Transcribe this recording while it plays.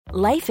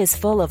Life is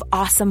full of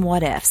awesome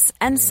what-ifs,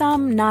 and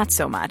some not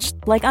so much,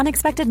 like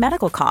unexpected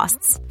medical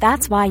costs.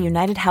 That's why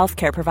United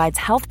Healthcare provides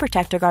Health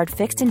Protector Guard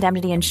fixed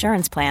indemnity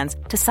insurance plans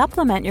to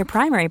supplement your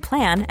primary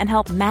plan and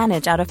help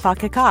manage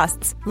out-of-pocket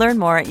costs. Learn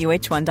more at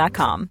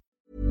uh1.com.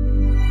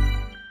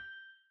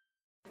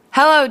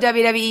 Hello,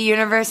 WWE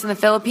Universe in the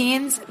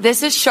Philippines.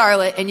 This is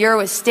Charlotte, and you're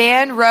with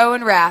Stan, Ro,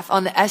 and Raph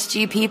on the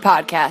SGP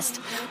podcast.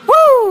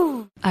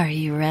 Woo! Are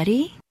you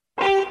ready?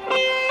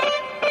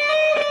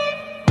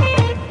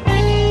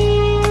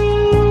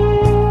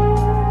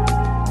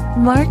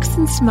 Marks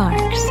and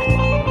Smarks.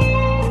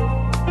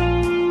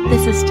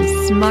 This is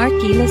the Smart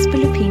Gilas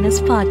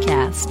Pilipinas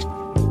podcast.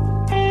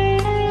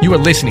 You are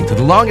listening to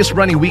the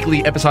longest-running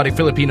weekly episodic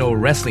Filipino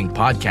wrestling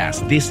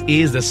podcast. This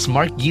is the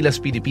Smart Gilas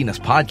Pilipinas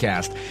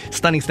podcast.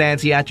 Stunning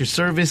Stancy at your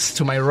service.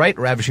 To my right,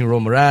 Ravishing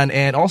Romaran,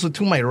 and also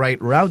to my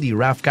right, Rowdy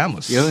Raph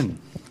Camus. Yun.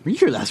 Were you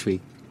here last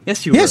week?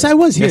 Yes, you were. Yes, I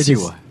was here. Yes,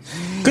 you were.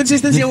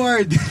 Consistency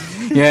award.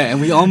 Yeah,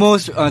 and we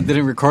almost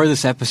didn't record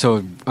this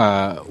episode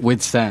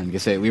with Stan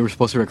because we were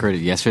supposed to record it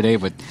yesterday,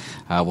 but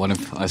one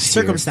of us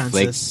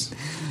circumstances.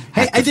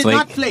 Hey, I did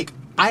not flake.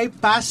 I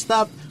passed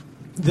up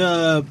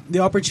the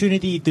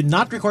opportunity to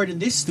not record in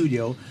this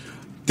studio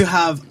to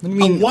have a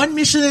 1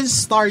 Michelin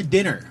star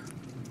dinner.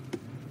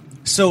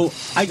 So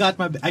I got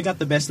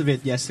the best of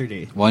it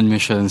yesterday. 1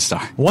 Michelin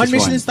star. One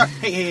Michelin star.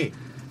 Hey.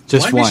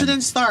 Just one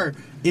Michelin star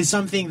is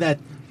something that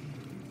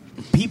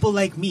people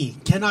like me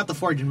cannot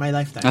afford in my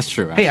lifetime. That's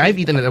true. Actually. Hey, I've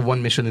eaten at a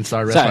 1 Michelin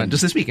star restaurant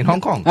just this week in Hong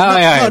Kong.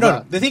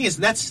 No. The thing is,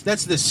 that's the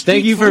street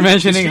Thank you for food,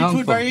 mentioning the street Hong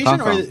food Kong.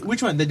 variation, or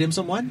which one? The dim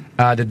sum one?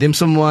 The dim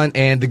sum one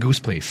and the goose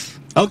place.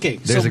 Okay,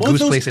 There's so a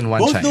goose place in Wan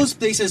both Chai. those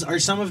places are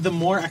some of the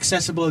more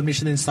accessible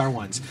Michelin star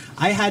ones.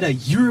 I had a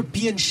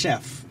European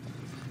chef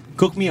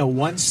cook me a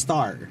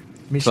 1-star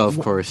Michelin. Well, of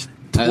course.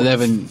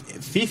 11.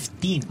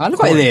 15. Ano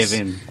ba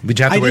 11? Did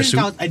you have to wear suit?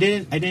 I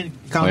didn't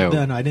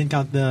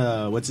count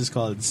the what's this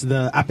called? It's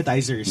the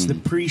appetizers, the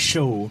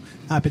pre-show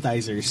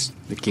appetizers.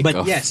 The kickoff.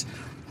 But yes,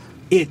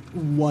 it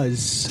was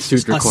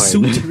suit a required.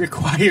 suit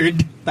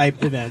required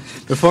type event.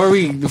 Before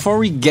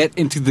we get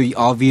into the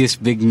obvious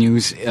big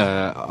news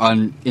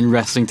in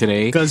wrestling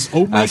today, Because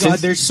oh my god,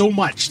 there's so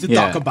much to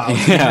talk about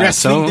in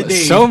wrestling today.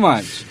 So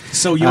much.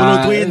 So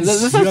YOLO Twins,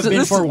 you have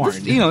been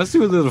forewarned. Let's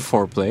do a little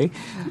foreplay.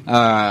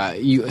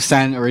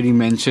 Stan already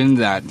mentioned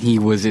that he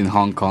was in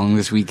Hong Kong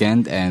this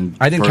weekend, and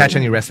I didn't catch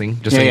any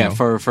wrestling. Just so you know.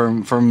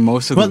 for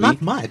most of the week. Well,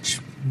 not much.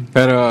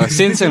 But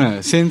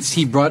since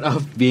he brought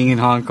up being in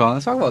Hong Kong,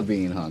 let's talk about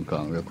being in Hong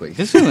Kong real quick.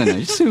 Just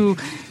to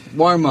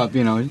warm up,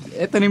 ito na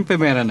yung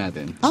primera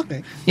natin.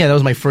 Okay. Yeah, that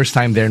was my first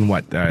time there in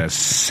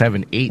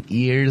 7-8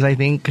 years, I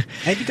think.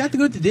 And you got to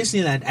go to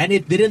Disneyland, and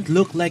it didn't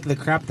look like the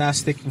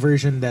craptastic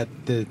version that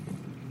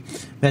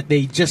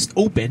they just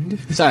opened.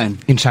 Saan?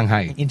 In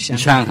Shanghai. In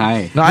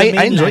Shanghai. No, I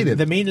enjoyed it.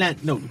 The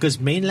mainland, no, because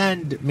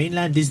mainland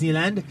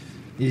Disneyland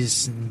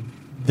is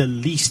the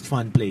least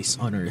fun place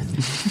on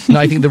earth. No,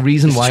 I think the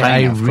reason why China,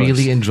 I of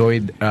really course.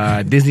 enjoyed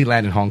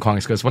Disneyland in Hong Kong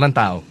is because walang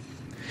tao.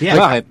 Yeah,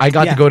 Like, I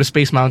got to go to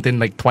Space Mountain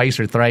like twice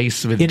or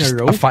thrice with In a just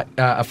row?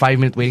 a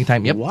 5-minute waiting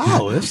time. Yep.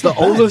 Wow, that's The not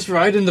bad. oldest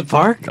ride in the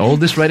park?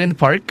 Oldest ride in the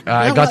park.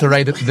 I got to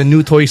ride the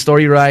new Toy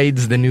Story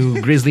rides, the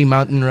new Grizzly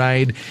Mountain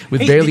ride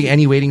with Hey, barely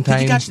any waiting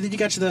time. Did you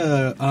catch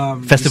the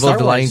Festival Star of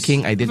the Lion Wars?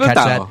 King. I did catch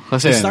that.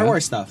 The Star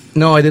Wars stuff.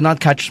 No, I did not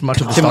catch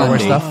much of the Star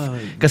Wars Monday. stuff.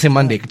 Kasi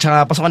Monday.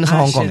 Tsaka pasokan na sa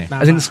Hong Kong shit, eh.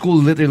 As in, tama. school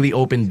literally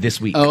opened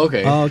this week. Oh,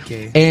 okay.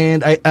 Okay.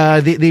 And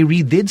they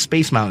redid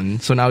Space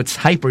Mountain, so now it's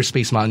Hyper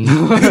Space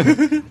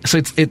Mountain.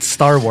 So it's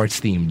Star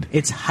Wars themed.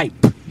 It's hype.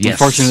 Yes.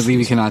 Unfortunately,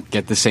 we cannot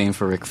get the same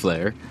for Ric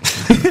Flair.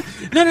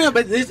 No,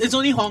 but it's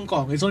only Hong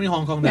Kong. It's only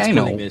Hong Kong that's Yeah, I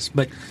know. doing this.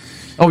 But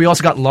Oh, we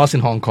also got lost in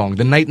Hong Kong.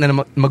 The night na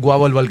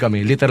magwawalwal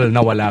kami, literal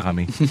nawala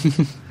kami.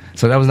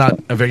 So that was not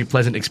a very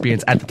pleasant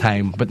experience at the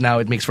time, but now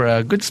it makes for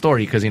a good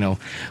story because,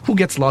 who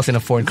gets lost in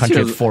a foreign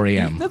country at 4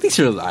 a.m.? At least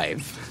you're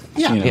alive.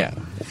 Yeah. Yeah.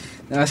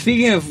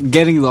 Speaking of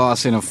getting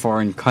lost in a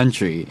foreign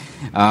country,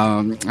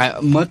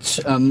 much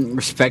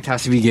respect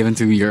has to be given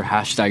to your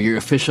hashtag, your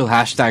official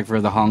hashtag for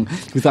the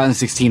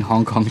 2016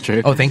 Hong Kong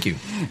trip. Oh, thank you.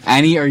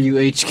 Annie, are you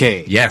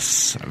HK?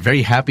 Yes.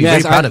 Very happy,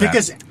 Yes, very proud of that.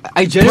 because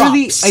I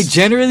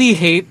generally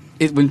hate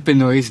it when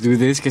Pinoys do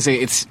this because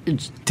it's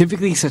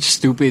typically such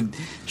stupid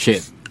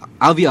shit.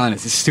 I'll be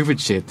honest, it's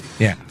stupid shit.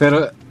 Yeah.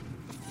 Pero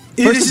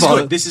This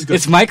is good.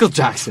 It's Michael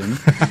Jackson.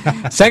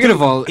 Second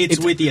of all, it's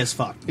witty as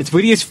fuck. It's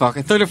witty as fuck.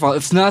 And third of all,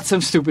 it's not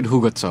some stupid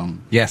hugot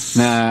song. Yes.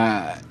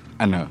 Na,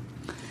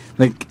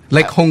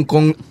 Like Hong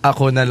Kong,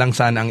 ako na lang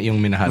sana ang iyong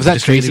minahal. Was that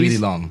It's really,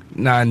 Tracy's? really long.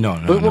 No.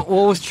 What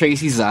was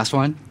Tracy's last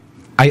one?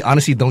 I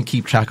honestly don't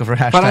keep track of her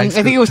hashtags. Parang,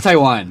 I think it was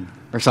Taiwan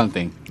or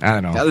something. I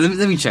don't know.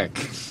 Let me check.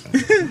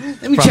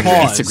 Let me check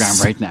your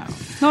Instagram right now.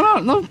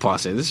 No,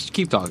 pause it. Let's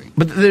keep talking.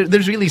 But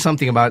there's really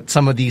something about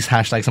some of these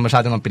hashtags.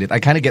 Masyadong ang pilit. I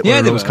kind of get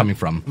where Rose coming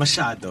from.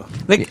 Masyado.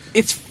 Like,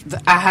 it's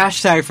a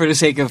hashtag for the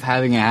sake of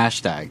having a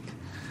hashtag.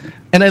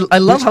 And I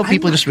love how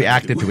people just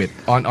reacted to it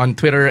on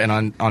Twitter and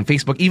on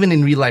Facebook, even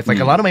in real life. Like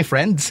a lot of my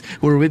friends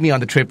who were with me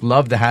on the trip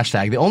loved the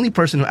hashtag. The only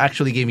person who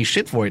actually gave me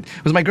shit for it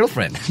was my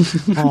girlfriend.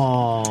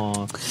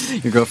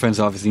 Aww. Your girlfriend's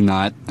obviously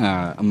not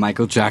a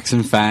Michael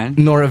Jackson fan.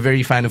 Nor a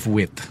very fan of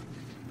wit.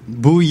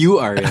 Boo you,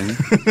 Arian.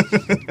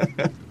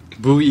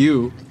 Boo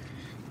you.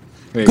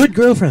 Wait. Good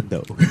girlfriend,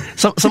 though.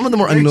 Some of the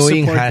more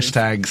annoying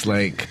hashtags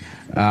like...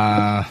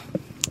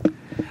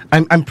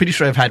 I'm pretty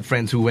sure I've had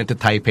friends who went to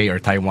Taipei or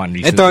Taiwan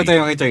recently. Ito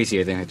yung kay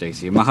Tracy.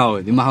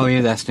 Macau. Di Macau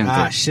yung last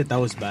name. Shit, that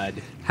was bad.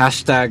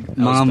 Hashtag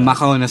mga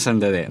Macau na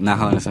sandali.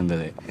 Nakaw na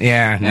sandali.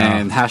 Yeah, no.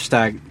 And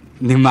hashtag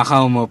ni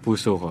Macau mo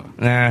puso ko.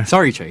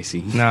 Sorry,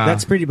 Tracy. No.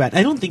 That's pretty bad.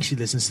 I don't think she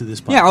listens to this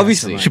podcast. Yeah,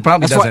 obviously. She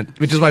probably doesn't,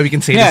 which is why we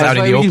can say this out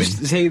in the open.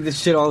 Say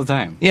this shit all the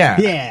time. Yeah.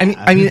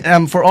 I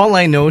mean, for all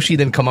I know, she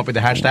didn't come up with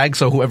the hashtag,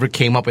 so whoever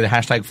came up with the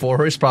hashtag for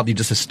her is probably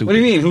just as stupid. What do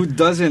you mean? Who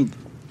doesn't?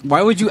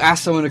 Why would you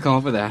ask someone to come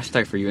up with a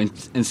hashtag for you and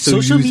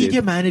still social use media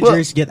it?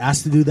 managers get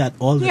asked to do that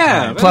all the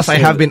time. Plus, I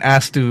have been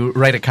asked to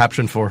write a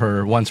caption for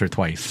her once or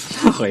twice.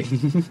 Okay.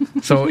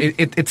 So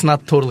it's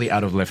not totally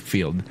out of left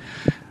field.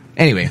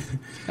 Anyway,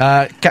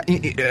 I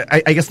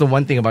guess the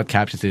one thing about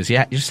captions is, you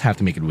just have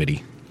to make it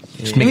witty.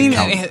 Just make it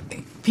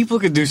count. People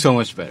could do so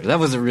much better. That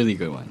was a really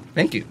good one.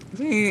 Thank you.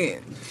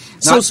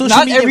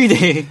 Not every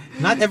day.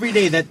 Not every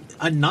day that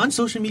a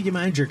non-social media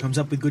manager comes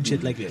up with good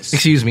shit like this.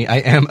 Excuse me, I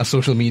am a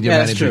social media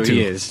manager true, too.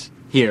 He is.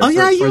 Here. Oh,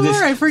 yeah, you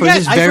are. I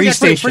forget.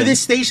 For this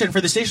station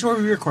where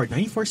we record.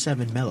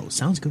 94.7 Mellow.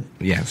 Sounds good.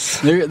 Yes.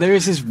 There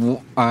is this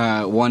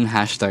one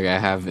hashtag I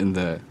have in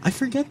the... I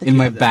forget that in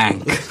my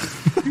bank.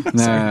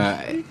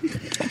 I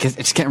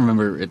just can't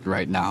remember it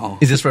right now.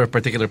 Is this for a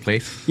particular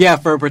place? Yeah,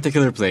 for a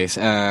particular place.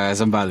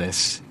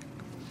 Zambales.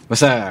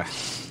 Basta...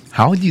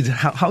 How would you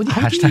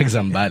hashtag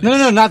Zambales?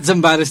 No, not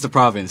Zambales, the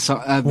province. So,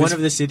 one of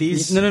the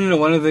cities? No.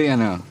 One of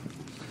the,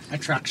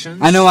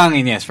 attractions?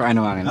 Anoangin, yes, for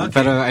Anoangin. Okay.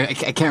 But I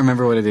can't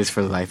remember what it is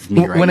for the life of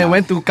me right when now. I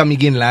went to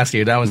Camiguin last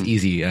year, that was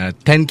easy.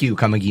 Thank you,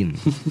 Camiguin.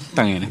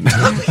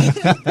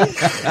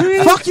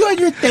 Fuck you and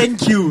your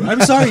thank you. I'm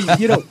sorry,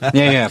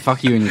 Yeah,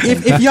 fuck you and your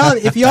thank you.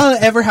 If y'all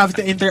ever have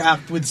to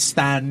interact with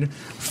Stan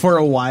for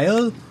a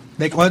while,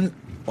 like on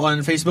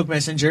Facebook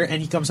Messenger,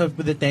 and he comes up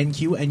with a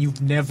thank you and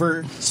you've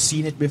never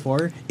seen it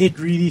before, it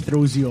really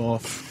throws you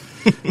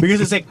off.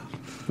 Because it's like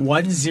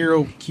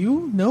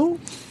 10Q? No?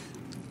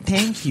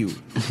 Thank you.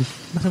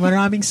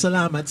 Maraming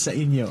salamat sa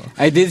inyo.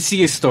 I did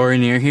see a store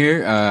near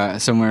here,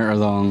 somewhere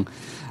along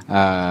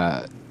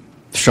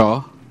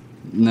Shaw,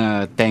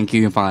 na thank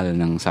you yung pangalan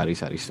ng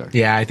sari-sari store.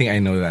 Yeah, I think I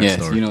know that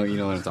store. You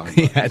know what I'm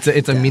talking about. Yeah,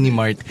 it's a mini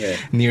mart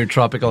near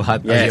Tropical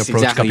Hut as you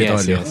approach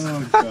Capitolio. Yes.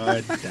 Oh,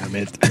 God damn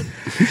it.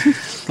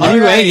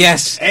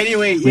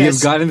 Anyway, we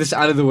have gotten this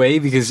out of the way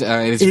because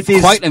it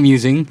is quite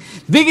amusing.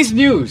 Biggest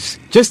news,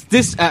 just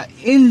this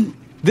morning.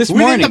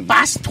 Within the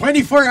past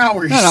 24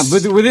 hours. No,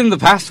 but within the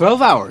past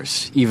 12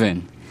 hours,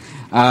 even.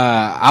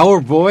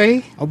 Our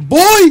boy,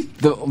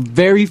 the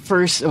very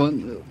first,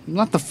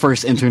 not the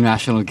first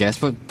international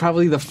guest, but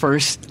probably the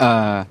first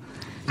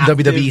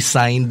WWE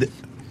signed. He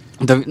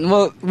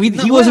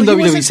wasn't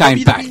WWE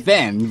signed back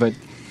then, but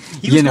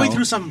he was going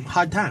through some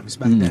hard times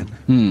back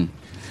then.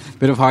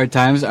 Bit of hard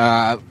times.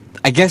 I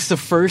guess the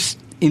first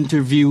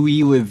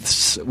interviewee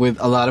with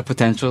a lot of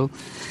potential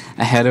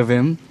ahead of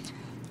him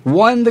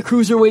won the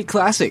Cruiserweight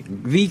Classic.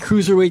 The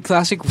Cruiserweight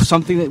Classic was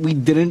something that we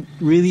didn't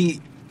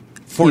really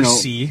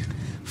foresee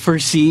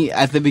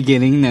at the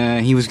beginning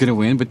he was going to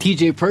win, but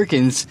TJ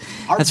Perkins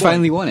has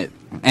finally won it.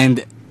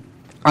 And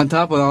on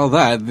top of all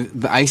that,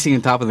 the icing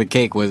on top of the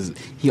cake was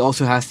he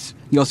also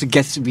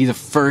gets to be the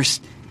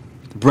first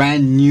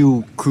brand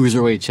new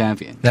Cruiserweight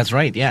champion. That's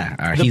right,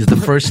 yeah. He's the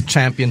first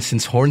champion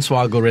since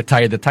Hornswoggle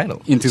retired the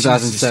title. In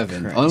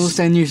 2007. Almost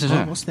 10 years.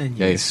 Almost 10 years.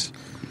 Yes.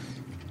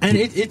 And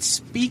it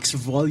speaks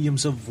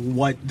volumes of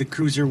what the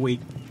Cruiserweight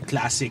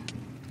Classic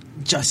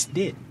just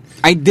did.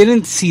 I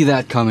didn't see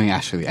that coming,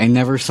 actually. I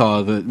never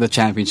saw the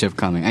championship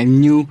coming. I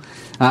knew...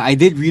 I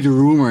did read a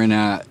rumor and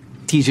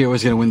TJ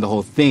was going to win the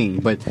whole thing,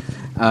 but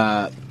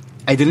I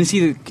didn't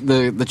see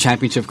the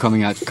championship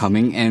coming.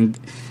 And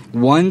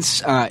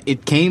once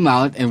it came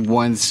out and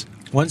once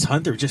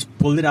Hunter just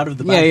pulled it out of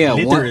the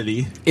bag,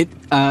 literally.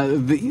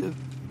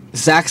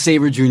 Zack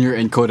Sabre Jr.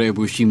 and Kota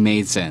Ibushi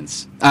made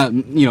sense.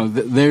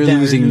 They're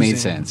losing made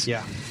sense.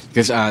 Yeah.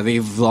 Because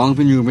they've long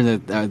been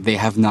rumored that they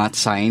have not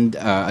signed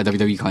a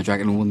WWE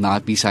contract and will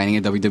not be signing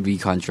a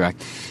WWE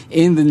contract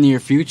in the near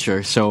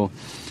future. So,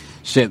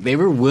 they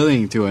were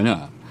willing to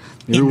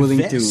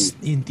invest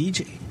in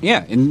TJ.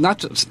 Yeah, and not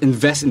just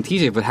invest in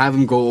TJ, but have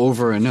him go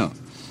over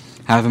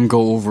have him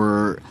go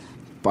over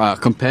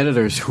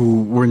competitors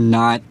who were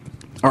not,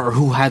 or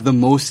who had the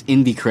most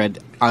indie cred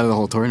out of the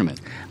whole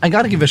tournament. I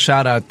got to give a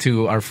shout out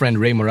to our friend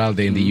Ray Moralde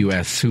in the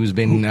U.S., who's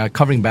been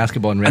covering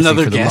basketball and wrestling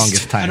for the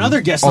longest time.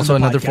 Also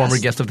another former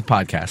guest of the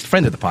podcast,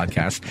 friend of the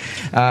podcast.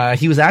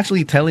 He was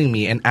actually telling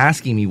me and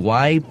asking me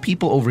why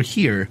people over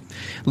here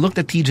looked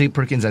at TJ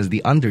Perkins as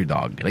the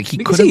underdog. Like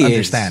couldn't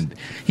understand.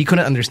 He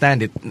couldn't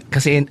understand it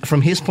because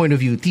from his point of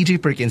view,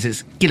 TJ Perkins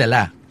is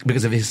kilala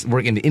because of his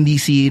work in the indie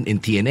scene, in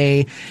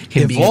TNA,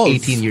 him being an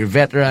 18-year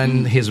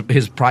veteran, his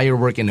prior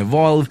work in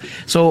Evolve.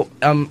 So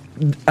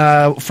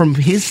from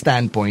his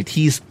standpoint,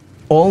 he's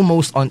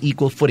almost on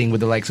equal footing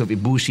with the likes of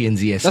Ibushi and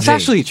ZSJ. That's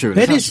actually true.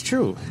 That is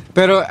true.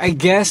 But I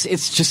guess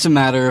it's just a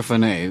matter of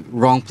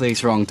wrong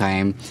place, wrong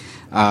time.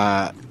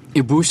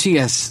 Ibushi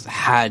has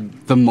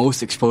had the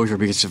most exposure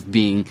because of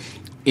being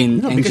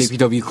in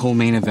NJPW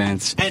co-main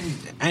events,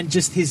 and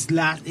just his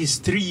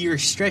 3-year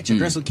stretch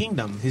at Wrestle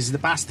Kingdom. The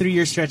past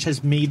 3-year stretch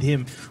has made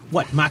him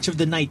match of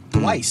the night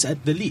twice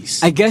at the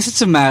least. I guess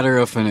it's a matter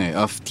of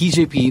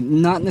TJP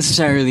not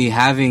necessarily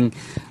having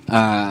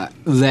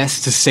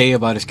less to say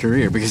about his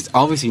career, because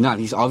obviously not.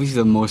 He's obviously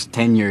the most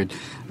tenured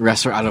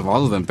wrestler out of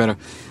all of them. But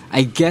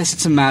I guess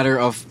it's a matter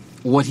of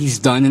what he's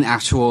done in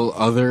actual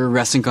other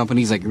wrestling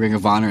companies like Ring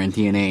of Honor and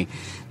TNA.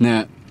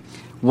 Now,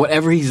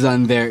 whatever he's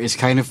done there is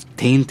kind of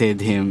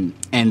tainted him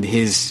and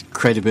his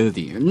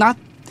credibility. Not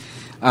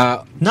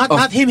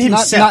him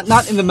himself.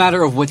 Not in the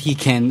matter of what he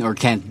can or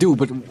can't do,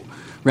 but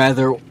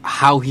rather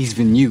how he's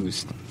been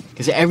used.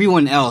 Because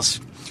everyone else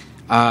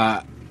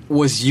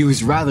was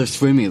used rather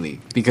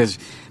swimmingly. Because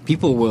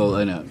people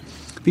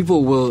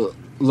will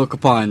look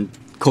upon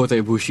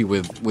Kota Ibushi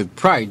with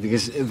pride,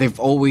 because they've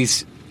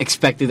always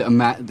expected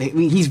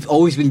he's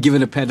always been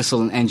given a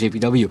pedestal in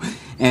NJPW,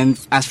 and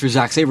as for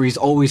Zack Sabre, he's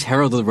always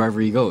heralded wherever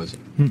he goes.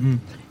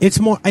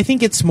 I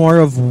think it's more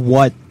of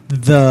what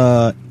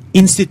the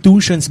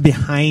institutions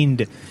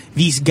behind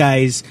these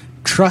guys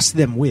trust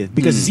them with,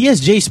 because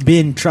ZSJ's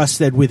been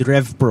trusted with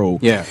Rev Pro.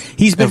 Yeah,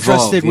 he's been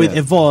trusted with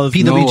Evolve,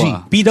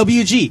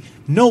 PWG,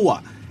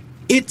 Noah.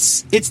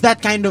 It's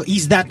that kind of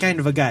he's that kind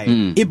of a guy.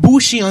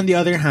 Ibushi, on the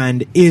other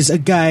hand, is a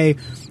guy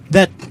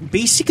that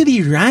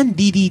basically ran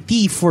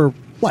DDT for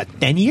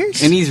 10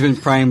 years? And he's been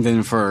primed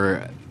in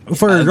for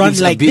a run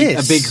like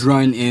this. A big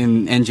run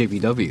in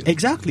NJPW.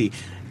 Exactly.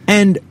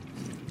 And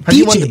has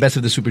he won the best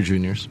of the Super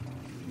Juniors?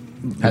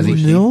 Has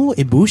he? No,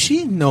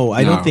 Ibushi? No,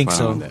 I don't think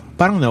so.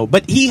 Parang no.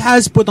 But he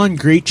has put on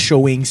great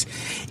showings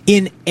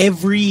in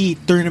every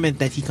tournament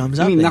that he comes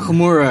up in.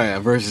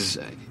 Nakamura versus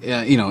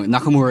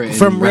Nakamura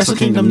from Wrestle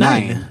Kingdom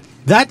 9.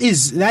 That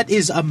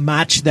is a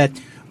match that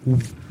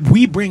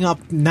we bring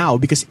up now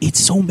because it's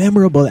so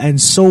memorable and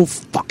so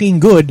fucking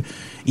good.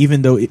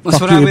 Even though mas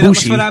marami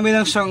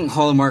lang siyang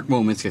hallmark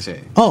moments kasi.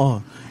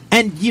 Oh,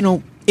 and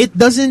it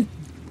doesn't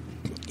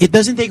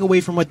take away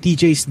from what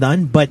TJ's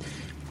done, but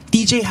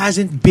TJ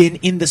hasn't been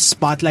in the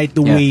spotlight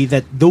the way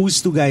that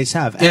those two guys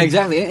have. And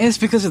exactly. And it's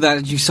because of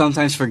that you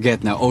sometimes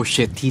forget now, oh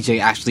shit,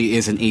 TJ actually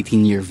is an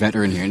 18-year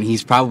veteran here, and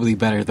he's probably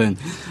better than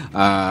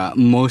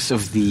most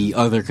of the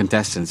other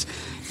contestants.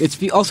 It's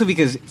also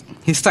because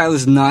his style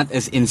is not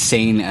as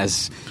insane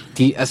as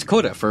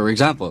Kota, for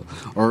example,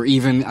 or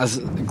even as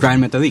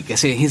Grand Metalik.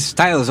 His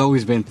style has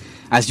always been,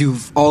 as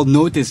you've all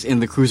noticed in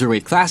the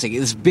Cruiserweight Classic,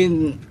 it's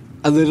been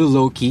a little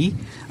low-key,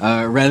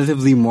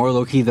 relatively more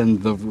low-key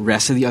than the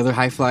rest of the other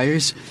high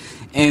flyers.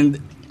 And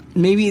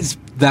maybe it's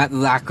that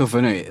lack of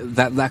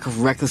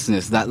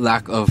recklessness, that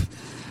lack of...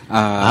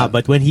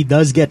 but when he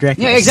does get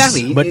reckless... Yeah,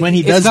 exactly. But when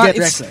he does get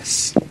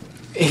reckless...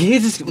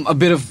 It's a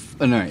bit of...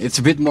 it's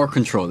a bit more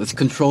controlled. It's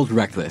controlled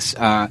reckless.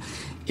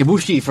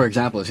 Ibushi, for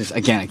example, is just,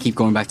 again, I keep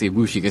going back to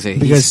Ibushi because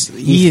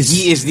he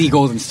is the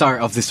golden star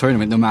of this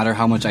tournament, no matter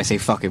how much I say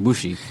fuck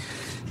Ibushi.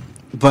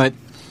 But,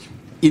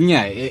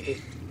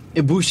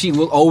 Ibushi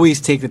will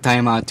always take the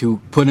time out to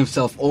put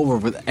himself over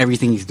with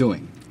everything he's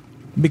doing.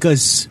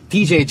 Because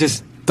TJ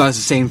just does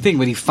the same thing,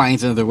 but he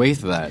finds another way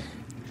to that.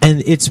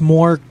 And it's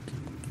more,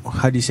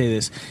 how do you say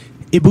this?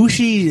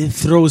 Ibushi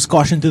throws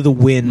caution to the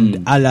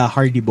wind a la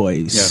Hardy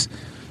Boys. Yeah.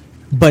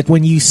 But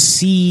when you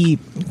see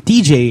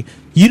TJ,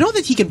 you know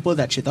that he can pull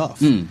that shit off.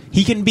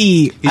 He can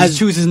be... He just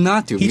chooses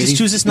not to. He just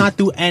chooses not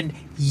to, and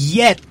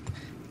yet,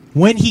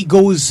 when he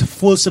goes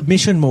full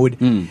submission mode,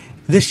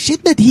 the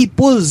shit that he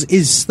pulls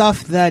is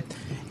stuff that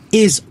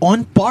is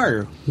on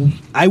par,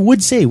 I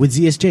would say, with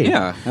ZSJ.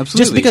 Yeah, absolutely.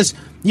 Just because,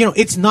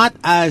 it's not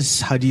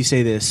as... How do you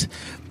say this?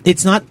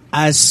 It's not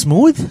as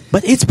smooth,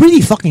 but it's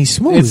pretty fucking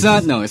smooth. It's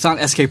not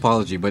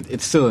escapology, but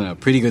it's still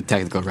pretty good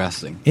technical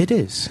wrestling. It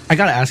is. I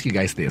gotta ask you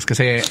guys this, because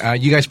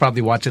you guys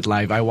probably watched it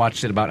live. I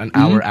watched it about an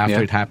hour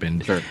after it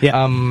happened. Sure.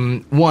 Yeah.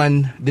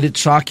 One, did it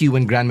shock you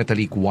when Grand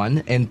Metalik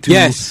won? And two,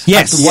 yes.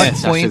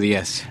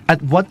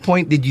 At what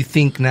point did you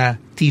think na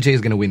TJ is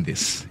gonna win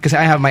this? Because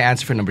I have my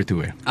answer for number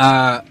 2.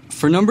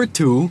 For number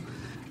 2,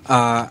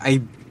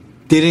 I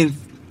didn't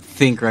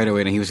think right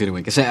away that he was gonna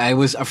win, because I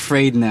was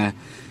afraid na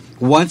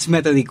once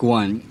Metalik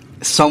won,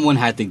 someone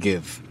had to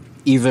give.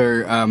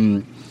 Either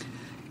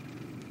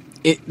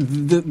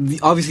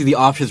obviously the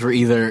options were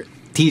either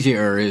TJ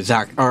or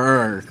Zach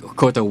or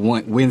Kota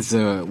wins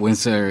the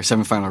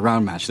semifinal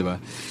round match.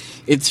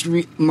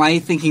 My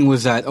thinking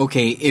was that,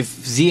 okay, if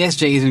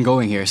ZSJ isn't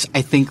going here,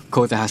 I think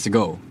Kota has to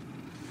go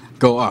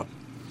up.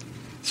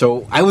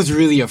 So I was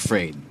really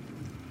afraid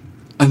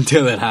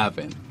until it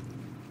happened.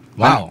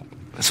 Wow.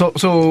 So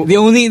the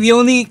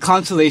only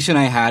consolation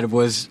I had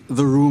was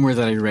the rumor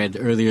that I read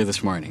earlier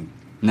this morning.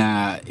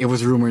 Nah, it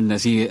was rumored that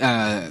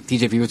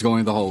TJP was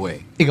going the whole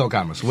way. Ikaw,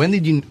 Camus, when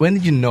did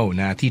you know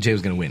na TJ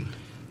was gonna win?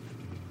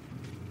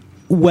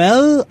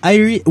 Well,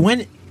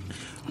 when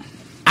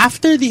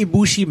after the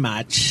Ibushi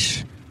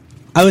match,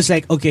 I was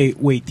like, okay,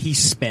 wait, he's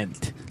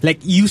spent. Like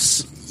you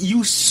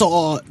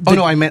saw.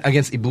 I meant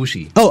against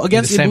Ibushi. Oh,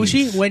 against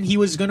Ibushi when he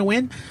was gonna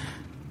win.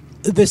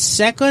 The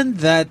second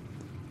that,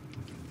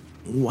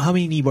 how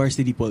many knee bars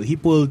did he pull? He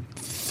pulled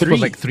 3. He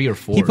pulled like 3 or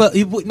 4.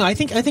 No, I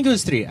think it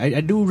was 3.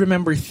 I do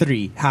remember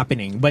 3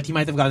 happening, but he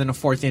might have gotten a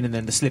 4th in and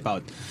then the slip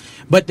out.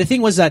 But the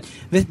thing was that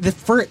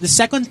the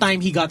second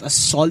time he got a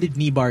solid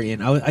knee bar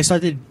in, I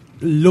started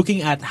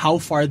looking at how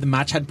far the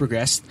match had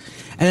progressed,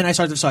 and then I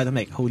sort of saw it. I'm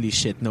like, holy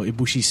shit, no,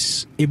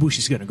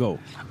 Ibushi's gonna go.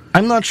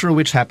 I'm not sure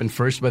which happened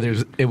first, whether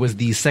it was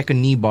the second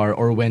knee bar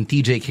or when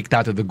TJ kicked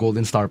out of the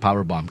Golden Star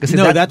Powerbomb. Because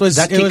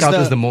that kick out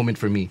was the moment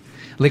for me.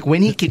 Like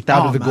when he kicked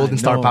out of the Golden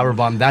Star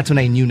Powerbomb, that's when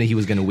I knew that he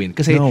was going to win.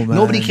 Because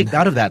nobody kicked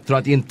out of that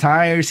throughout the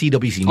entire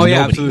CWC. Oh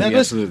yeah,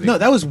 absolutely. No,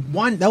 that was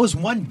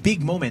one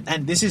big moment,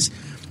 and this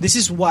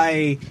is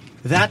why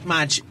that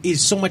match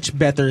is so much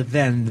better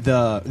than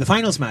the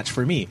finals match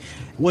for me.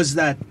 Was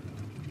that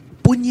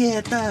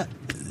punyeta?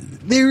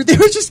 They were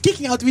just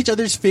kicking out of each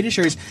other's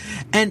finishers,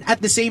 and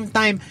at the same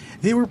time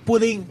they were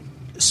pulling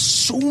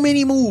so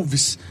many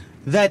moves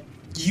that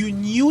you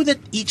knew that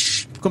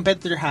each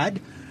competitor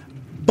had,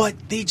 but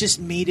they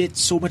just made it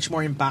so much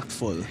more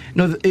impactful.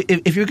 No,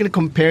 if you're going to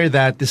compare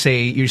that to,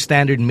 say, your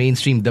standard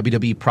mainstream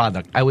WWE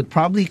product, I would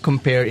probably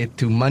compare it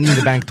to Money in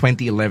the Bank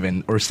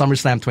 2011 or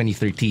SummerSlam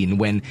 2013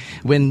 when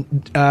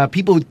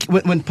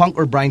Punk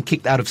or Bryan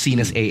kicked out of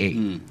Cena's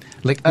AA.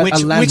 Like a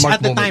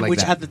landmark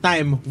which at the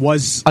time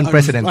was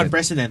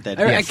unprecedented.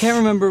 I can't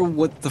remember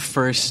what the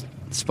first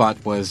spot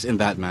was in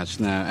that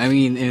match. Now, I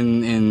mean,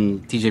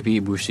 in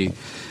TJP Ibushi,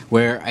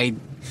 where I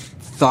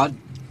thought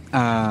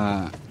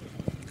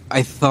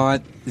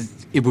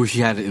Ibushi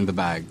had it in the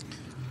bag.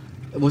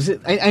 Was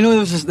it? I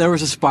know there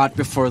was a spot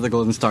before the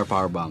Golden Star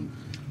Powerbomb.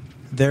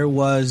 There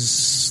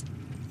was.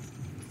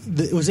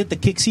 Was it the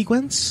kick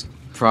sequence?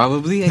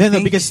 Probably. I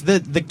think. Because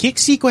the kick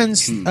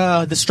sequence,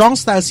 the strong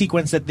style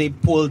sequence that they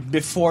pulled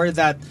before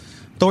that,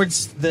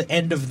 towards the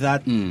end of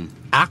that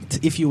act,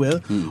 if you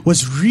will,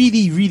 was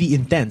really, really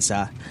intense.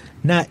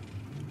 Now,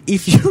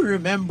 if you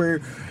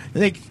remember,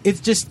 like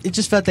it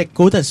just felt like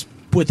Kota's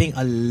putting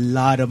a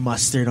lot of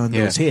mustard on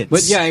those hits.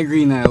 But yeah, I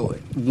agree now.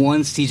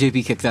 Once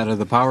TJP kicked out of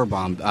the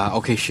powerbomb,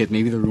 okay, shit,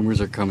 maybe the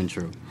rumors are coming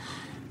true.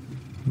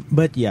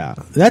 But yeah,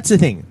 that's the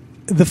thing.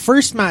 The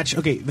first match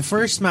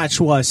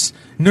was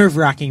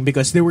nerve-wracking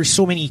because there were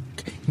so many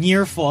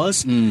near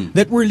falls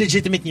that were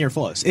legitimate near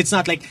falls. It's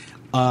not like,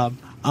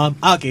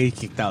 okay, he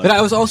kicked out. But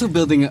I was also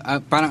building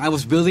up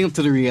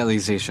to the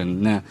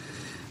realization that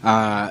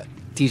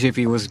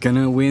TJP was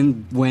gonna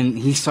win when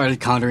he started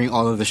countering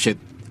all of the shit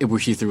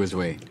Ibushi threw his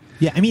way.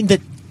 Yeah, I mean, the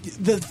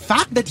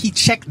fact that he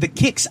checked the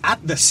kicks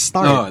at the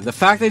start. Oh, the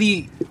fact that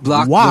he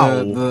blocked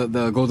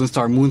the Golden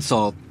Star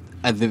moonsault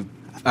at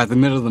the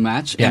middle of the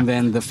match, and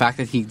then the fact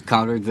that he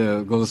countered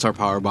the Golden Star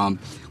Powerbomb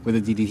with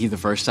a DDT the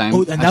first time.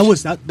 Oh, and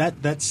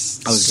that's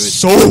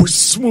so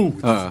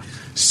smooth.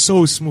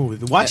 So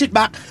smooth. Watch it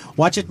back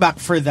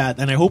for that,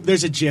 and I hope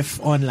there's a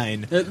GIF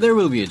online. There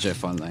will be a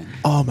GIF online.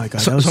 Oh my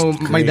god! So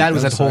my dad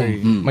was at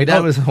home. My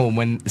dad was at home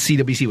when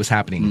CWC was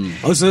happening.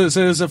 Oh, so it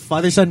was a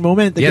father-son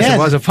moment again. Yes, it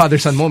was a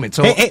father-son moment.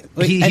 So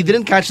he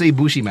didn't catch the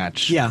Ibushi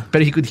match. Yeah,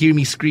 but he could hear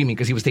me screaming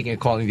because he was taking a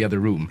call in the other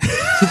room.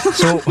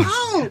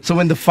 So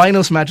when the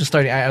finals match was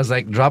starting, I was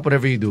like, drop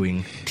whatever you're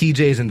doing.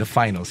 TJ's in the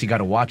finals. You got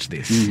to watch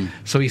this.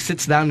 So he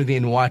sits down with me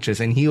and watches,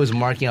 and he was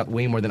marking out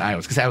way more than I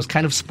was because I was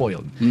kind of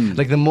spoiled.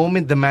 Like the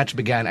moment the match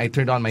began, I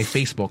turned on my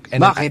Facebook.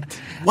 And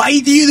why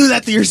do you do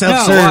that to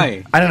yourself, sir?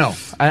 Why? I don't know.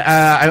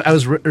 I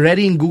was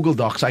ready in Google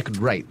Docs so I could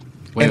write.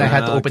 And I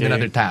had to open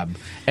another tab.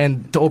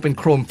 And to open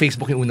Chrome,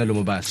 Facebook yung una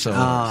lumabas. So,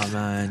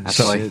 man.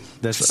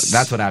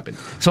 That's what happened.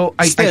 So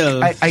I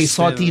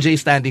saw TJ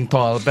standing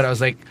tall, but I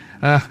was like,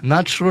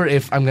 not sure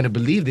if I'm going to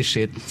believe this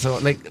shit. So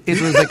like it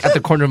was like at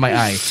the corner of my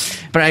eye.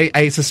 But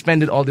I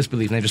suspended all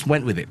disbelief and I just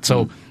went with it.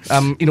 So,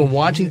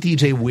 watching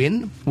TJ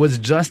win was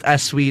just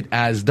as sweet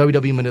as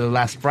WWE Manila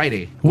last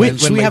Friday.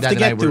 Which we have to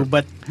get to,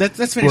 but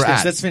let's finish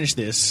this. Let's finish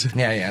this.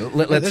 Yeah.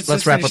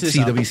 Let's wrap up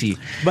CWC.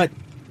 But,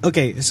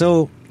 okay,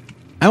 so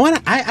I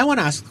want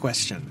to ask a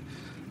question.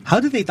 How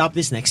do they top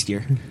this next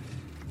year?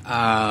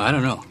 I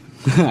don't know.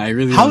 I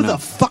really don't know. How the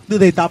fuck do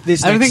they top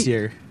this next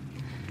year?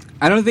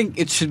 I don't think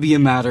it should be a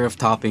matter of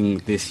topping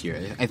this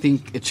year. I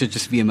think it should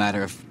just be a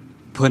matter of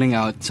putting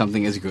out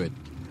something as good.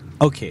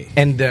 Okay.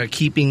 And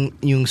keeping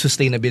yung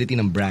sustainability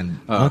ng brand.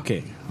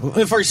 Okay.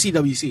 For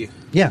CWC.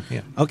 Yeah.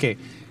 Okay.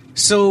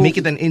 So make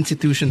it an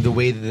institution the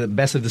way the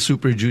best of the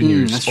Super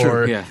Juniors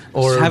or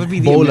have it be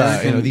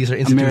Bola. These are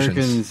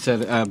institutions.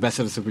 American best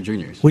of the Super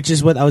Juniors. Which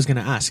is what I was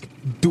gonna ask.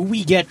 Do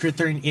we get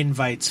return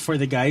invites for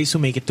the guys who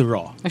make it to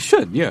Raw? I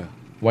should. Yeah.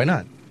 Why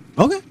not?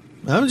 Okay.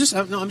 I'm just.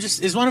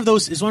 It's one of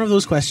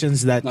those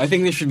questions that I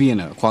think there should be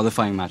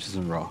qualifying matches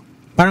in Raw.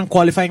 parang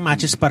qualifying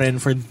matches pa rin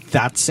for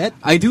that set.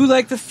 I do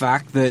like the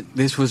fact that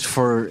this was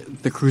for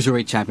the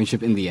Cruiserweight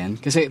Championship in the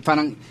end. Kasi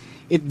parang,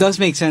 it does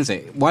make sense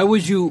eh. Why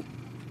would you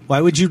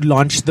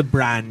launch the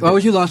brand? Why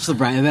would you launch the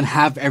brand and then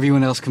have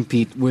everyone else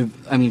compete for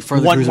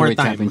the One more Cruiserweight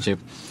time. Championship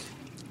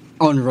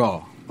on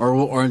Raw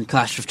or in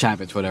Clash of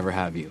Champions, whatever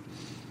have you?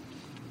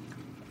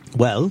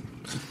 Well,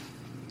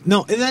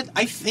 no,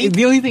 I think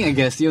The only thing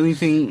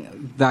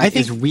that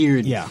is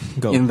weird yeah,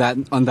 go.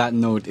 on that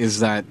note is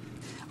that,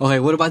 okay,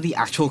 what about the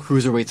actual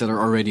cruiserweights that are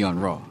already on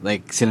Raw?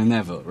 Like Sin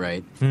Neville,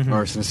 right?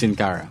 Or Sin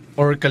Cara.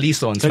 Or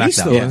Kalisto on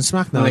Kalisto SmackDown. on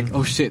SmackDown. Like,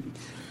 oh shit.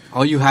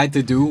 All you had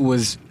to do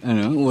was,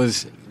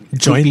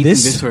 Join compete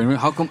this? in this tournament.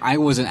 How come I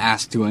wasn't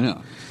asked to,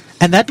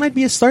 And that might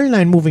be a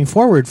storyline moving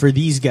forward for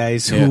these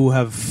guys who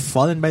have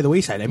fallen by the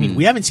wayside. I mean,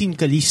 we haven't seen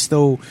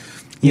Kalisto,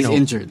 He's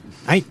injured.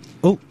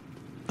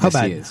 How Yes,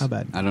 bad? he is. How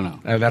bad? I don't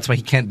know. That's why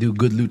he can't do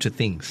good lucha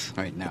things.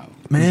 Right now.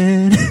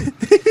 Man.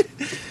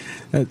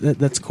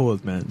 That's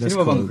cold, man. That's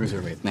Sino ba bang cold.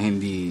 cruiserweight na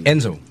hindi...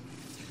 Enzo.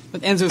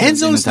 But Enzo's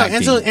Enzo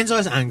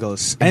has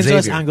angles. Enzo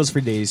has angles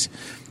for days.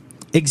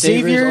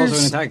 Xavier's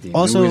also in a tag team.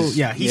 Also, Who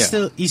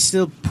is- he's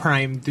still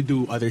primed to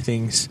do other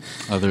things.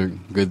 Other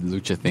good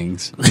lucha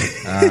things.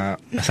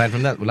 Aside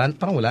from that,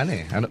 parang wala na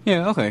eh.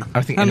 Yeah, okay. I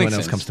don't think That anyone makes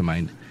else sense. comes to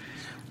mind.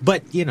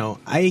 But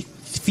I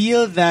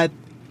feel that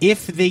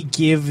if they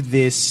give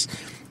this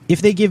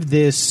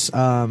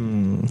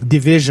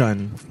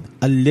division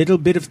a little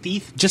bit of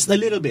teeth, just a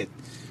little bit.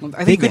 Well,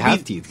 I think they could have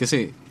be- teeth.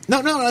 Kasi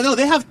No,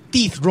 they have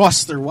teeth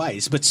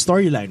roster-wise, but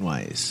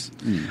storyline-wise.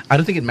 I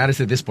don't think it matters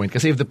at this point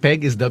because if the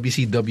peg is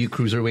WCW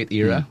Cruiserweight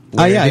era,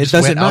 Ah, where yeah, they it just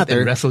doesn't went out matter.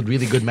 and wrestled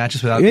really good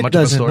matches without It much of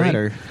a doesn't story,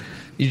 matter.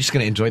 you're just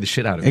going to enjoy the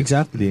shit out of it.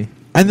 Exactly.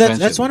 And that's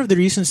Eventually. one of the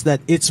reasons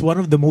that it's one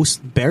of the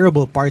most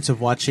bearable parts of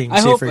watching,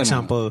 I say, hope, for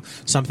example,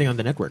 something on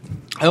the network.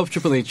 I hope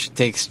Triple H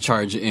takes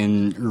charge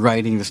in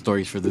writing the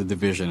stories for the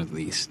division at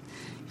least.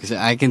 Because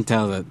I can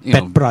tell that,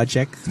 Pet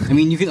project. I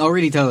mean, you can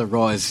already tell that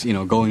Raw is,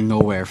 going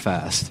nowhere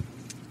fast.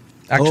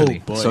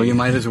 Actually. Oh, boy. So you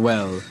might as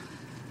well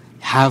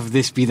have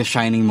this be the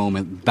shining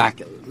moment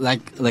back, like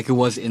it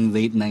was in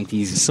late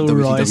 90s So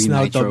WCW Raw is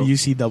now Nitro.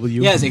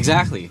 WCW. Yes,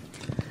 exactly.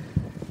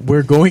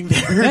 We're going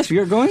there. Yes, we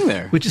are going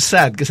there. Which is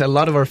sad because a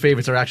lot of our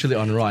favorites are actually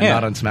on Raw and Yeah.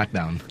 not on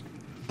SmackDown.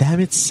 Damn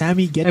it,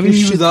 Sammy, get I mean,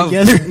 your you shit love,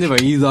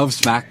 together. you love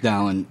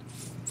SmackDown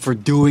for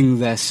doing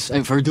this,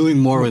 for doing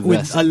more with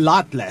less. a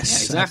lot less.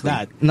 Yeah, exactly.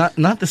 At that.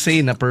 Not to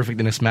say na perfect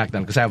in a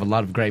SmackDown because I have a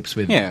lot of gripes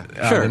with Yeah,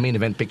 sure. the main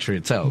event picture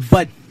itself.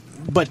 But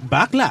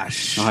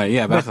Backlash. Okay,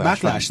 yeah, But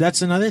Backlash, right.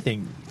 That's another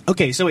thing.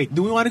 Okay, so wait,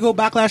 do we want to go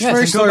Backlash Yes,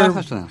 first let's or go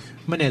Backlash now.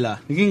 Manila?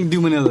 You can do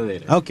Manila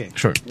later. Okay.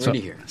 Sure. Already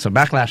here. So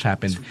Backlash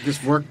happened.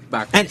 Just work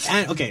backwards.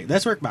 And okay,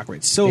 let's work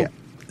backwards. So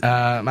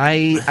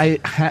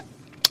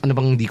Ano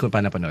bang hindi ko pa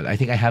napanood? I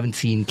think I haven't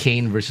seen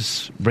Kane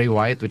versus Bray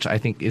Wyatt, which I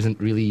think isn't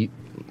really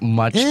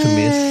much to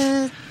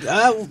miss.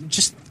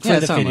 just Yeah, for the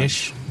it's not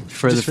finish.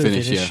 For the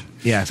finish, yeah.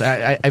 Yeah,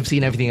 so I've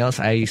seen everything else.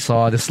 I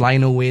saw the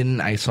Sliano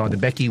win. I saw the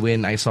Becky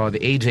win. I saw the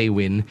AJ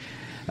win.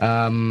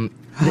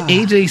 The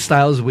AJ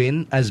Styles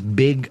win, as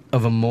big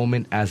of a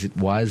moment as it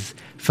was,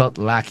 felt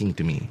lacking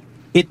to me.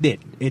 It did.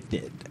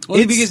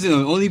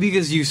 Only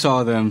because you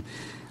saw them,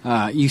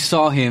 you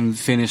saw him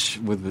finish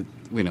with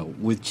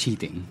with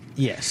cheating.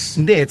 Yes.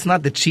 Hindi, it's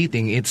not the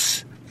cheating.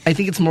 I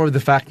think it's more of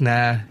the fact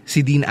na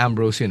si Dean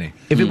Ambrose yun eh.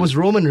 If it was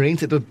Roman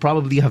Reigns, it would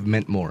probably have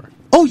meant more.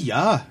 Oh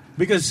yeah,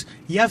 because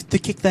you have to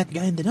kick that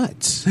guy in the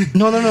nuts.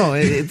 No.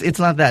 It's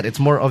not that. It's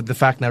more of the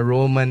fact that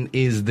Roman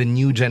is the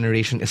new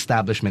generation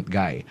establishment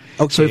guy.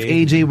 Okay. So if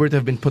AJ were to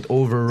have been put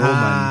over Roman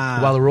Ah.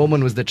 while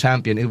Roman was the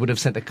champion, it would have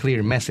sent a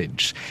clear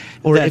message.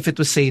 Or That- if it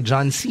was, say,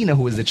 John Cena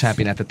who was the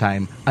champion at the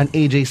time, an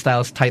AJ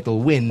Styles title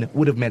win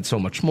would have meant so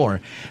much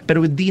more.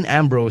 But with Dean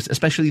Ambrose,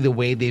 especially the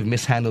way they've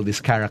mishandled this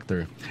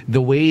character,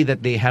 the way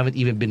that they haven't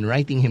even been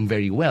writing him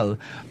very well,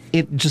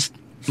 it just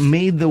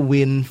made the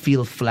win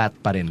feel flat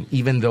pa rin,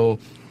 even though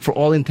for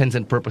all intents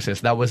and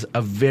purposes, that was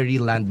a very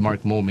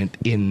landmark moment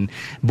in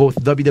both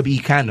WWE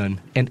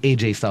canon and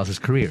AJ Styles'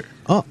 career.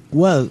 Oh,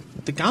 well,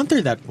 to counter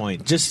that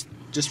point, just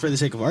for the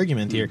sake of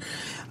argument here,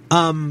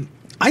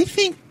 I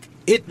think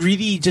it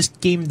really just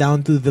came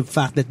down to the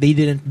fact that they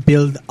didn't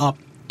build up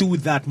to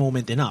that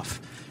moment enough.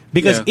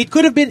 Because Yeah. it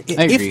could have been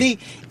I agree.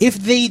 if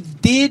they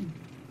did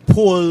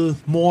pull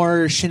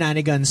more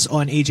shenanigans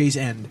on AJ's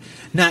end.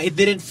 Now, it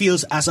didn't feel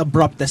as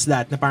abrupt as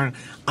that. Na parang,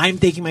 I'm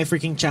taking my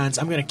freaking chance.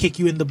 I'm gonna kick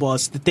you in the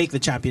balls to take the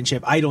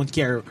championship. I don't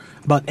care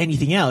about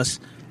anything else.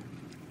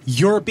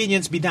 Your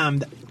opinions be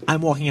damned.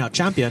 I'm walking out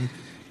champion.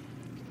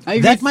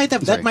 That might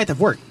have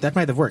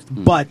worked.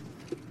 But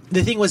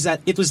the thing was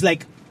that it was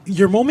like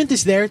your moment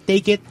is there,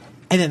 take it,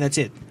 and then that's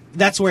it.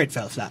 That's where it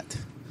fell flat.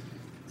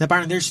 Na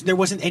parang there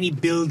wasn't any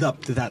build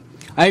up to that.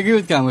 I agree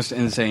with Camus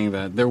in saying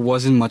that there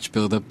wasn't much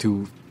build up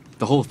to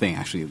the whole thing,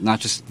 actually, not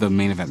just the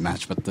main event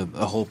match, but the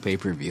whole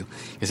pay-per-view.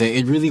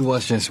 It really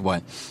was just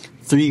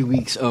 3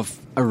 weeks of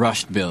a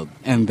rushed build,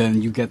 and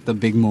then you get the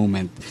big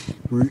moment,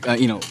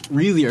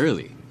 really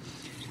early.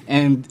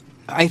 And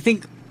I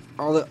think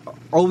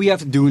all we have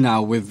to do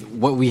now with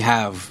what we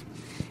have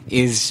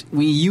is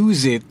we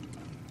use it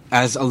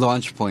as a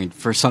launch point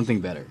for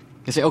something better.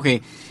 You say,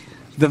 okay,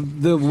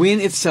 the win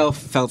itself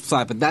felt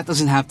flat, but that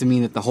doesn't have to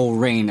mean that the whole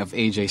reign of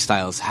AJ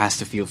Styles has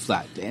to feel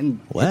flat. And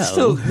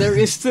there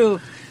is still,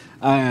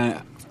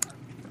 I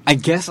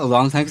guess, a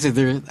long time,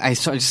 because I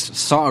just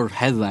saw a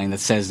headline that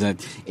says that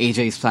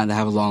AJ is planned to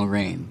have a long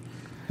reign.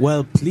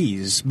 Well,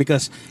 please,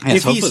 because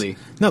yes, hopefully.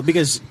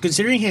 Because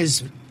considering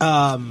his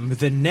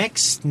the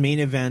next main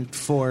event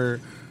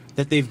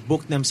that they've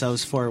booked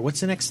themselves for,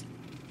 what's the next?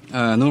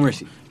 No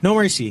Mercy. No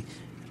Mercy.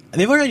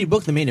 They've already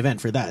booked the main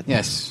event for that.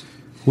 Yes.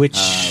 Which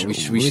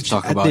we should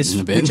talk about in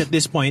a bit. Which at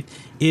this point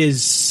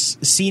is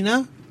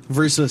Cena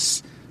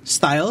versus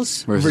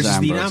Styles versus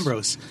Dean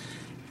Ambrose.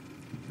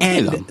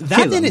 And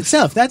that in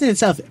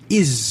itself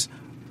is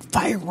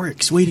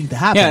fireworks waiting to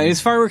happen. Yeah,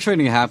 it's fireworks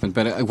waiting to happen.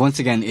 But once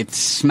again, it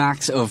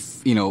smacks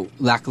of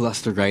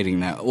lackluster writing.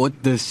 Now,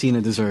 what does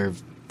Cena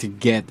deserve to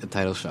get a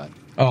title shot?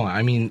 Oh,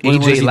 I mean,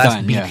 AJ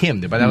last beat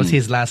him, but that was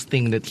his last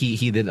thing that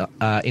he did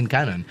in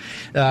canon.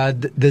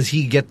 Does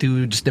he get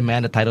to just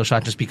demand a title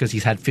shot just because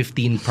he's had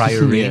 15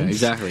 prior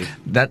reigns? Yeah, exactly.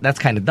 That's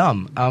kind of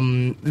dumb.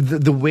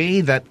 The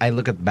way that I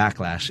look at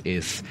Backlash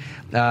is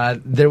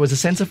there was a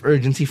sense of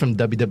urgency from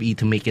WWE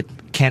to make it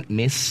can't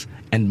miss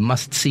and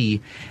must see.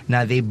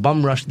 Now, they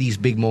bum rush these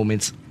big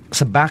moments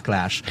sa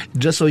Backlash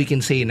just so you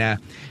can say na,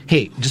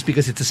 hey, just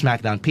because it's a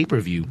SmackDown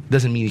pay-per-view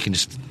doesn't mean you can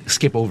just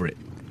skip over it.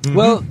 Mm-hmm.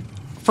 Well,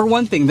 for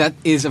one thing, that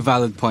is a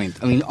valid point.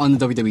 I mean, on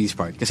the WWE's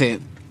part. Because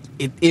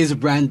it is a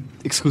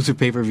brand-exclusive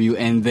pay-per-view,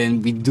 and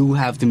then we do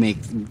have to make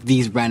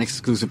these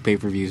brand-exclusive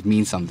pay-per-views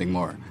mean something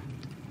more.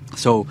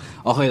 So,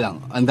 okay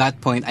lang. On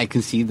that point, I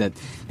concede that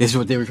this is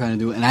what they were trying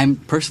to do, and I'm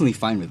personally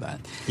fine with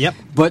that. Yep.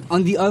 But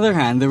on the other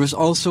hand, there was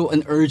also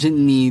an urgent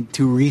need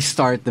to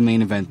restart the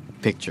main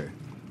event picture.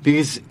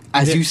 Because,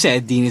 as you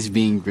said, Dean is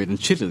being written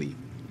shittily.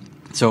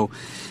 So,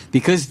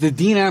 because the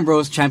Dean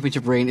Ambrose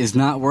championship reign is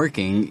not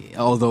working,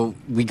 although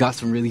we got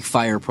some really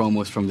fire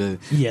promos from the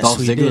Dolph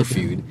Ziggler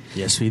feud.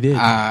 Yes, we did.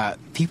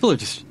 People are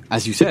just,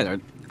 as you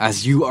said,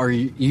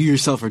 you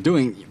yourself are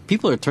doing,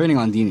 people are turning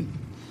on Dean.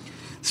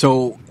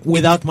 So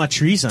without much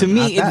reason. To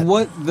me,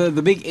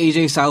 the big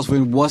AJ Styles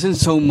win wasn't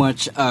so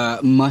much a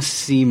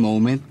must-see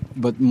moment,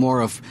 but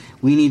more of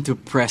we need to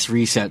press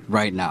reset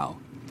right now.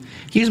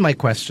 Here's my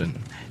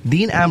question.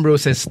 Dean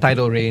Ambrose's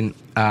title reign,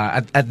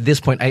 at this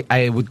point,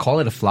 I would call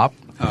it a flop.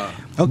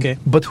 Okay.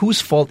 But whose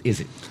fault is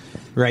it?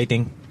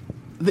 Writing.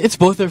 It's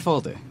both their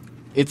fault.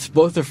 It's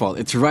both their fault.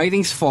 It's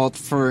writing's fault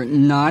for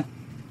not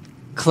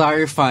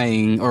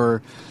clarifying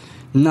or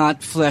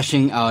not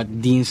fleshing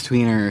out Dean's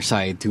tweener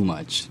side too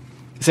much.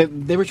 So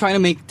they were trying to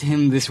make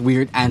him this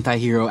weird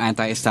anti-hero,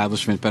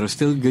 anti-establishment, but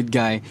still good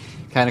guy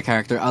kind of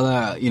character, a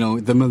la,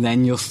 the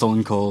millennial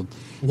Stone Cold.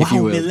 Wow, if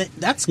you will.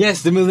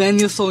 yes, the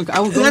millennial Stone Cold.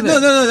 I will go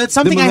no, that's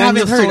something I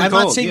haven't heard. I'm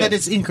not saying that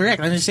it's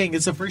incorrect. I'm just saying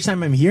it's the first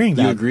time I'm hearing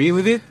that. You agree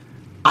with it?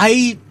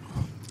 I'm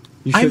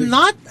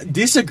not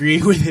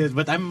disagreeing with it,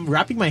 but I'm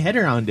wrapping my head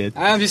around it.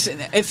 I'm just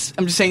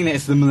saying that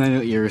it's the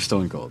millennial era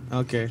Stone Cold.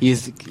 Okay.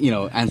 He's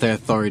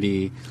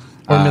anti-authority.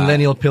 Or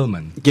millennial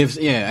Pillman.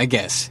 I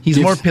guess. He's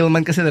more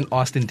Pillman kasi than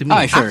Austin to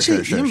me.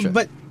 Sure.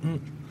 But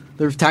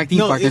they're tag team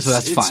partners, so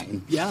that's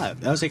fine. Yeah,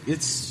 I was like,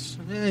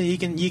 you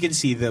can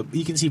see both.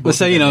 Let's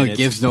say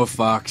gives no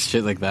fucks,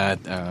 shit like that.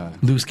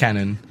 Loose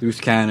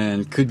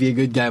cannon, could be a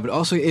good guy, but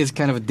also is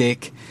kind of a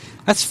dick.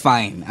 That's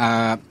fine.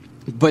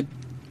 But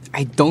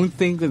I don't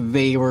think that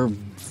they were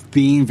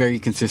being very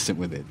consistent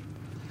with it.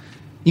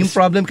 Yung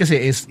problem kasi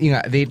is,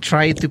 they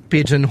try to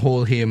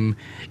pigeonhole him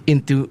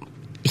into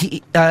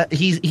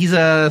he's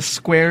a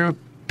square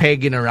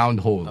peg in a round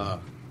hole.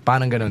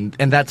 Parang ganun.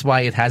 And that's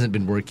why it hasn't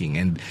been working.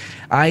 And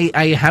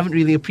I haven't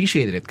really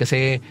appreciated it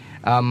kasi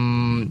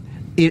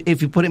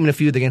if you put him in a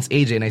feud against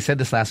AJ, and I said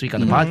this last week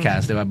on the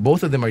podcast,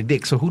 both of them are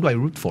dicks, so who do I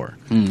root for?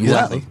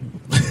 Exactly.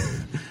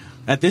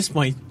 At this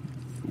point,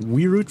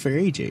 we root for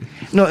AJ.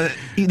 No,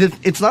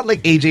 it's not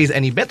like AJ is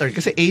any better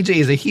because AJ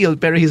is a heel,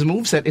 but his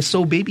moveset is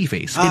so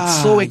babyface.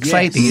 It's so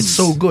exciting. Yes. It's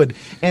so good.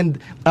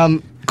 And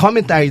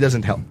commentary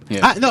doesn't help.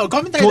 Yeah. No,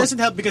 commentary doesn't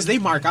help because they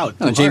mark out.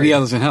 No, JBL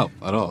doesn't help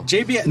at all.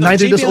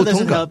 Neither does Otunga.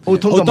 Doesn't help.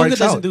 Otunga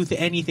doesn't do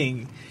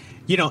anything,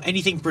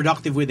 anything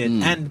productive with it.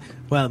 And,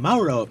 well,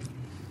 Mauro.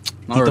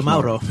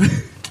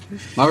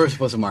 Mauro's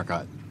supposed to mark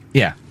out.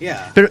 Yeah.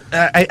 But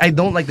I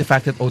don't like the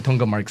fact that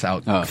Otunga marks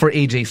out for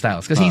AJ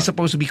Styles because he's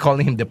supposed to be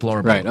calling him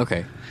deplorable. Right,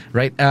 okay.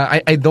 Right?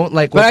 I don't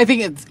like... But I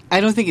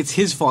don't think it's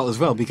his fault as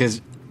well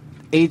because,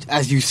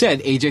 as you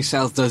said, AJ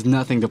Styles does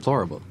nothing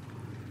deplorable.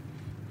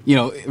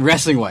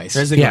 Wrestling-wise.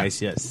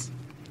 Wrestling-wise, yes.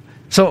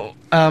 So,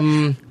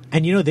 and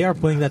they are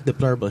pulling that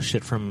deplorable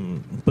shit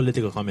from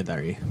political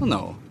commentary. Well,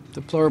 no.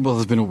 Deplorable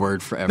has been a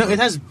word forever. No, it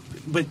has,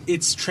 but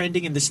it's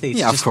trending in the States.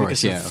 Yeah, just of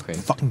course. Because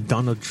of fucking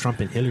Donald Trump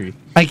and Hillary.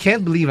 I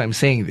can't believe I'm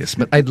saying this,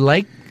 but I'd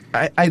like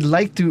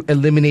to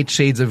eliminate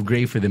shades of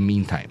grey for the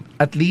meantime.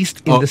 At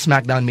least in the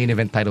SmackDown main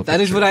event title picture.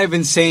 That is what I've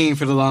been saying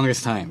for the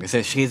longest time. It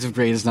says shades of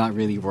grey does not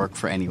really work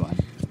for anyone.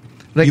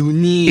 Like, you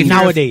need...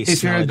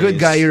 If you're a good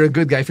guy, you're a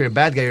good guy. If you're a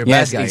bad guy, you're a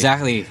bad guy. Yes,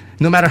 exactly.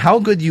 No matter how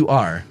good you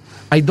are,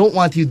 I don't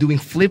want you doing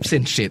flips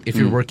and shit if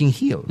you're working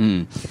heel.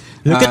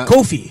 Look at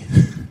Kofi.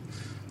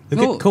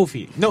 Look at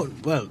Kofi. No,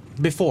 well,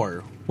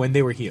 before, when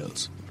they were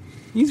heels.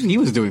 He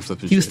was doing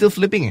flips. He was still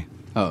flipping it.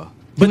 Oh.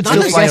 He would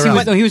still fly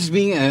around. He was just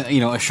being a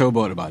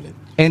showboat about it.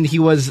 And he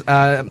was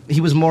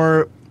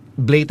more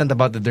blatant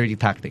about the dirty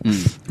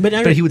tactics.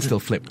 But he would still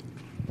flip.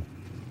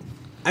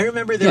 I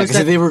remember there was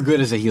they were good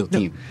as a heel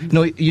team.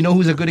 No, you know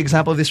who's a good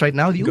example of this right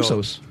now? The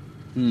Usos.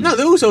 No,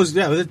 the Usos,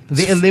 yeah.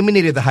 They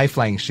eliminated the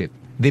high-flying shit.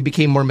 They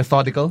became more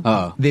methodical.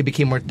 Oh. They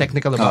became more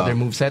technical about their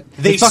moveset.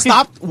 They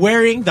stopped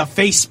wearing the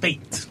face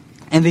paint.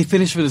 And they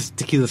finished with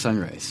Tequila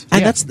Sunrise.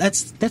 And that's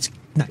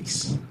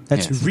nice.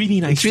 That's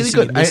really nice. It's really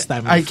good.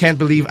 I can't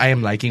believe I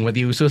am liking what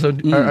the Usos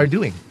are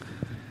doing.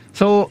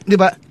 So,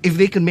 diba, if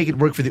they can make it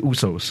work for the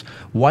Usos,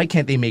 why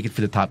can't they make it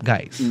for the top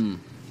guys?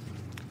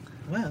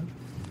 Well,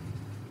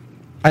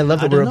 I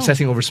love that we're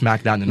obsessing over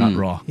SmackDown and not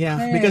Raw.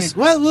 Yeah, because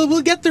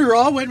we'll get to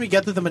Raw when we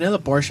get to the Manila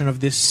portion of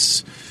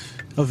this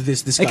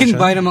discussion. I can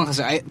buy them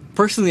because I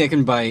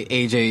can buy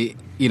AJ.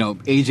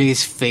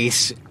 AJ's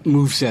face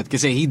moveset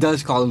because he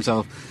does call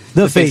himself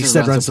the face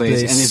that runs the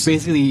place, and it's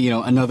basically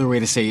another way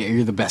to say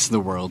you're the best in the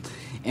world.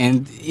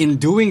 And in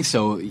doing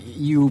so,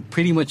 you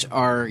pretty much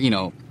are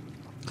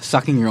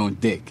sucking your own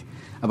dick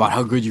about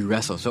how good you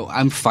wrestle. So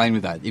I'm fine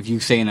with that. If you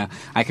say,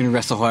 I can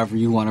wrestle however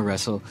you want to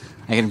wrestle,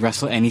 I can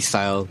wrestle any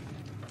style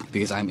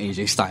because I'm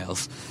AJ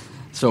Styles.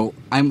 So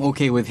I'm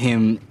okay with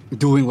him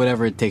doing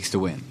whatever it takes to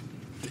win.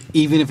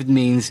 Even if it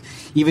means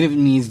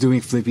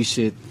doing flippy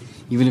shit,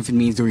 even if it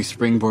means doing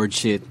springboard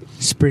shit.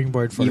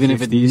 Springboard for even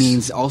if it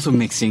means also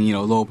mixing,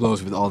 low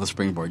blows with all the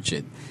springboard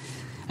shit.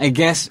 I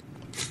guess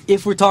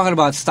if we're talking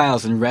about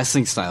styles and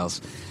wrestling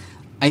styles,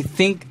 I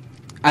think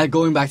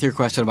going back to your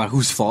question about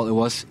whose fault it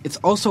was, it's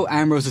also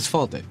Ambrose's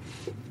fault.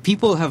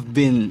 People have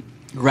been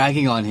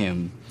ragging on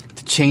him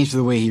to change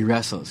the way he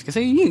wrestles. Because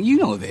you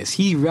know this.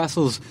 He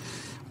wrestles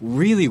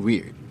really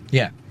weird.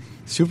 Yeah.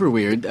 Super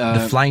weird.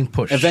 The flying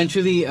push.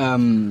 Eventually,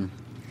 the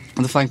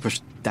flying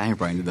push. Daniel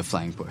Bryan did the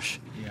flying push.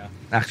 Yeah.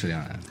 Actually,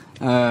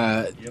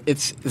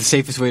 it's the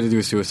safest way to do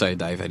a suicide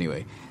dive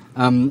anyway.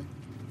 Actually,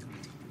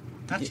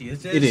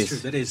 it is.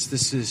 True.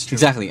 This is true.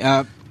 Exactly.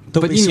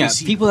 But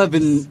people have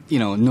been,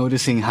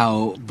 noticing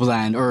how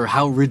bland or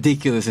how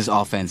ridiculous his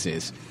offense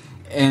is.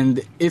 And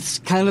it's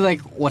kind of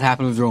like what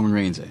happened with Roman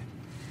Reigns.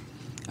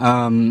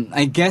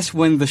 I guess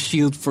when the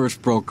Shield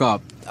first broke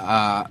up,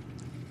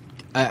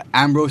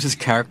 Ambrose's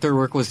character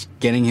work was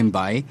getting him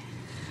by.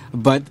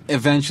 But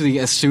eventually,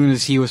 as soon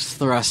as he was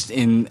thrust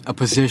in a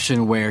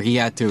position where he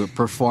had to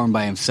perform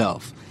by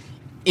himself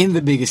in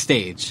the biggest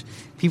stage,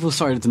 people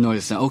started to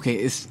notice that,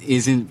 okay, this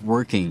isn't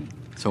working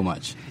so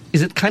much.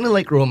 Is it kind of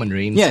like Roman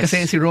Reigns? Yes.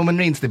 Kasi si Roman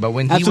Reigns, diba?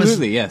 When he was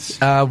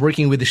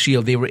working with the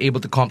Shield, they were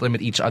able to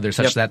complement each other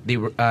such that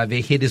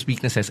they hid his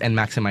weaknesses and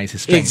maximize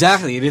his strengths.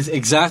 Exactly. It is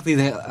exactly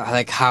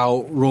like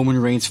how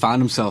Roman Reigns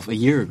found himself a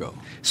year ago.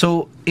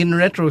 So, in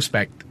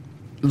retrospect,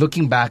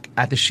 looking back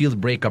at the Shield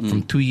breakup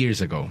from 2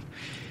 years ago,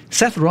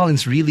 Seth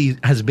Rollins really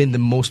has been the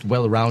most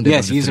well-rounded.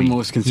 Yes, of the he's three. the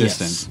most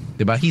consistent. Yes.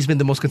 Diba? He's been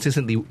the most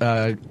consistently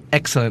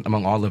excellent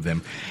among all of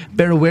them.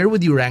 But where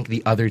would you rank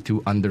the other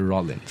two under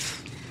Rollins?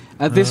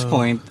 At this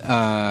point,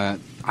 I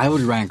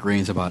would rank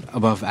Reigns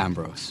above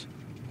Ambrose.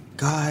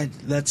 God,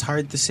 that's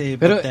hard to say,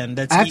 but then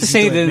that's I have easy to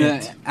say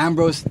admit. that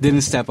Ambrose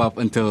didn't step up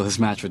until his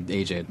match with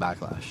AJ at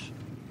Backlash.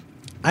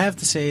 I have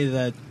to say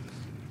that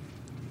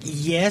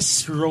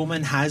yes,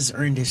 Roman has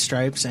earned his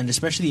stripes, and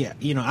especially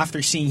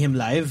after seeing him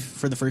live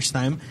for the first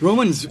time,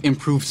 Roman's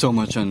improved so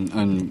much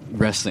on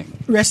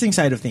wrestling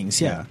side of things,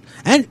 yeah,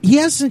 and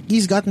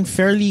he's gotten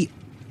fairly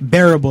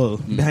bearable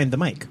behind the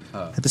mic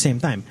at the same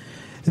time.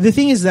 The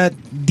thing is that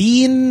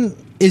Dean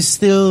is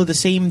still the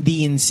same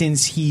Dean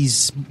since he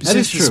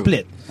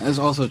split. That is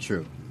also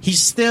true.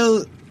 He's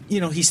still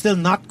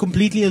not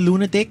completely a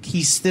lunatic.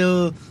 He's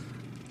still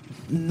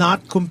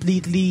not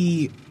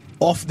completely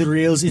off the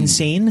rails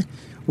insane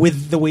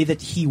with the way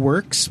that he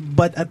works,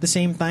 but at the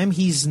same time,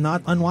 he's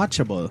not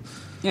unwatchable.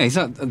 Yeah, he's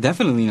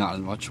definitely not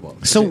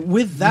unwatchable. So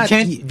with that, you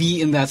can't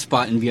be in that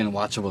spot and be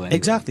unwatchable anyway.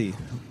 Exactly.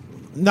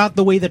 Not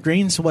the way that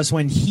Reigns was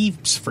when he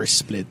first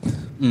split.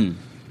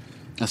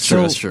 That's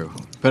true.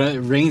 But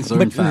Reigns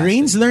learned fast.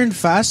 Reigns learned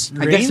fast.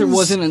 I guess there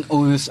wasn't an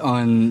onus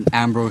on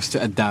Ambrose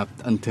to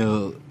adapt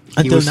until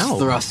he was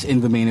thrust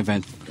in the main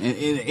event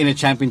in a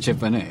championship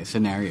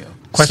scenario.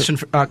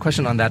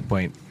 Question on that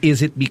point.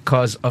 Is it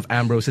because of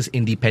Ambrose's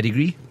indie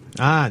pedigree?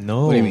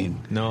 No. What do you mean?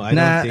 No, I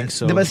don't think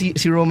so. Diba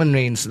si Roman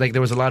Reigns, like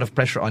there was a lot of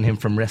pressure on him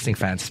from wrestling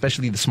fans,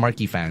 especially the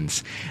Smarky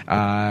fans,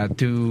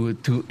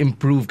 to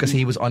improve because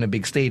he was on a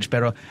big stage.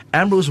 Pero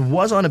Ambrose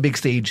was on a big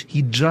stage,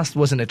 he just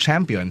wasn't a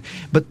champion.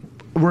 But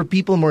were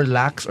people more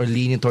lax or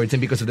lenient towards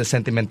him because of the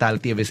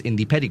sentimentality of his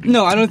indie pedigree?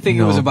 No, I don't think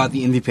it was about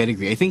the indie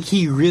pedigree. I think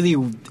he really,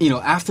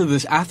 after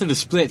the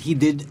split, he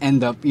did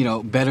end up,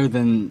 better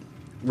than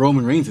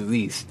Roman Reigns at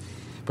least,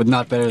 but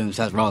not better than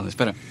Seth Rollins.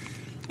 But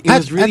it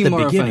was really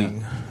more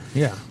beginning.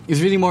 Yeah. It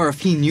was really more of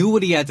he knew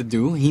what he had to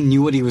do, he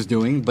knew what he was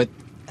doing, but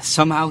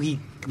somehow he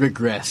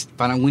regressed.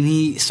 But when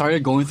he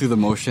started going through the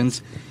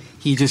motions,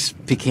 he just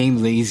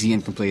became lazy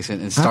and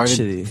complacent and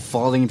started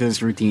falling into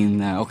this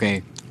routine.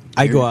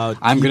 I go out.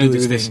 I'm going to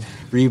do this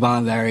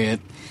rebound lariat.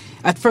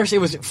 At first, it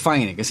was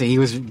fine because he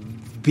was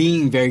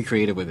being very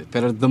creative with it.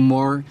 But the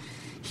more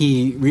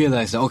he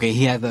realized, okay,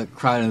 he had the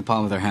crowd in the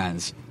palm of their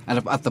hands,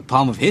 and at the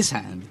palm of his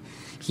hand,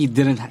 he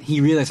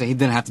realized that he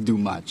didn't have to do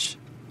much.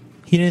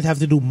 He didn't have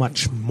to do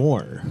much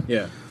more.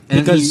 Yeah,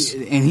 because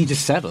he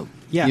just settled.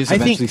 Yeah, he just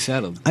eventually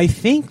settled. I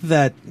think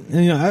that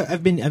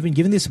I've been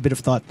giving this a bit of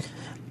thought.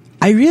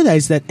 I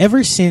realized that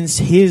ever since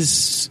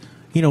his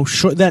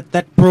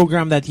that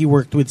program that he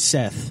worked with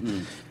Seth,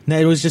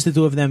 that it was just the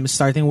two of them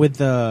starting with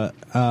the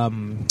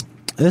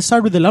let's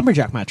start with the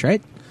lumberjack match,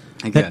 right?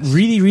 That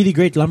really, really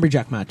great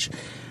lumberjack match.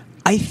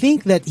 I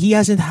think that he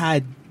hasn't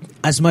had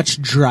as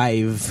much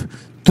drive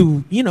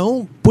to,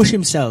 push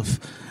himself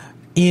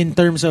in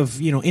terms of,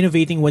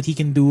 innovating what he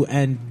can do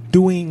and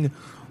doing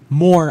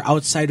more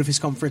outside of his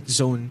comfort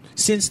zone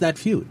since that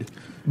feud.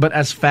 But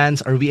as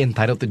fans, are we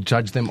entitled to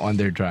judge them on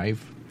their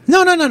drive?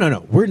 No.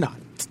 We're not.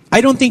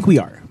 I don't think we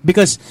are.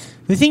 Because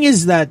the thing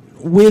is that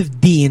with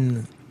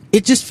Dean,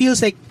 it just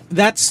feels like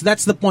that's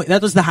the point.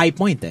 That was the high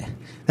point there.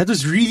 That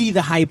was really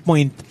the high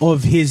point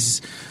of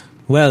his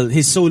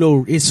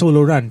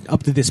solo run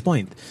up to this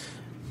point.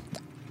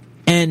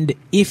 And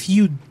if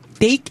you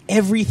take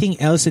everything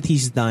else that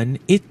he's done,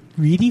 it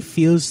really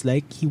feels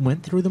like he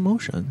went through the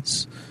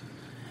motions.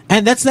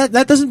 And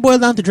that doesn't boil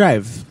down to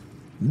drive.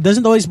 It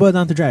doesn't always boil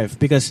down to drive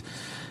because,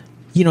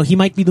 he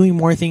might be doing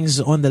more things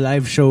on the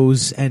live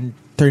shows and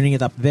turning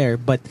it up there,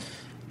 but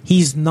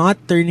he's not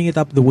turning it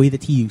up the way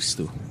that he used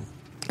to.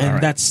 And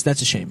right.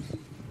 That's a shame.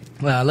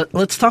 Well,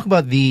 let's talk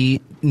about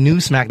the new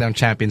SmackDown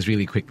champions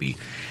really quickly.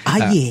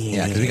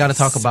 Yeah, because we got to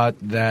talk about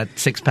that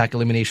six-pack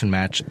elimination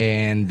match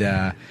and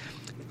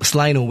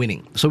Sliano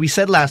winning. So we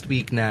said last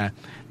week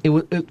it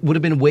would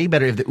have been way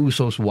better if the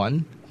Usos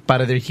won,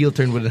 but their heel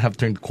turn would have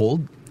turned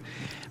cold.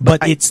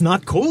 But it's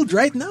not cold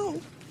right now.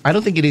 I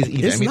don't think it is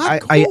either.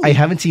 I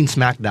haven't seen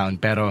SmackDown,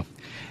 pero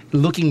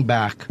looking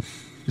back,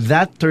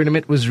 that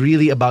tournament was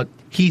really about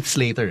Heath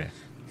Slater.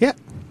 Yeah.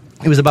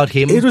 It was about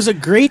him. It was a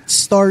great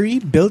story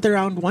built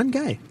around one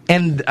guy.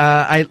 And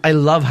I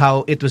love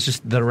how it was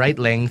just the right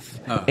length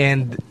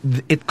and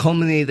it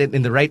culminated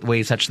in the right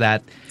way such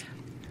that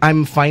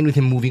I'm fine with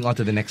him moving on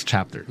to the next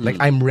chapter. Like,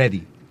 I'm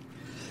ready.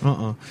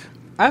 I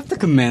have to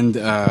commend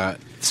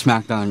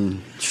SmackDown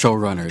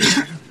showrunners.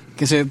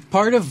 Because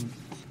part of,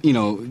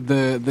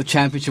 the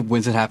championship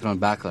wins that happened on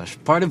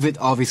Backlash, part of it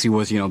obviously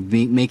was,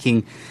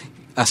 making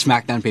a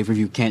SmackDown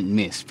pay-per-view can't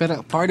miss.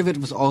 But part of it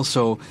was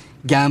also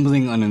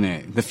gambling on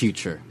the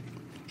future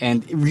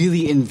and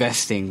really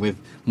investing with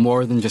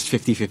more than just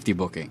 50-50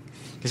 booking.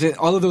 Because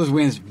all of those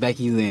wins,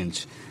 Becky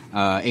Lynch,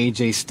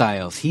 AJ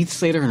Styles, Heath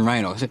Slater, and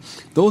Rhino,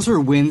 those were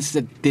wins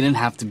that didn't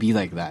have to be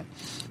like that.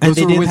 And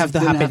they didn't have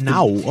to happen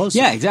now also.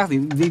 Yeah, exactly.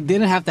 They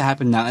didn't have to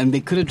happen now, and they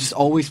could have just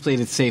always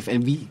played it safe,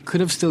 and we could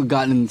have still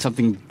gotten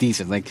something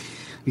decent. Like,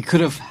 we could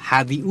have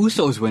had the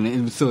Usos win, and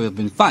it would still have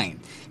been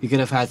fine. You could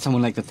have had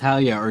someone like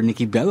Natalya or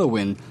Nikki Bella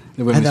win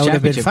the Women's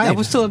Championship. That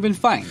would still have been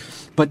fine.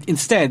 But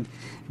instead,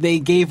 they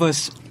gave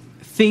us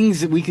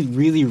things that we could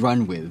really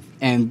run with,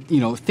 and,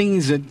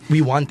 things that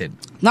we wanted.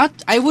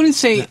 I wouldn't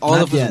say all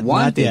of us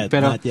wanted,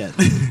 but not yet.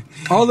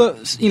 all the,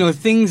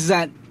 things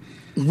that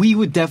we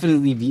would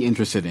definitely be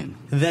interested in.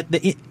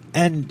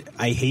 And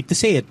I hate to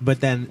say it,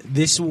 but then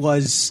this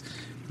was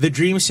the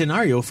dream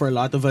scenario for a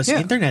lot of us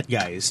internet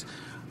guys.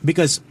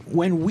 Because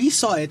when we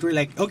saw it, we're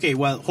like, okay,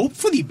 well,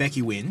 hopefully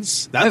Becky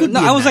wins. That would be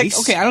I was nice.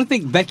 like, okay, I don't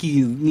think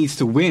Becky needs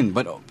to win,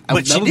 but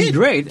that would be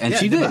great. And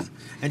she did.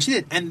 And she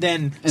did. And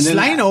then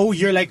Sliano,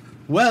 you're like,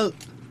 well,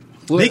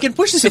 they can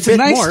push this a bit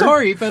more. It's a nice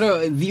story, but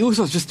the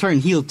Usos just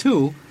turned heel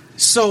too.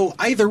 So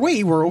either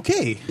way, we're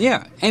okay.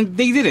 Yeah, and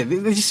they did it.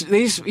 They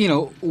just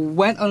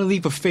went on a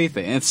leap of faith.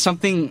 And it's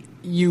something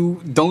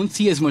you don't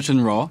see as much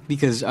on Raw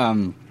because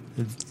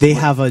they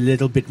have a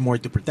little bit more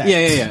to protect.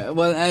 Yeah.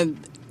 Well, and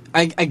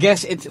I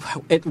guess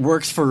it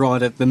works for Raw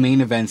that the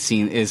main event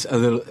scene is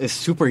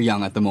super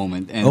young at the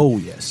moment.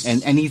 And, yes.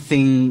 And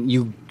anything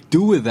you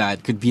do with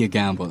that could be a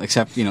gamble,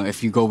 except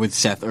if you go with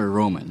Seth or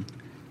Roman.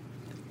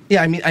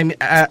 Yeah,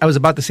 I was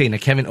about to say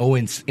that Kevin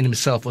Owens in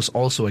himself was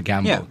also a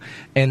gamble. Yeah.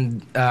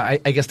 And I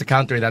guess to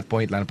counter that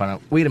point,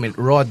 wait a minute,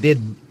 Raw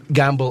did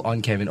gamble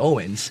on Kevin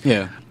Owens.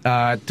 Yeah.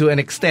 To an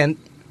extent,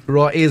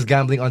 Raw is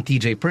gambling on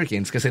TJ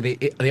Perkins because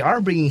they are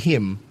bringing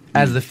him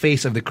as the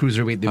face of the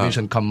Cruiserweight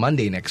division come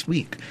Monday next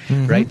week.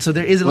 Right? So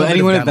there is a little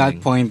bit of gambling. Anyone at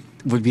that point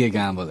would be a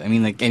gamble. I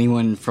mean, like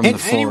anyone from the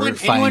four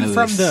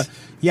finalists.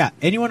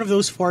 Anyone of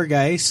those four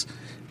guys...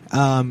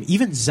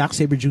 even Zack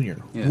Sabre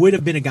Jr. would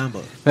have been a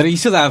gamble. But you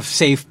still have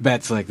safe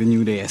bets like the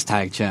New Day as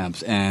tag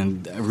champs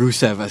and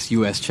Rusev as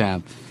US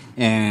champ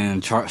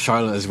and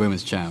Charlotte as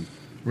women's champ.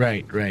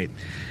 Right.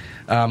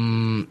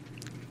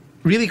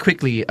 really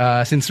quickly,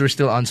 since we're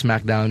still on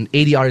SmackDown,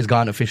 ADR is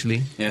gone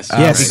officially. Yes.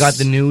 We got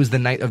the news the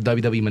night of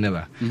WWE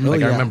Manila. I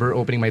remember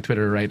opening my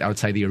Twitter right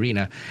outside the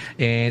arena,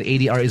 and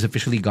ADR is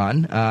officially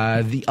gone.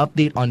 The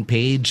update on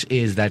Paige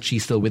is that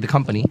she's still with the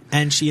company.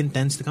 And she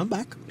intends to come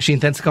back. She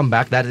intends to come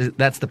back.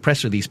 That's the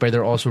press release, but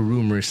there are also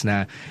rumors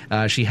now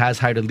she has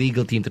hired a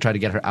legal team to try to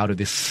get her out of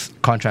this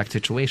contract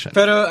situation.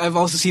 But I've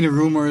also seen a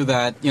rumor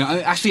that,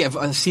 actually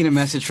I've seen a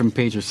message from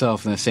Paige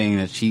herself saying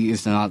that she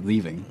is not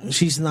leaving.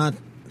 She's not.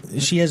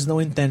 She has no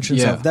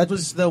intentions of. That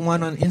was the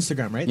one on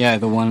Instagram, right? Yeah,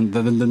 the one,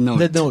 the note.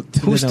 The note.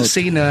 Who's to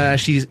say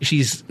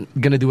she's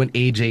gonna do an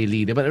AJ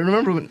lead? But I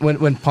remember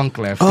when Punk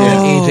left,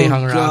 AJ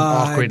hung around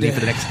awkwardly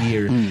for the next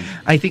year.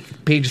 I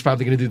think Paige is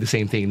probably gonna do the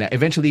same thing. Now,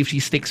 eventually, if she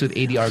sticks with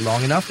ADR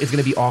long enough, it's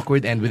gonna be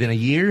awkward, and within a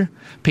year,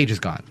 Paige is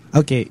gone.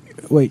 Okay,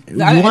 wait.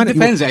 It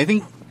depends. I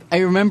think I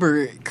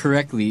remember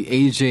correctly.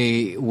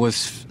 AJ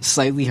was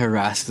slightly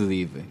harassed to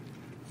leave.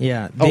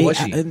 Yeah. Was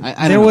she?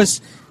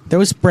 There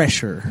was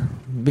pressure.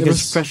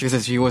 Because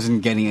that she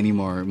wasn't getting any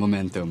more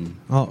momentum.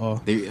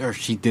 Or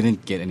she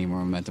didn't get any more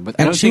momentum.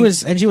 But she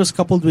was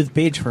coupled with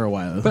Paige for a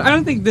while. But I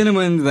don't think,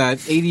 Dinaman, that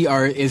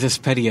ADR is as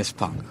petty as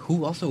Punk,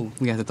 who also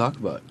we have to talk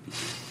about.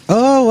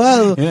 Oh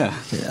well. Yeah.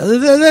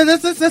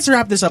 Let's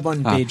wrap this up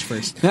on Paige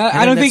first.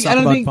 I don't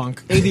think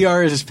Punk.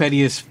 ADR is as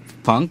petty as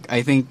Punk.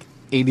 I think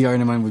ADR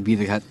naman would be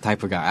the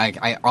type of guy.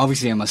 I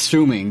obviously am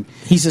assuming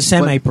he's a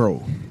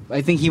semi-pro.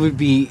 I think he would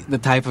be the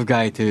type of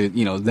guy to,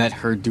 let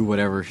her do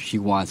whatever she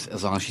wants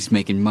as long as she's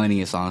making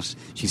money, as long as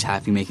she's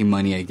happy making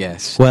money, I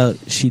guess. Well,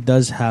 she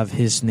does have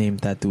his name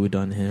tattooed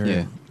on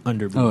her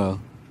underboob. Oh,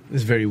 well.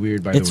 It's very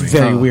weird, by the way. It's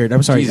very weird.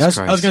 I'm sorry. I was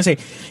going to say,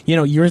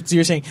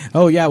 you're saying,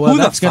 oh yeah, well,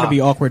 that's going to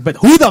be awkward. But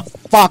who the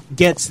fuck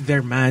gets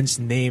their man's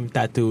name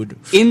tattooed?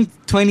 In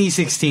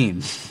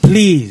 2016.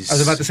 Please. I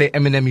was about to say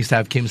Eminem used to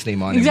have Kim's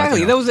name on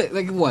exactly. him.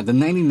 Exactly. That was, the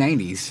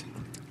 1990s?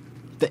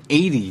 The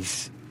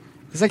 80s?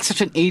 It's like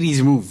such an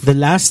 80s move. The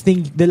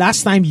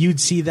last time you'd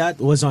see that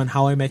was on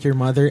How I Met Your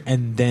Mother,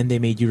 and then they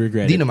made you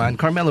regret it. Naman,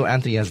 Carmelo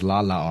Anthony has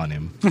Lala on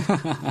him.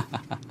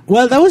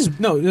 Well, that was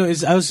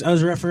I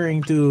was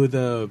referring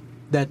to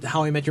that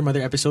How I Met Your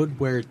Mother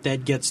episode where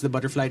Ted gets the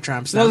butterfly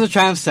tramp stamp. That was a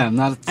tramp stamp,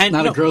 not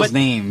a girl's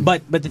name.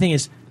 But the thing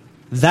is,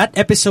 that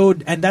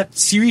episode and that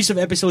series of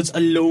episodes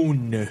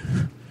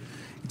alone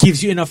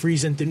gives you enough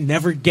reason to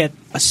never get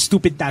a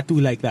stupid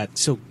tattoo like that.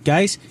 So,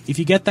 guys, if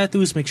you get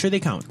tattoos, make sure they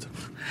count.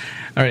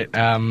 All right,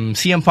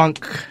 CM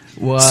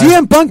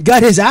Punk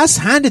got his ass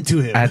handed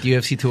to him at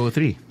UFC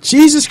 203.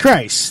 Jesus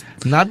Christ!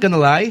 Not gonna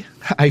lie,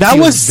 I that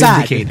feel was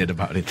vindicated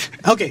about it.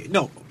 Okay,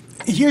 no.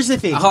 Here's the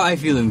thing. I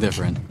feel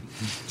indifferent.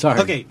 Sorry.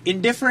 Okay,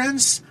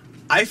 indifference.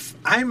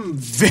 I'm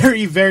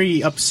very,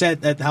 very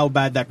upset at how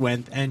bad that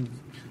went, and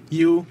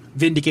you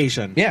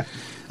vindication. Yeah.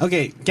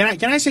 Okay, can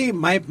I say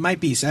my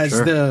piece as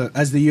the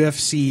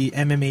UFC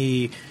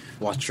MMA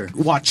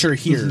watcher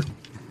here?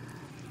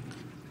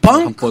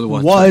 Punk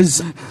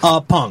was a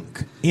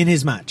punk in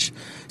his match.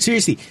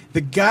 Seriously,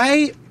 the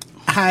guy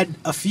had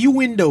a few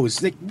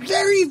windows, like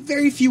very,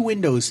 very few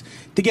windows,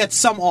 to get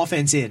some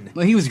offense in.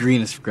 Well, he was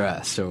green as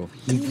grass, so...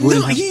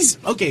 he's...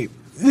 Okay,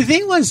 the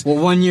thing was... Well,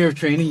 1 year of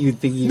training, you'd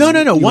think he No.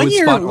 One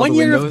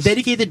year of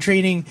dedicated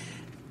training...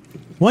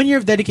 1 year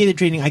of dedicated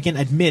training, I can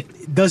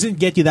admit, doesn't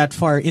get you that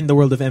far in the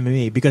world of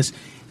MMA because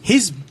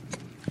his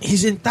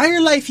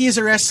entire life he is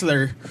a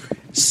wrestler.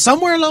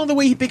 Somewhere along the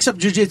way he picks up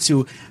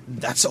jiu-jitsu.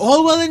 That's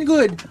all well and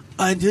good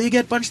until you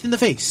get punched in the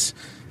face.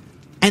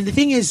 And the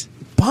thing is,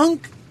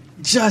 Punk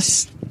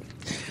just...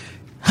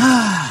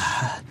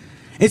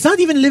 it's not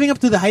even living up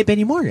to the hype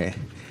anymore.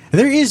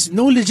 There is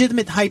no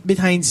legitimate hype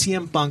behind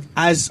CM Punk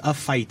as a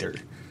fighter.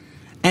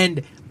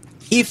 And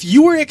if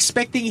you were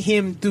expecting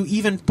him to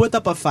even put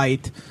up a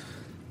fight,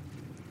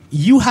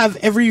 you have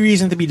every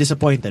reason to be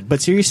disappointed.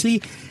 But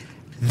seriously,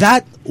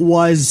 that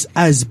was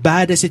as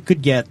bad as it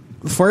could get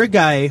for a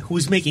guy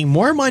who's making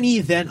more money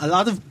than a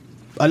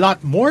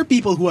lot more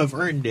people who have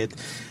earned it.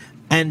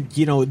 And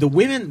the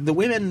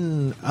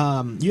women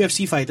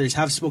UFC fighters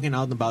have spoken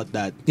out about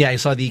that. Yeah, I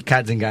saw the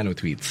Kat Zingano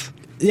tweets.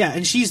 Yeah,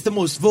 and she's the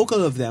most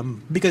vocal of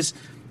them because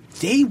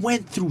they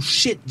went through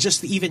shit just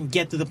to even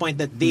get to the point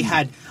that they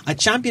had a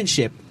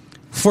championship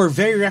for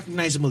very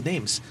recognizable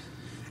names.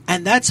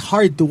 And that's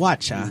hard to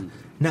watch,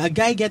 Now, a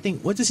guy getting,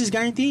 what is his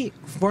guarantee?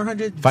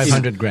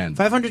 500 grand.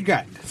 500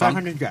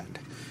 grand.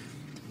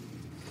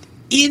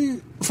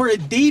 For a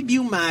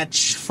debut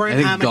match for an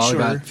amateur. I think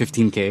Gall got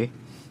 15K.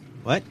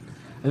 What?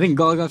 I think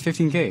Gall got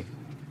 15K.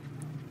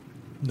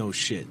 No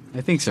shit.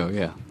 I think so,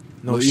 yeah.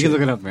 No shit. You can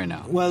look it up right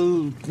now.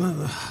 Well,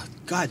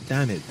 god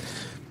damn it.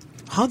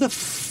 How the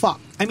fuck?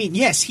 I mean,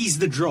 yes, he's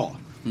the draw.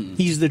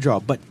 He's the draw.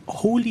 But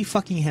holy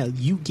fucking hell,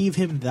 you gave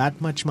him that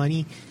much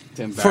money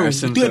to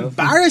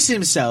embarrass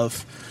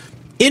himself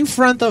in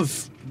front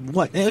of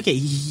what? Okay,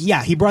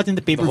 yeah, he brought in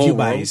the pay-per-view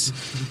buys.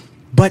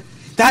 But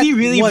that did he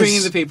really bring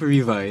in the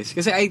pay-per-view buys?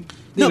 Because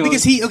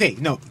because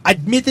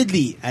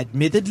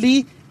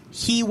admittedly,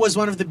 he was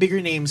one of the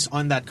bigger names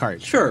on that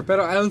card. Sure, but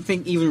I don't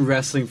think even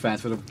wrestling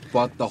fans would have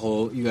bought the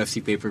whole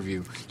UFC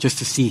pay-per-view just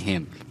to see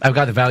him. I've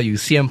got the value.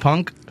 CM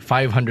Punk,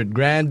 500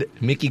 grand.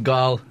 Mickey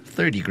Gall,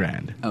 30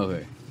 grand.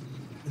 Okay.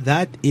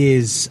 That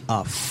is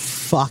a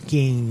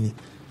fucking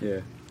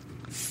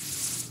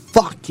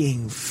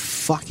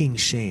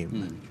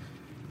shame.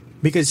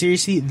 Because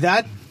seriously,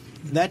 that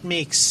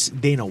makes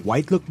Dana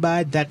White look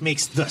bad. That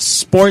makes the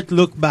sport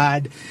look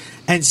bad.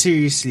 And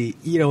seriously,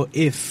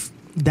 if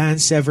Dan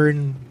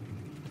Severn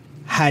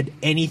had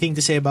anything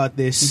to say about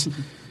this,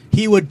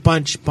 he would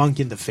punch Punk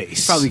in the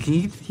face. Probably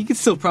he could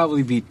still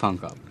probably beat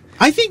Punk up.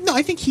 I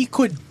think he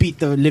could beat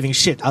the living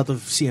shit out of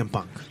CM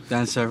Punk.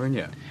 Dan Severn,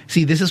 yeah.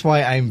 See, this is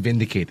why I'm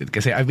vindicated.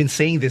 Because I've been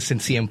saying this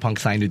since CM Punk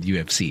signed with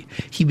UFC.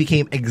 He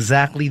became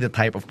exactly the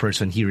type of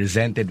person he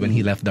resented when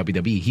he left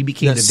WWE. He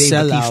became the Dave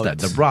Bautista,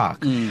 the Brock,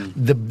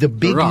 the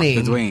big Rock,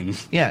 name. the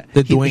Dwayne. Yeah,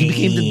 the Dwayne. He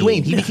became the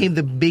Dwayne. He Yeah. became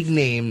the big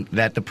name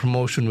that the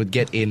promotion would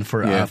get in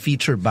for a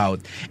feature bout,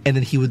 and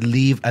then he would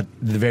leave at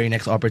the very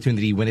next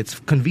opportunity when it's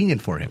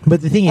convenient for him.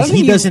 But the thing is,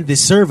 he doesn't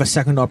deserve a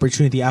second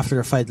opportunity after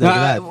a fight like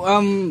that.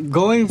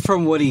 Going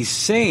from what he's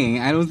saying,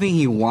 I don't think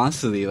he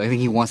wants to leave. I think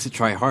he wants to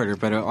try harder,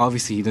 but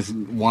obviously he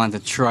doesn't want to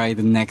try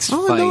the next fight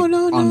on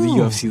the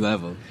UFC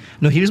level.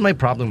 No, here's my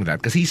problem with that,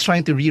 because he's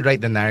trying to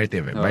rewrite the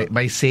narrative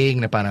by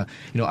saying na parang,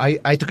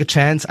 I took a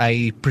chance,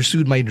 I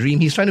pursued my dream.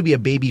 He's trying to be a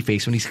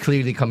babyface when he's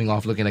clearly coming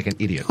off looking like an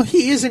idiot. Oh,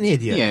 he is an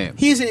idiot. Yeah.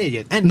 He is an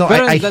idiot. And No,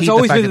 I hate that's the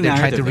always fact been that the they're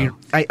trying to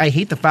narrative, I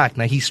hate the fact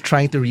that he's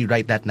trying to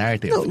rewrite that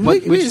narrative. No,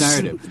 Which it is-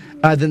 narrative?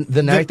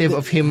 The narrative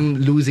of him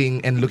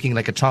losing and looking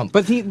like a chump.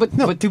 But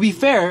to be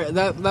fair,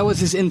 that was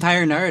his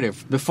entire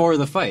narrative before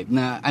the fight.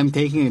 Now I'm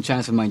taking a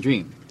chance on my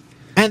dream.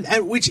 And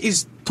which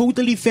is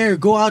totally fair.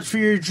 Go out for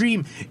your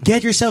dream.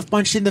 Get yourself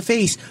punched in the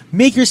face.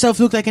 Make yourself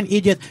look like an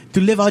idiot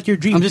to live out your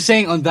dream. I'm just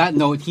saying, on that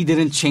note, he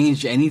didn't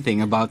change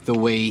anything about the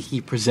way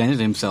he presented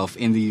himself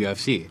in the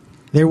UFC.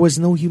 There was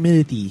no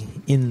humility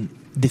in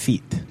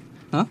defeat.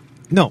 Huh?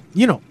 No,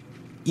 you know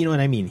what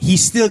I mean. He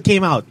still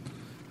came out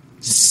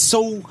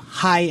so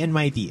high and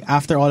mighty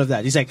after all of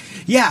that. He's like,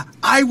 yeah,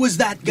 I was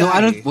that guy. No,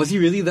 I don't. Was he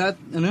really that?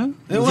 No.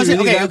 It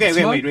wasn't. Really Okay,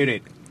 wait. I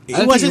It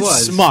think wasn't he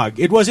was. smug.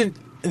 It wasn't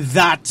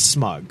that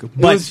smug. It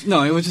But was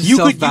just you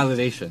could-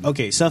 self-validation.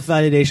 Okay,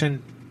 self-validation.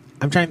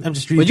 I'm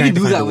just really But you trying can to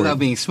do find that a without word.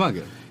 being smug.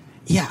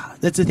 Yeah,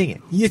 that's the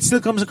thing. It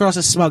still comes across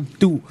as smug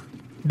to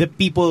the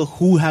people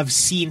who have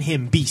seen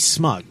him be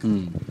smug.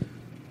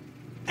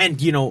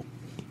 And,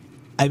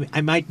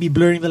 I might be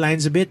blurring the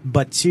lines a bit,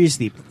 but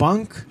seriously,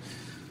 Punk,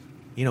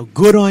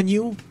 good on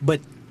you, but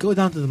go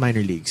down to the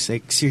minor leagues.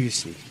 Like,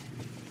 seriously.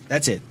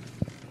 That's it.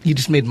 You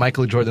just made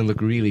Michael Jordan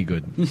look really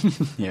good.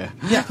 Yeah.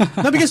 Yeah.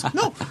 No, because,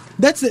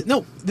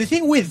 the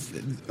thing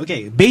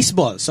with,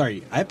 baseball,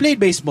 sorry. I played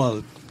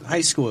baseball,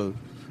 high school,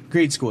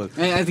 grade school.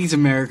 And I think these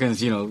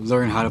Americans,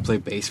 learn how to play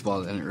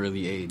baseball at an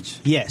early age.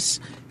 Yes.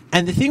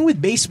 And the thing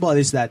with baseball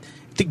is that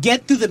to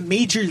get to the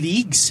major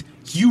leagues,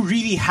 you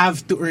really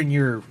have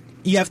to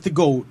you have to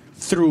go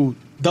through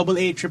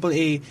AA,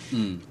 AAA,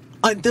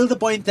 until the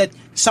point that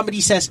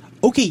somebody says,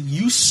 okay,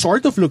 you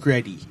sort of look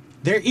ready.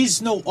 There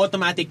is no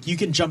automatic, you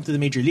can jump to the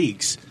major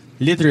leagues.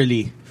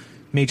 Literally,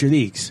 major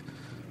leagues.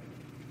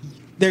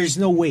 There's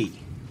no way.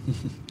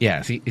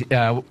 Yeah, see,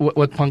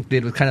 what Punk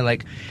did was kind of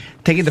like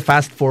taking the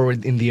fast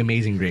forward in The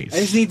Amazing Race. I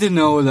just need to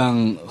know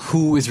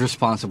who is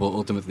responsible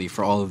ultimately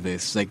for all of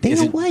this. Like,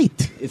 Dana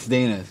White. It's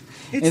Dana.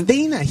 It's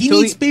Dana. He so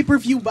needs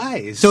pay-per-view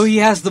buys. So he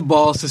has the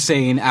balls to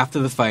say after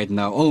the fight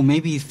now,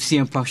 maybe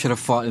CM Punk should have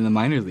fought in the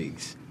minor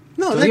leagues.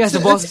 No, So he has the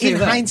balls to that's say in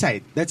that.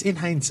 hindsight. That's in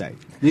hindsight.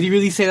 Did he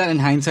really say that in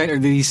hindsight, or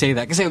did he say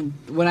that? Because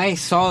when I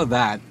saw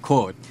that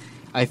quote,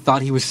 I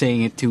thought he was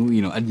saying it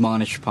to,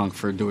 admonish Punk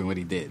for doing what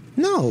he did.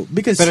 No,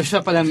 because... Pero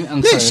siya pala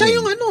ang siya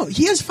sarili. yung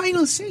he has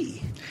final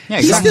say. Yeah,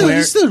 He's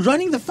exactly. still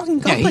running the fucking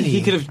Yeah, company.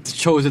 he could have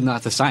chosen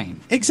not to sign.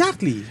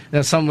 Exactly.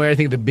 Now, somewhere I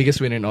think the biggest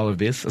winner in all of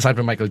this, aside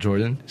from Michael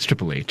Jordan, is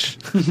Triple H.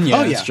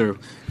 Yeah, that's true.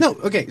 No,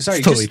 okay, sorry.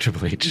 It's totally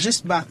Triple H.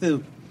 Just back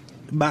to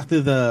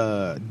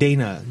the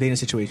Dana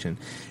situation.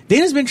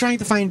 Dana's been trying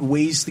to find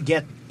ways to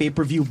get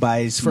pay-per-view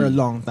buys for a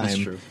long time. That's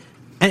true.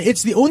 And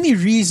it's the only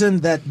reason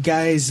that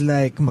guys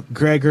like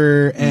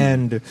McGregor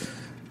and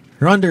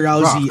Ronda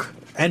Rousey Brock.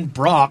 and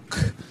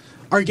Brock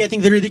are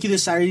getting the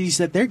ridiculous salaries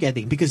that they're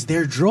getting because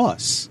they're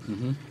draws.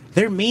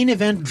 They're main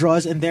event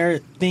draws, and they're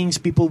things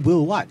people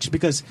will watch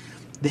because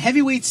the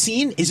heavyweight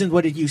scene isn't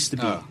what it used to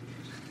be.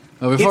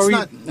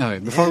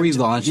 Before we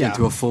launch yeah.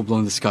 into a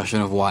full-blown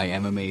discussion of why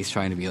MMA is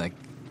trying to be like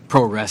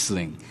pro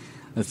wrestling,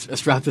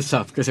 let's wrap this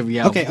up because we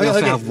also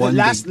have one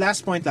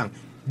last point lang.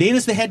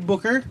 Dana's the head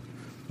booker.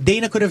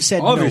 Dana could have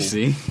said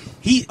obviously.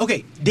 no.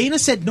 Dana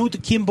said no to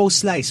Kimbo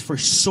Slice for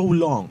so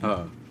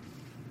long.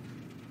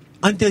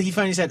 Until he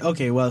finally said,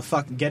 okay, well,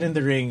 fuck, get in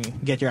the ring,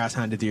 get your ass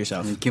handed to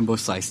yourself. And Kimbo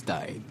Slice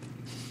died.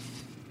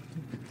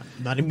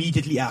 Not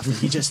immediately after.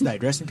 He just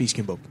died. Rest in peace,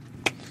 Kimbo.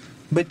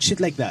 But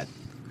shit like that.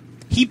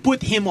 He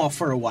put him off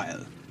for a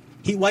while.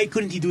 Why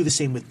couldn't he do the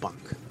same with Punk?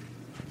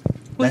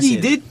 Well, That's he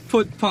it. did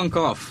put Punk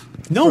off.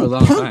 No, for a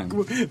long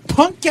time.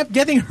 Punk kept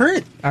getting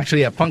hurt.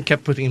 Actually, yeah, Punk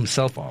kept putting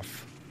himself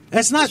off.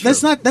 That's not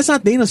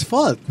Dana's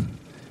fault.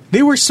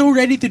 They were so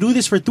ready to do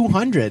this for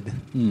 200.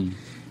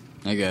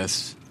 I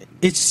guess.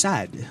 It's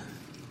sad.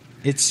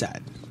 It's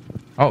sad.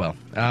 Oh well.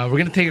 We're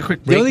gonna take a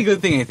quick break. The only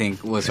good thing I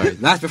think was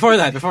before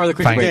the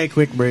quick Fine. break. Okay,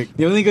 quick break.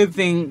 The only good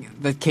thing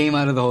that came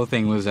out of the whole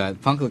thing was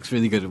that Punk looks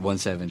really good at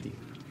 170.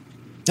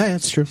 Yeah,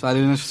 that's true. So I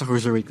didn't know it's just a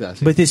cruiserweight class.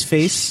 But his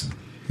face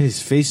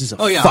is a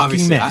fucking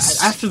obviously.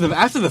 mess. After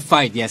the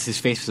fight, yes, his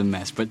face was a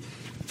mess. But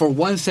for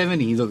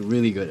 170, he looked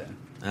really good.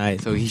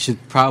 So he should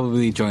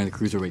probably join the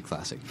Cruiserweight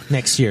Classic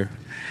next year.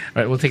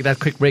 All right, we'll take that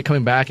quick break.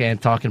 Coming back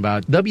and talking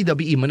about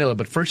WWE Manila.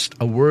 But first,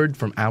 a word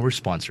from our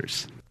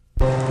sponsors.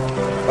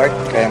 Park,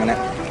 kaya mo na.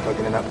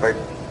 Huwag na Park.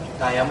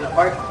 Kaya mo na,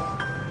 Park.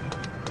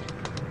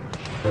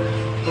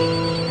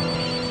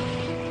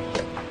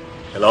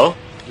 Hello?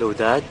 Hello,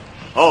 Dad.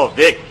 Oh,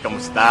 Vic,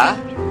 kamusta?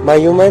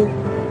 Mayo man.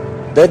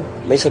 Dad,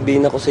 may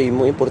sabihin ako sa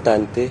imo,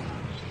 importante.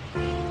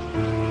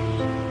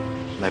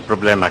 May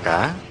problema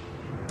ka?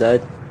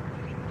 Dad,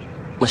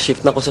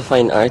 ma-shift na ako sa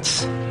fine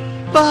arts.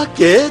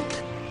 Bakit?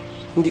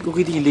 Hindi ko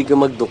kinilig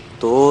ang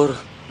magdoktor.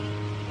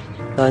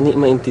 Tani,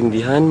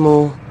 maintindihan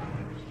mo.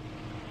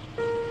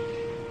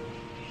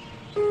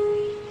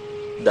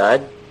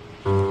 Dad?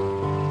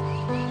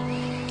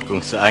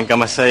 Kung saan ka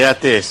masaya,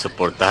 te,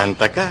 suportahan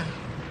ta ka.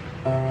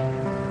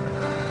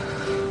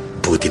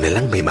 Buti na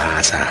lang may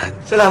maaasahan.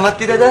 Salamat,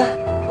 Tita Dad.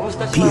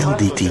 Kamusta si Mama?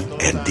 PLDT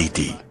and DT.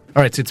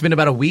 All right, so it's been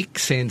about a week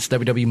since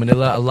WWE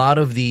Manila. A lot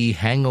of the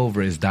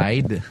hangover has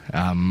died.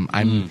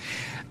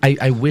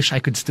 I wish I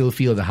could still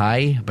feel the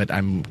high, but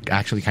I'm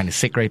actually kind of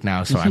sick right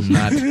now, so I'm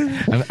not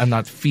I'm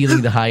not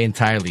feeling the high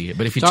entirely.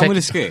 But if you check,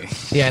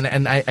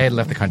 and I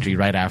left the country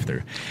right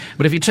after.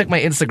 But if you check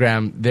my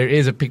Instagram, there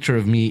is a picture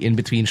of me in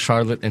between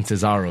Charlotte and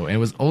Cesaro, and it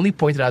was only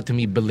pointed out to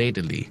me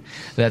belatedly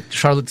that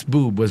Charlotte's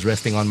boob was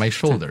resting on my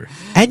shoulder.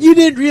 And you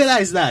didn't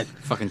realize that?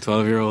 Fucking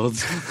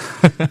 12-year-olds.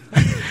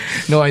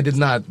 No, I did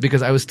not,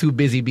 because I was too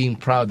busy being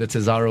proud that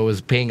Cesaro was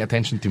paying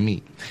attention to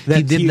me.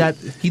 He did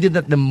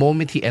that the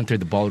moment he entered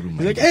the ballroom.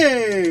 Like,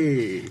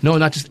 hey! No,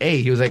 not just A.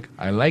 He was like,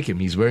 I like him.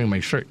 He's wearing my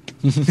shirt.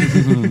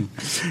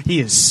 He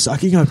is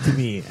sucking up to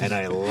me, and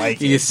I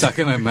like it. He is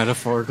sucking my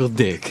metaphorical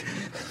dick.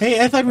 Hey,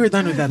 I thought we were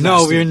done with that No,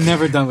 last we're week.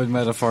 never done with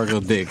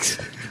metaphorical dicks.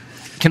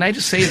 Can I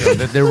just say, though,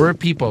 that there were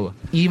people,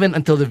 even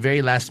until the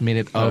very last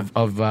minute of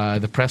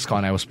the press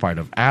con I was part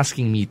of,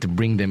 asking me to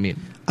bring them in.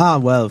 Ah,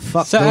 well,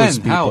 fuck those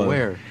people. How?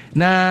 Where?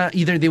 Na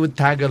either they would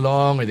tag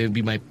along or they would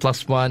be my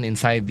plus one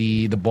inside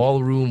the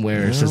ballroom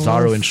where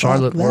Cesaro and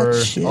Charlotte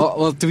were.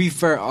 Well, to be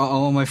fair,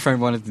 all my friend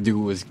wanted to do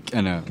was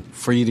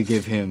for you to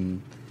give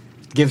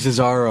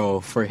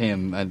Cesaro for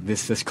him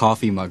this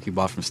coffee mug he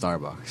bought from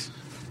Starbucks.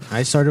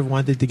 I sort of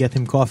wanted to get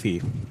him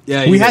coffee.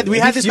 Yeah, we had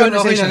this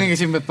conversation.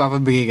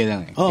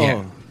 Oh,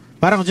 Yeah.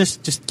 parang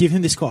just give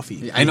him this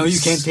coffee. I know you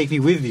can't take me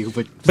with you,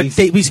 but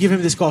please give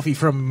him this coffee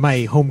from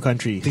my home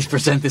country. Please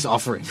present this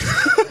offering.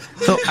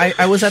 So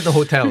I was at the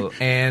hotel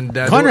and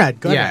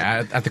Conrad.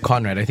 Yeah, at the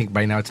Conrad. I think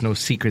by now it's no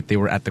secret they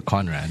were at the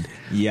Conrad.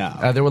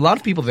 Yeah, there were a lot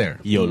of people there.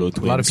 YOLO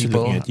twins. A lot of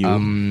people. Looking at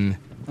you.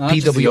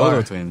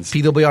 YOLO twins.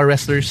 PWR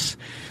wrestlers,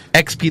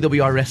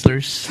 ex-PWR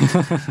wrestlers.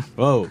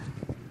 Whoa,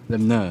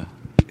 them no.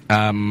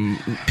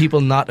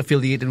 People not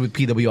affiliated with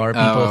PWR,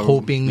 people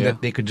hoping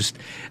that they could just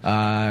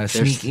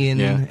sneak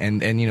in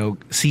and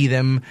see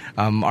them.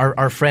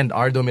 Our friend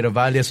Ardo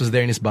Miravalles was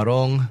there in his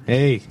barong.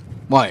 Hey.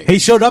 Why? He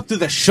showed up to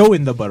the show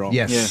in the barong.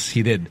 Yes,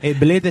 he did. Hey,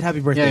 belated happy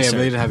birthday, sir.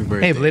 Belated happy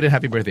birthday. Hey, belated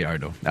happy birthday,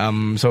 Ardo.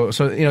 So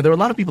there were a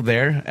lot of people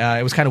there.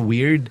 It was kind of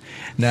weird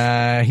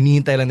na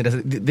hinihintay lang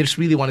nila. They just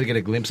really wanted to get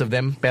a glimpse of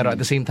them. Pero at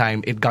the same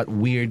time, it got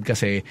weird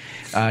kasi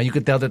you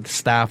could tell that the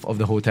staff of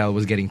the hotel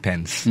was getting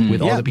tense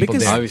with all the people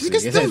there. Obviously.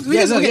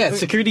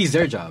 Security is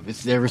their job.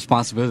 It's their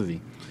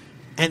responsibility.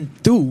 And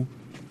two,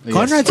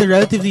 Conrad's a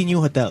relatively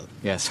new hotel.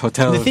 Yes,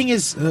 hotel. The thing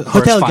is,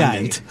 hotel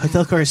guy,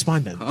 hotel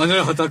correspondent. Oh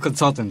no, hotel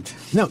consultant.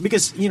 No,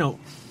 because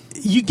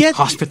you get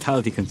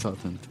hospitality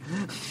consultant.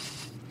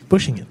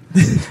 Pushing it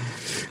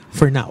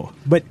for now.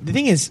 But the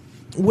thing is,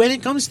 when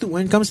it comes to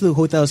the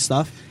hotel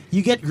stuff,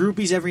 you get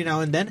groupies every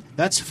now and then.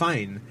 That's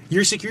fine.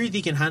 Your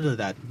security can handle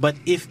that. But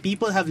if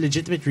people have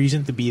legitimate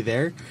reason to be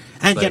there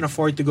and can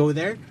afford to go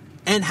there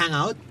and hang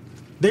out,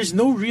 there's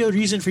no real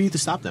reason for you to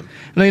stop them.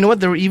 No, you know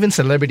what? There were even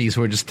celebrities who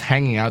were just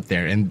hanging out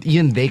there, and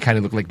even they kind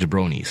of look like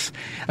jabronis.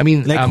 I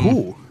mean, like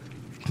who?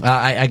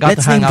 I got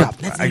to hang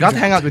out. I got to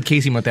hang out with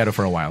Casey Montero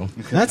for a while.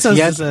 That's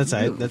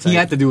he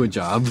had to do a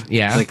job.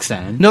 Yeah, like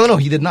San. No,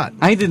 he did not.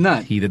 I did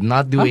not. He did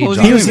not do a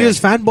job. He was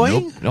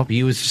fanboying. Nope,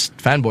 he was just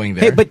fanboying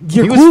there. Hey, but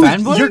you're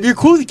cool. You're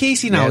cool with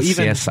Casey now.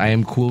 Yes, I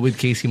am cool with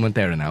Casey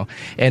Montero now.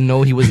 And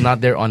no, he was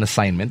not there on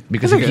assignment,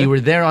 because if he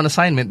were there on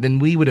assignment, then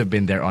we would have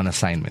been there on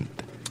assignment.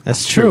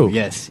 That's true.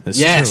 Yes. That's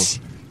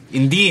true.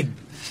 Indeed.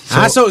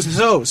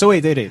 So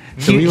wait.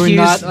 So we were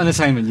not on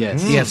assignment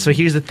yet. Yeah, so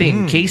here's the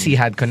thing. Casey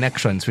had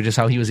connections, which is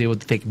how he was able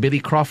to take Billy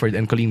Crawford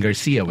and Colleen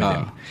Garcia with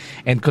him.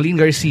 And Colleen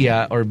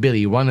Garcia or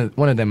Billy, one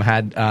of them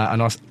had an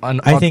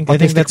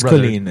autistic that's brother.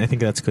 Colleen. I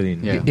think that's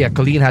Colleen. Yeah,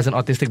 Colleen has an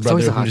autistic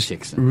brother who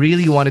just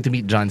really wanted to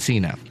meet John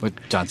Cena. But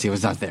John Cena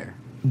was not there.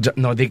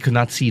 No, they could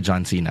not see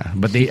John Cena,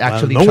 but they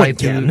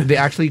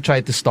actually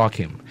tried to stalk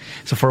him.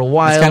 So for a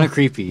while, it's kind of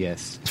creepy.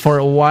 Yes. For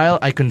a while,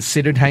 I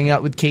considered hanging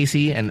out with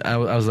Casey, and I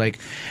was like,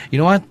 you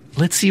know what?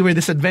 Let's see where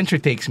this adventure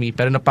takes me.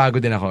 Pero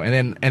napagod din ako.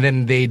 And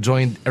then they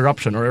joined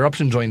Eruption, or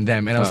Eruption joined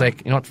them, and I was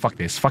like, you know what? Fuck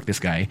this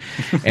guy,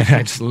 and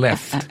I just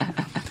left.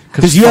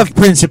 Because you have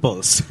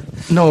principles.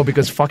 No,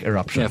 because fuck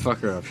Eruption. Yeah,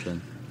 fuck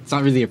Eruption. It's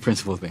not really a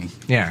principal thing.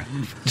 Yeah,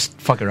 just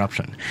fuck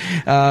Eruption.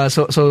 That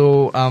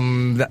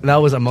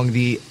was among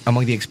the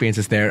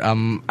experiences there.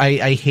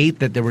 I hate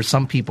that there were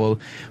some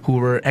people who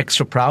were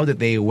extra proud that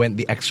they went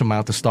the extra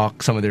mile to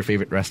stalk some of their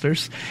favorite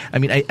wrestlers. I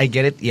mean, I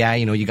get it. Yeah,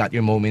 you got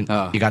your moment.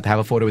 You got to have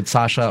a photo with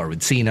Sasha or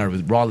with Cena or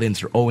with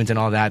Rollins or Owens and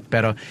all that.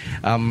 But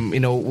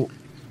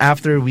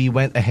after we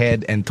went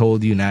ahead and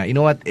told you now, you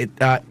know what?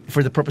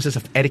 For the purposes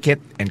of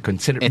etiquette and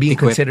being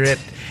considerate,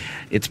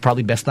 it's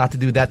probably best not to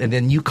do that. And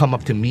then you come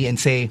up to me and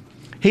say,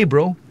 hey,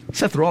 bro,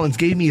 Seth Rollins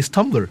gave me his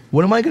Tumblr.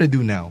 What am I going to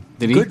do now?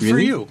 Did he? Good really? for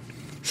you.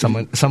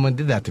 Someone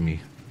did that to me.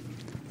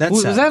 That's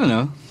was that? I don't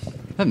know.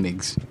 That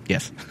Migs.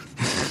 Yes.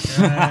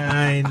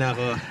 Ay,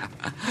 nako.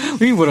 What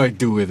do you mean, what do I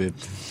do with it?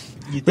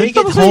 You take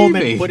it home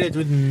and put it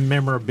with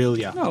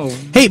memorabilia. No.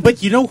 Hey,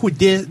 but you know who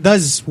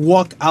does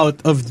walk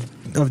out of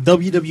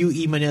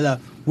WWE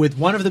Manila with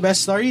one of the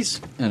best stories?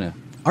 I know.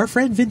 Our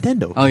friend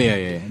Nintendo. Oh,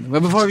 yeah.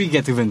 But before we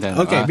get to Nintendo.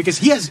 Okay, because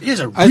he has a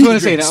really I just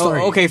want to say,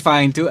 story. okay,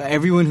 fine. To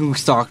everyone who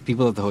stalked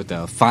people at the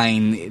hotel,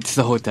 fine, it's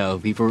the hotel.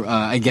 People,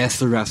 I guess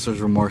the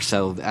wrestlers were more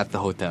settled at the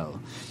hotel.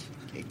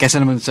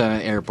 Kesa naman sa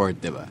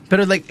airport, diba?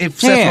 But like, if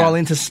Seth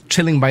Rollins is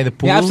chilling by the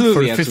pool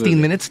for 15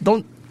 minutes,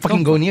 don't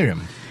fucking go near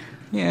him.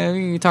 Yeah,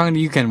 you're talking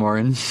to you, Ken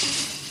Warren.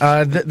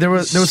 There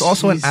was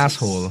also an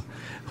asshole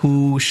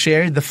who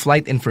shared the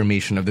flight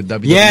information of the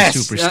WWE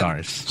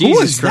superstars. Jesus Who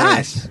was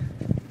Christ. that?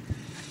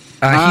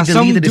 He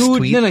deleted his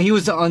tweet. No, he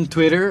was on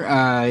Twitter.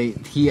 I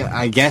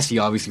guess he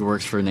obviously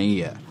works for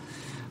NAIA.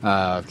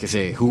 Because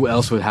who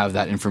else would have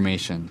that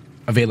information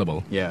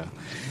available? Yeah.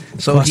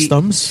 So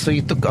Customs?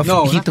 he took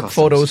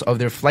photos of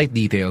their flight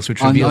details,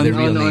 which revealed their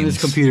real names on his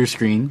computer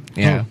screen.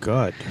 Yeah. Oh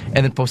God!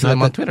 And then posted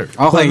them on Twitter. Okay,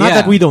 well, not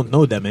that we don't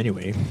know them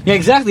anyway. Yeah,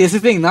 exactly. That's the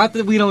thing. Not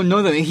that we don't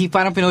know them. He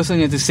parang pinost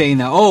niya to say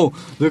now, oh,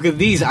 look at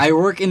these. I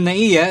work in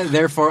NAIA,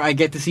 therefore I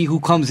get to see who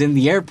comes in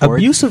the airport.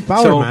 Abuse of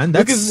power, man.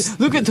 That's...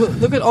 Look at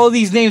all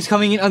these names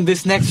coming in on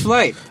this next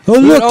flight. Oh,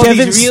 look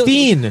Kevin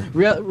Steen.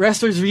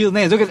 Wrestlers' real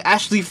names. Look at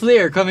Ashley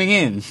Flair coming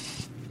in.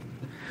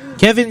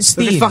 Kevin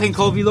Steen. Look at fucking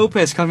Colby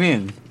Lopez come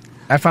in.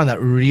 I found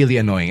that really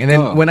annoying. And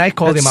then when I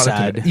called him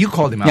out, you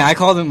called him out. Yeah, I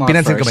called him out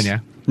Pinansin first. ka ba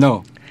niya?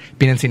 No.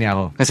 Pinansin niya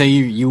ako. Kasi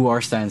you are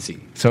Stancy.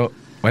 So,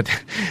 what?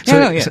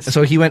 Yes.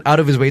 So he went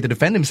out of his way to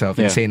defend himself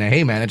and say,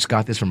 hey man, I just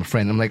got this from a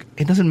friend. I'm like,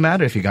 it doesn't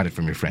matter if you got it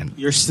from your friend.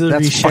 You're still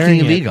That's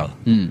fucking illegal.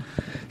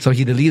 So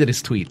he deleted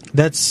his tweet.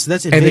 That's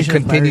and then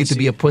continued to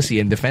be a pussy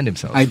and defend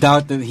himself. I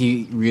doubt that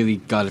he really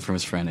got it from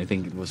his friend. I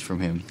think it was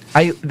from him.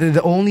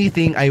 The only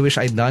thing I wish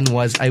I'd done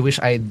was I wish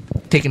I'd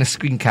taken a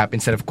screen cap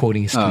instead of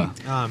quoting his tweet.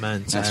 Oh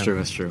man, that's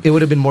true. It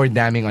would have been more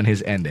damning on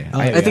his end.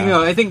 I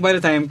think by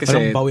the time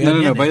kasi, no,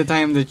 by the eh.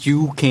 time that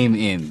you came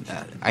in,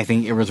 I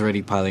think it was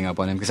already piling up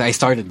on him because I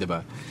started,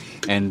 diba?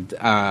 And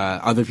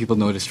other people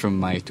noticed from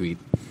my tweet.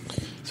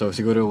 So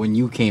siguro when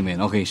you came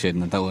in, okay, shit,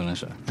 natawa na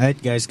siya.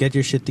 Alright guys, get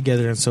your shit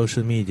together on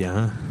social media,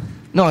 huh?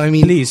 No, I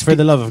mean, please, for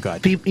the love of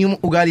God. Yung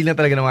ugali lang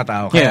talaga ng mga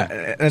tao. Yeah.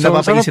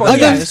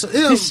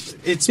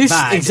 It's this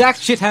bad. exact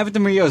shit happened to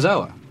Maria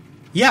Ozawa.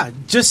 Yeah,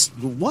 just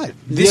what?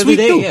 This week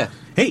too. Yeah.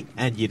 Hey,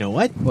 and you know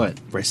what? What?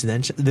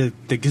 Presidential, the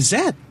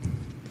Gazette.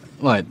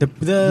 What? The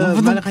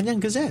Malacanang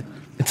Gazette.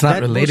 It's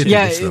not related to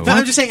this, though.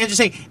 I'm just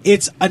saying,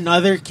 it's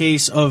another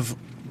case of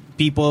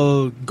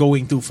people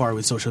going too far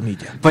with social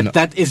media. But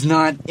that is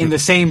not in the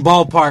same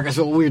ballpark as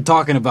what we're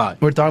talking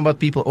about. We're talking about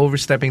people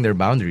overstepping their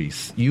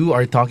boundaries. You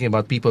are talking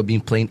about people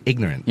being plain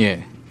ignorant.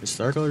 Yeah.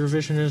 Historical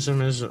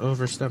revisionism is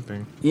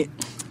overstepping. Yeah.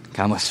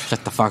 Kamas,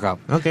 shut the fuck up.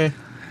 Okay.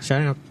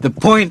 Shut up. The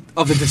point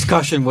of the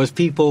discussion was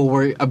people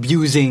were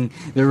abusing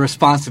their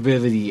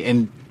responsibility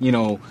and,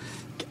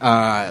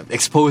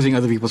 exposing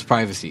other people's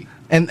privacy.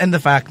 And the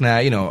fact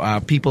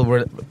that people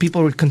were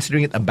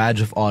considering it a badge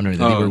of honor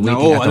that they were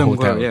waiting at the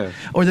hotel,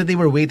 or that they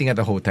were waiting at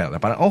the hotel.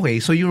 Okay,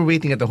 so you were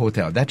waiting at the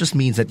hotel. That just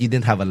means that you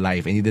didn't have a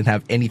life and you didn't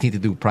have anything to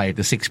do prior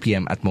to 6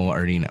 p.m. at MOA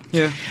Arena.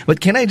 Yeah.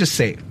 But can I just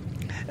say,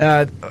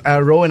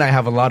 Ro and I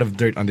have a lot of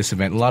dirt on this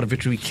event, a lot of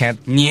which we can't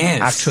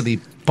actually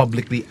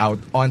publicly out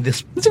on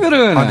this It's a good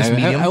one. on this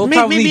medium. I will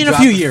Maybe in a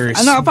few years.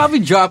 I'll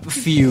probably drop a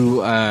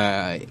few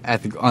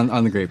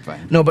on the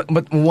grapevine. No, but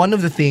one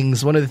of the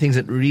things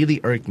that really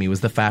irked me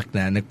was the fact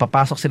na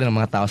nagpapasok sila ng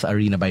mga tao sa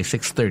arena by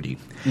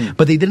 6:30,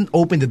 but they didn't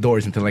open the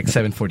doors until like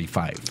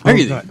 7:45. Oh,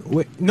 God.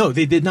 No,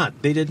 they did not.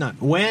 They did not.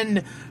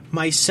 When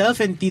myself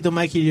and Tito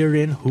Mikey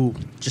Lurin, who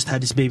just had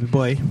his baby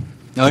boy,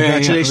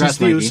 congratulations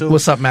to you. So,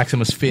 What's up,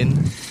 Maximus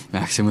Finn?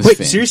 Maximus wait,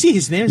 Finn. seriously,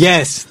 his name?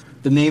 Yes,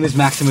 the name is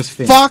Maximus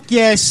Finn. Fuck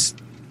yes,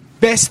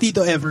 best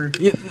Tito ever.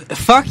 Yeah,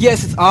 fuck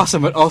yes, it's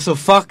awesome, but also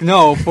fuck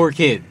no, poor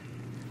kid.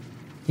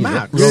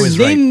 Max. His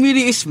name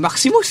really is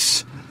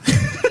Maximus.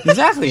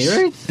 Exactly,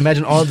 right?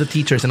 Imagine all the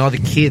teachers and all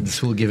the kids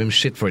who will give him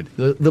shit for it.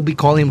 They'll be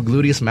calling him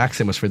Gluteus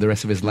Maximus for the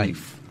rest of his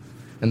life.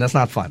 And that's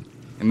not fun.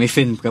 And may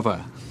Finn ka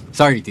pa.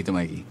 Sorry, Tito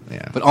Mikey.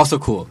 Yeah. But also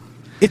cool.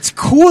 It's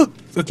cool.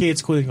 Okay,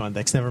 it's cool in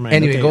context. Never mind.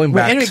 Anyway, okay. going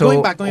back.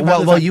 Going back.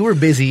 While you were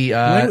busy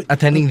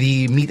attending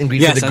the meet and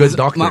greet for the good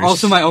doctors.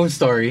 Also my own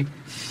story.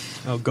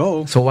 Oh,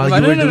 go. So while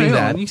you were doing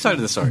that, you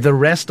started the story. The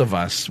rest of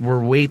us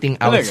were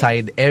waiting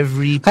outside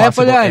every Kaya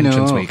possible pala,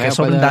 entranceway. Kaya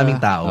Kaya sobrang pala. daming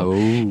tao. Oh.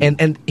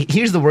 And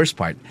here's the worst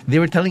part. They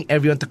were telling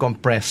everyone to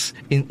compress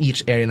in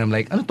each area. And I'm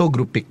like, ano to,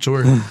 group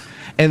picture?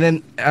 And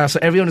then, so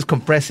everyone was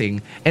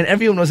compressing, and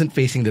everyone wasn't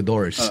facing the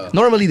doors.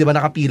 Normally, di ba,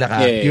 nakapila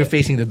ka, you're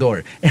facing the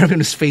door.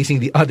 Everyone was facing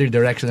the other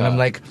direction. And I'm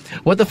like,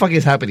 what the fuck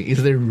is happening?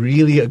 Is there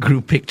really a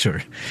group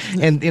picture?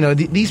 And,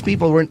 these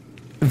people weren't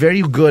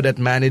very good at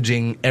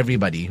managing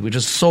everybody, which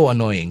is so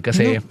annoying because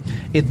it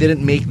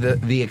didn't make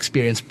the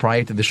experience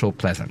prior to the show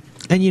pleasant.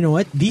 And you know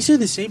what? These are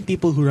the same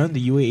people who run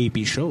the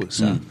UAAP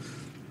shows.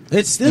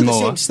 It's still the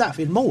same stuff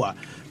in MOA.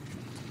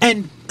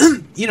 And,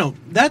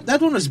 that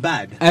one was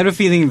bad. I had a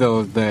feeling,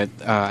 though, that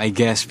I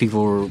guess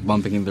people were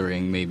bumping in the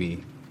ring,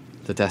 maybe,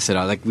 to test it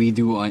out, like we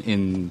do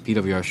in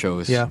PWR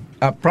shows. Yeah.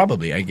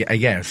 Probably, I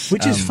guess.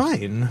 Which is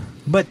fine.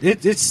 But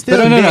it's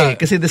still...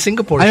 Kasi the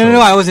Singapore show... I don't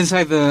know, I was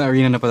inside the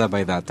arena na pala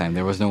by that time.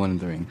 There was no one in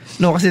the ring.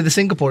 No, kasi the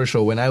Singapore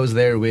show, when I was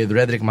there with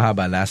Redrick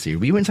Mahaba last year,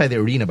 we were inside the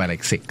arena by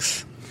like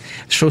 6.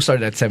 The show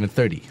started at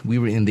 7:30. We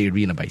were in the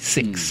arena by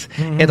 6.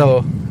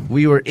 Ito,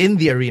 we were in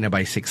the arena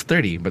by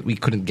 6:30, but we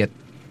couldn't get...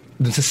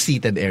 There's a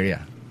seated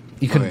area.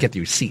 You couldn't get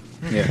your seat.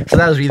 Yeah. So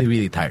that was really,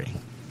 really tiring.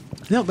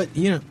 No, but,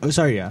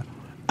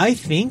 I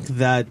think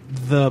that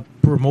the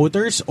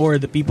promoters or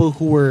the people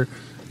who were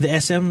the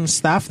SM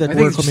staff that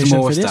were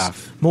commissioned for this,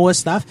 MOA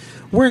staff,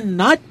 were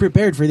not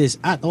prepared for this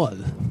at all.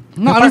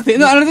 No, I don't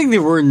think they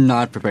were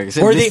not prepared.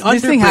 Or this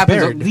thing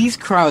happens. These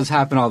crowds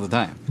happen all the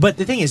time. But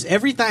the thing is,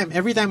 every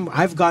time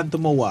I've gone to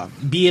MOA,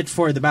 be it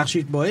for the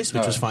Backstreet Boys,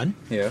 which was fun,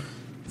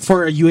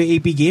 for a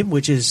UAAP game,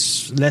 which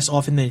is less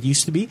often than it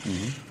used to be,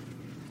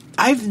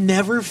 I've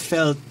never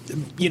felt,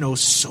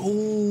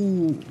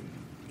 so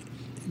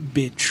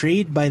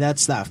betrayed by that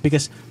staff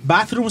because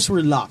bathrooms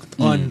were locked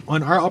on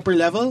our upper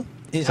level.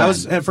 I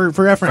was for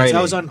reference. Friday.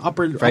 I was on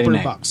upper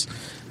box.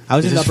 I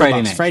was in the upper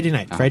box Friday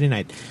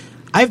night.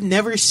 I've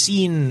never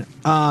seen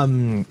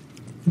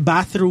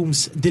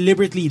bathrooms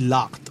deliberately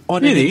locked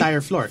on an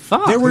entire floor.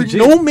 There were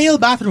no male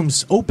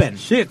bathrooms open.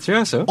 Shit,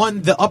 seriously?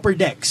 On the upper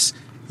decks.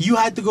 You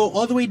had to go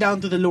all the way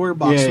down to the lower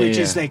box, which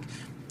is like,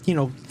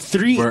 two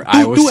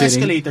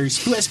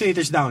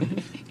escalators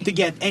down to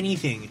get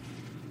anything.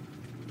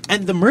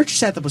 And the merch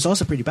setup was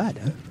also pretty bad.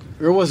 Huh?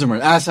 Where was the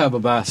merch? Asa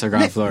baba sa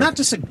ground floor. Not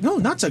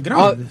sa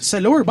ground. Sa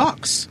lower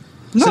box.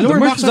 No, sa the lower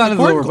merch box was on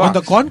the lower box. On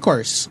the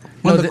concourse.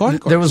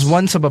 There was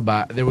one sa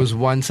baba, there was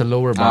one sa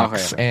lower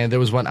box, and there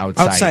was one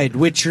outside. Outside,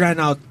 which ran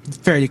out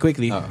fairly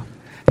quickly.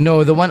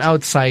 No, the one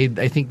outside,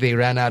 I think they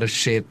ran out of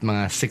shit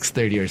mga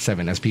 6:30 or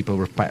 7 as people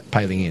were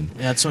piling in.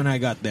 That's when I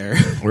got there.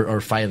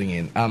 or filing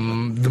in.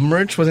 The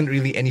merch wasn't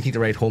really anything to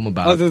write home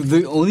about. Oh,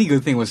 the only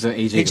good thing was the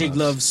AJ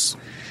gloves.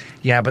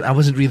 Yeah, but I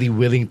wasn't really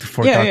willing to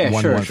fork out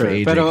one for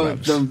AJ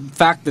gloves. The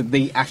fact that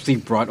they actually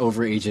brought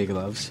over AJ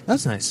gloves.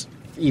 That's nice.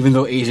 Even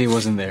though AJ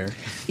wasn't there.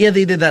 Yeah,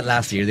 they did that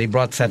last year. They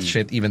brought Seth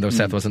shit even though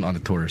Seth wasn't on the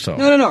tour. So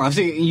No. I'm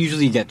saying you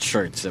usually get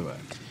shirts,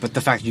 but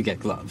the fact you get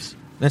gloves.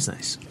 That's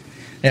nice.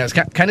 Yeah, it's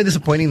kind of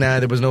disappointing that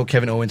there was no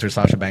Kevin Owens or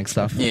Sasha Banks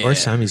stuff. Yeah. Or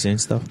Sami Zayn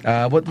stuff.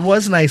 What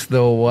was nice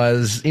though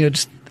was,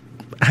 just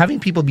having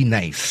people be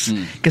nice.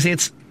 Because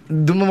it's,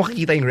 doon mo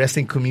makikita yung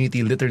wrestling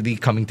community literally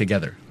coming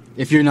together.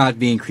 If you're not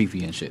being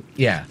creepy and shit.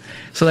 Yeah.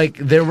 So like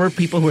there were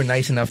people who were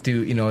nice enough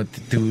to,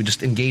 to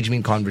just engage me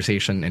in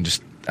conversation and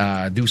just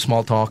do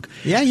small talk.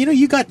 Yeah,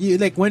 you got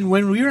when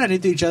we ran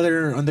into each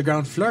other on the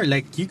ground floor,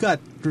 like you got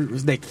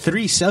like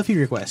 3 selfie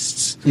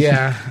requests.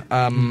 Yeah.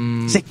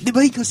 It's like, di ba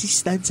ikaw si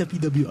Stan sa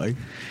PWR?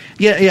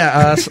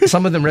 Yeah.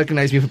 Some of them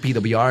recognized me from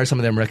PWR. Some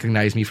of them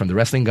recognized me from the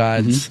Wrestling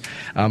Gods.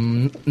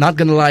 Not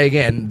gonna lie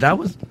again, that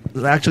was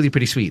actually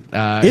pretty sweet.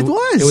 It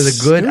was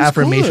a good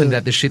affirmation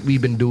that the shit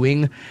we've been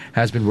doing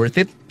has been worth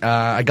it.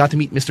 I got to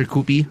meet Mr.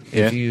 Koopy.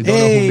 If you don't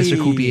know who Mr.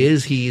 Koopy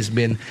is, he's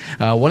been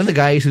one of the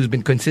guys who's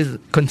been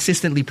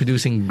consistently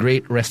producing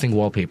great wrestling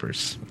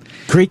wallpapers.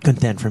 Great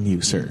content from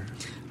you, sir.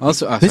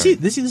 Also, does he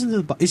listen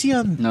to the? Is he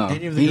on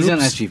any of the he's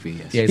groups? on SGP.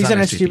 Yes. Yeah, he's on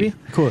SGP.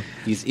 Cool.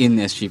 He's in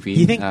SGP.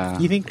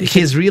 You think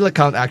his real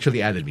account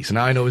actually added me, so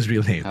now I know his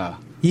real name.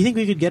 You think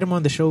we could get him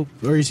on the show?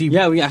 Or is he...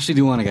 Yeah, we actually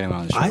do want to get him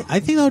on the show. I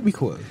think that would be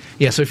cool.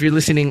 Yeah, so if you're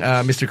listening,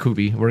 Mr.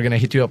 Kubi, we're going to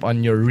hit you up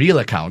on your real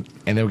account,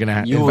 and then we're going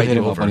to invite hit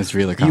you him over. up on his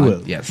real account. You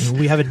will. Yes.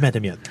 We haven't met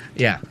him yet.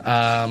 Yeah.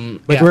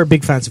 But yeah. we're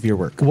big fans of your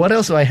work. What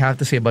else do I have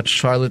to say about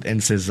Charlotte and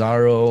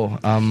Cesaro?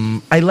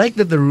 I like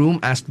that the room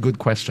asked good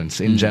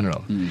questions in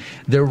general.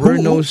 There were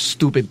no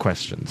stupid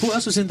questions. Who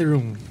else was in the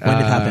room when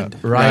it happened?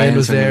 Ryan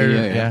was there.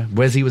 Somebody, Yeah.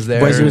 Wesley was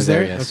there. Wesley was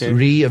there? Yes. Okay.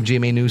 Ree of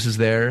GMA News is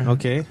there.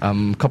 Okay.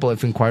 A couple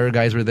of Inquirer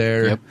guys were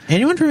there. Yep.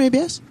 Anyone from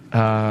ABS?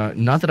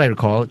 Not that I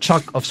recall.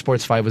 Chuck of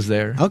Sports 5 was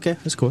there. Okay,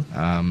 that's cool.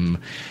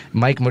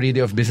 Mike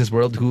Moridio of Business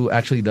World, who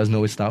actually does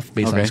know his stuff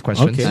based on his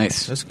questions. Okay,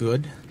 Nice. that's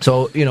good.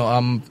 So,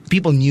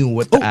 people knew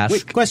what to ask.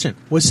 Wait, question.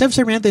 Was Sev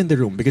Sarmiento in the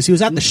room? Because he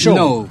was at the show.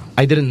 No.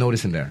 I didn't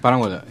notice him there. Parang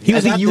wala. He I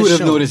was think at you the would have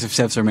show. noticed if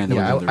Seb Sarmiento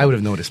Yeah, was in the I would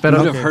room. have noticed. You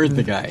Pero would have heard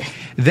the guy.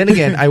 then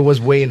again, I was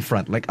way in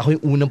front. Like, ako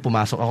yung unang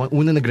pumasok. Ako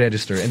yung unang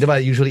nag-register. And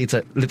diba, usually it's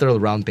a literal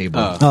round table.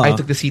 I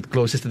took the seat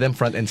closest to them,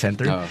 front and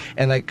center.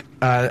 And like,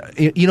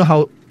 you know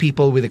how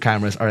people with the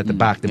cameras are at the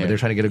back, diba? They're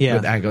trying to get a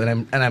good angle.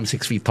 And I'm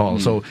 6 feet tall.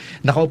 So,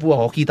 nakaupo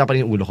ako, kita pa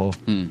rin yung ulo ko.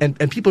 And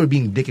people were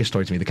being dickish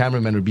towards me. The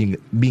cameramen were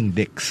being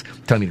dicks.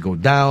 Telling me to go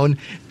down,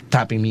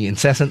 tapping me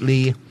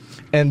incessantly.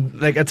 And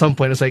like at some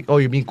point, it's like, oh,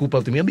 you're being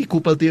kupal to me. I'll be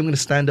kupal to you. I'm going to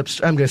stand up.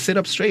 I'm going to sit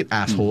up straight,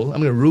 asshole. I'm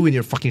going to ruin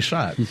your fucking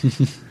shot.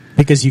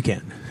 Because you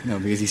can. No,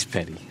 because he's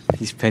petty.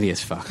 He's petty as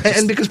fuck.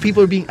 And because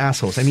people are being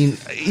assholes. I mean,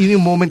 even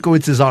a moment ago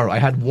with Cesaro, I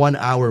had 1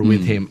 hour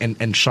with him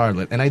and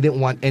Charlotte, and I didn't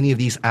want any of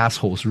these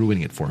assholes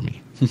ruining it for me.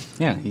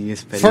 Yeah, he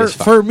is petty as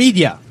fuck. For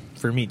media.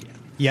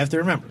 You have to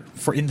remember.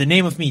 In the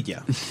name of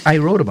media. I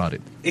wrote about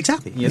it.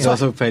 Exactly. He is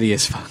also petty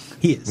as fuck.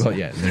 He is. Well,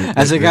 yeah.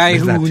 As a guy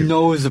there's that who too.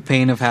 knows the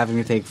pain of having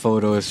to take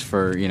photos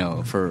for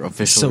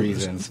official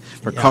reasons,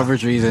 for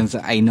coverage reasons,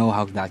 I know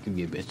how that can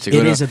be a bitch.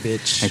 It is a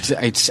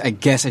bitch. I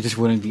guess I just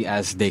wouldn't be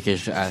as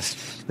dickish as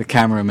the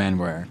cameramen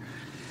were.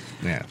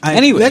 Yeah.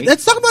 Anyway.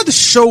 let's talk about the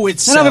show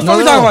itself. Before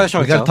we talk about the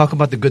show We got to itself. talk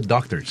about the good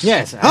doctors.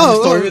 Yes, I have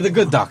a story with the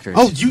good doctors.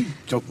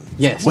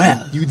 Yes.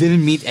 Well. You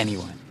didn't meet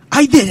anyone.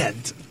 I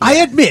didn't. I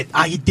admit,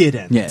 I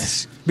didn't.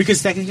 Yes.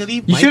 Because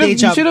technically, You my day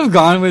job... should have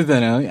gone with,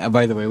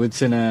 by the way,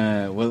 with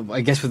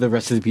I guess with the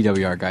rest of the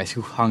PWR guys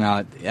who hung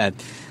out at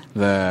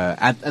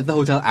the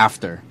hotel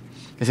after.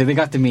 Because they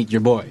got to meet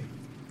your boy.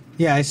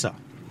 Yeah, I saw.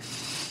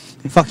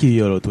 Fuck you,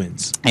 YOLO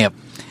Twins. Yep.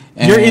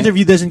 Your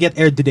interview doesn't get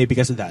aired today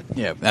because of that.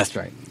 Yeah, that's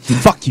right.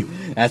 Fuck you.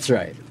 That's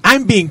right.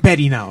 I'm being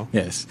petty now.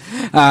 Yes.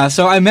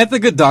 So I met the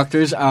good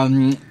doctors.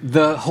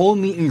 The whole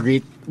meet and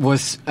greet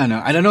was,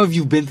 I don't know if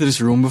you've been to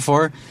this room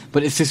before,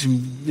 but it's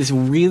this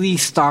really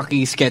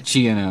stocky,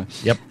 sketchy,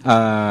 Yep.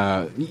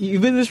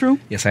 You've been to this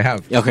room? Yes, I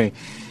have. Okay.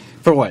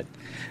 For what?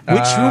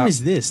 Which room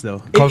is this, though?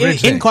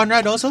 Coverage In day.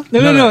 Conrad also?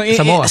 No.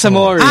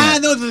 Samoa. Arena.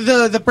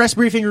 No, the press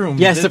briefing room.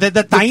 Yes, the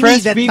tiny,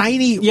 press that brief-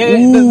 tiny. Yeah,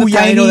 Ooh, the yeah,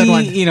 tiny, I know that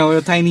one.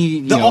 the tiny,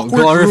 The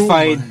awkward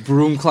glorified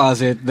broom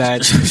closet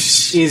that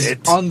is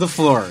on the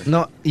floor.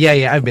 No,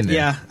 yeah, I've been there.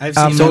 Yeah, I've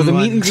seen So that the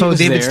one. meet and greet So was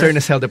David there. Stern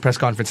has held a press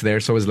conference there,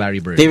 so was Larry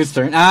Bird. David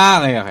Stern.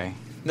 Okay.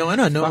 No,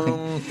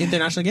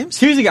 international games?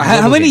 Seriously, guys,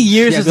 how Global many Games.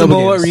 years Yeah, has the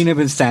Global Moa Games. Arena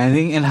been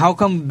standing, and how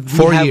come we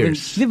 4 haven't-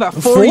 years. Diba,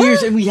 4 4?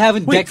 years, and we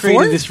haven't Wait,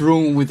 decorated 4? this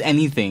room with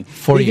anything.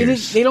 4 They didn't-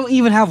 years. They don't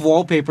even have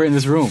wallpaper in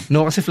this room.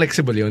 No, kasi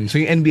flexible yun. So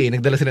yung NBA,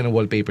 nagdala sila ng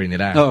wallpaper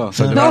nila. Oh,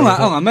 So no, diba,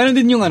 nga. Meron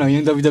din yung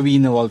WWE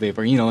na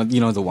wallpaper. You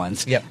know the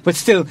ones. Yep. But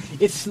still,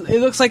 it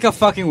looks like a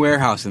fucking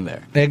warehouse in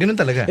there. Eh, ganun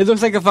talaga. It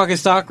looks like a fucking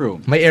stock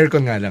room. May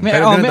aircon nga lang. May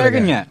Pero ganun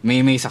aircon talaga. nga.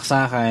 May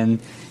saksakan.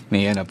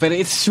 But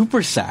it's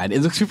super sad.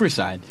 It looks super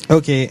sad.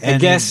 Okay,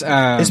 and guess,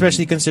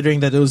 especially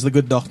considering that it was the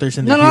good doctors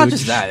and the No, not huge-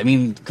 just that. I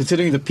mean,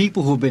 considering the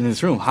people who've been in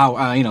this room, how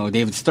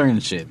David Stern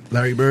and shit.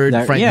 Larry Bird,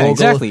 Frank yeah, Vogel,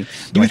 exactly. You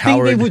Dwight would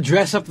think they Howard. would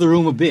dress up the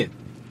room a bit.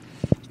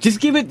 Just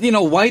give it,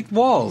 white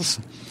walls.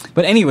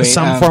 But anyway,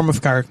 some form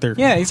of character.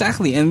 Yeah,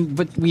 exactly.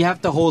 But we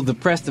have to hold the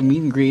press, the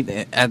meet and greet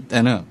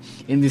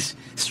in this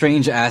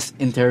strange ass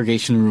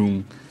interrogation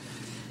room.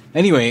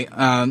 Anyway,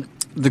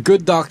 the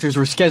good doctors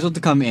were scheduled to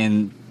come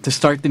in to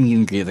start the meet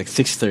and greet like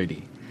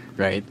 6:30,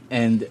 right?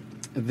 And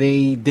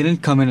they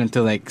didn't come in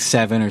until like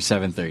 7 or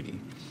 7:30,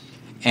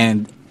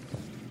 and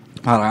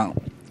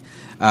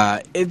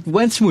it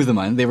went smooth.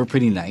 Man, they were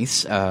pretty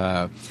nice.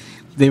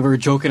 They were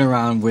joking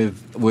around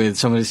with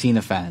some of the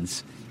Cena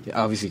fans,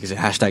 obviously because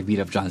hashtag beat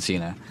up John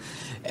Cena.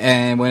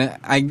 And when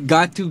I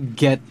got to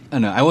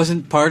I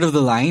wasn't part of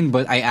the line,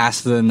 but I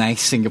asked the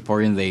nice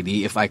Singaporean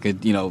lady if I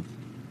could,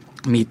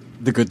 meet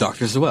the good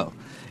doctors as well.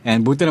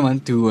 And buti naman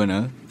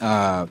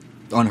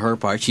on her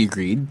part, she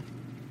agreed.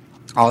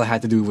 All I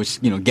had to do was,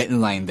 get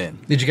in line then.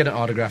 Did you get an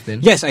autograph then?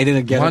 Yes, I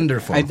did.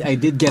 Wonderful. I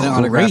did get an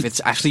autograph.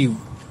 It's actually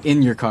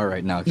in your car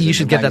right now. You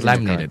should get that The bag's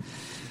in your laminated.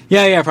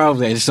 car. Yeah,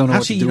 probably. I just don't know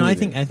Actually, what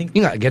to do with I it. think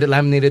You know, get it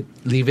laminated,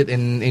 leave it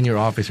in your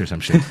office or some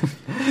shit.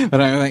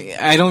 But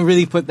I don't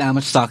really put that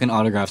much stock in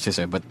autographs,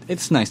 but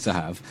it's nice to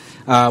have.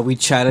 We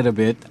chatted a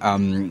bit.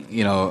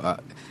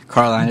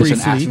 Carl Anderson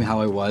Briefly. asked me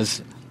how I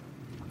was.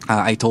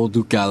 I told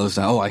Duke Gallows,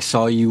 I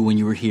saw you when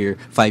you were here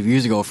 5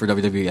 years ago for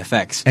WWE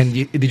FX. And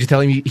did you tell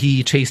him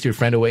he chased your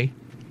friend away?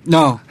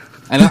 No.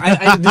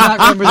 I do not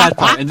remember that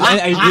part.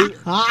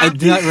 I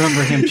do not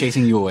remember him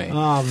chasing you away.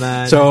 Oh,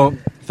 man. So,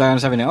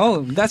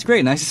 oh, that's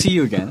great. Nice to see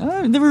you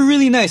again. They were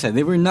really nice.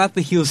 They were not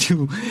the heels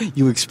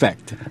you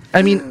expect.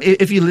 I mean,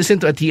 if you listen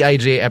to a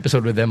TIJ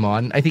episode with them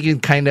on, I think you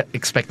kind of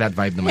expect that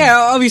vibe. Naman. Yeah,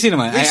 obviously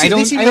naman. I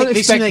don't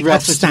expect like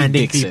wrestlers to be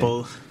upstanding dicks,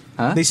 people.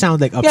 Huh? They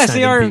sound like upstanding yes,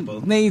 they are.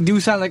 people. They do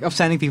sound like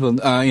upstanding people.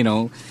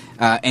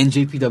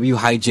 NJPW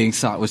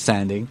hijinks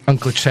notwithstanding.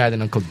 Uncle Chad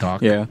and Uncle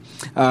Doc. Yeah.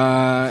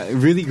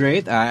 Really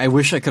great. I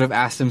wish I could have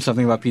asked them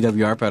something about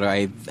PWR, but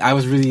I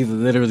was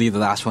literally the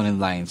last one in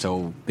line,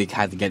 so they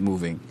had to get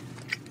moving.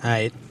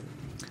 Alright.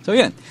 So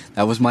yeah,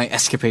 that was my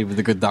escapade with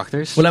the Good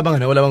Doctors. Wala bang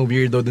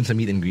weirdo dun sa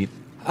meet and greet?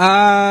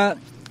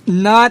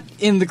 Not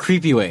in the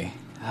creepy way.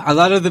 A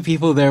lot of the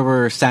people there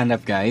were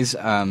stand-up guys.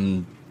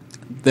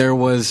 There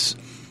was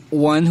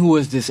one who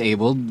was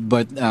disabled,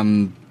 but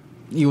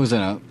he was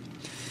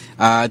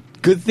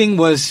good thing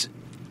was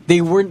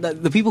they weren't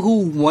the people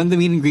who won the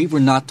meet and greet were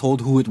not told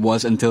who it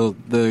was until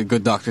the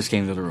Good Doctors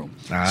came to the room.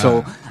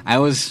 So I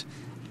was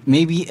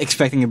maybe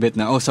expecting a bit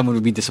now. Oh, someone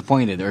would be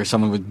disappointed or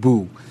someone would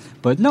boo,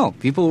 but no,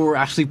 people were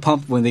actually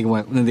pumped when they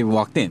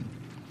walked in.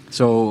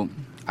 So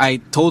I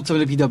told some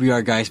of the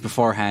PWR guys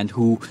beforehand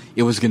who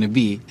it was going to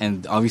be,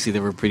 and obviously they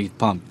were pretty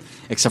pumped,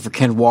 except for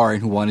Ken Warren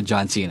who wanted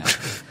John Cena.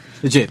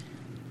 Legit.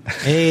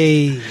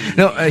 Hey.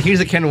 No, here's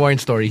a Ken Warren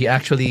story. He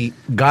actually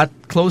got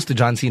close to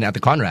John Cena at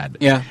the Conrad.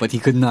 Yeah, but he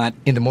could not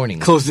in the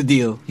morning close the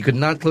deal. He could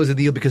not close the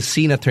deal because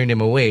Cena turned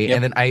him away.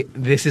 Yep. And then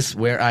this is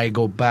where I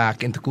go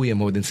back into Kuya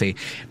mode and say,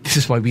 this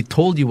is why we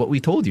told you what we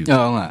told you.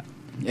 Oh,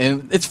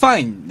 it's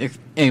fine.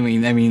 I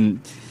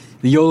mean,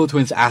 the YOLO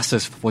twins asked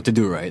us what to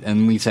do, right?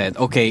 And we said,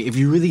 okay, if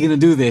you're really going to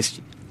do this,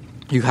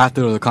 you have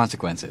to know the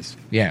consequences.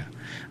 Yeah.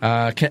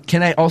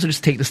 Can I also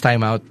just take this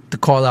time out to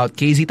call out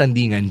KZ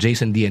Tandingan,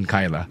 Jason D, and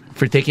Kyla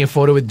for taking a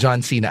photo with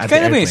John Cena at the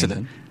airplane?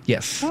 Incident?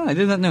 Yes. Oh, I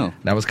did not know.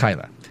 That was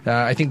Kyla.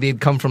 I think they'd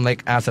come from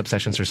like ASAP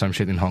sessions or some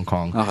shit in Hong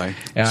Kong. Okay.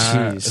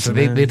 Jeez, so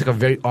they took a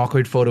very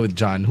awkward photo with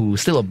John, who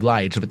was still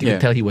obliged, but you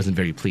could tell he wasn't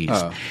very pleased.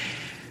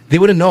 They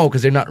wouldn't know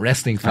because they're not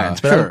wrestling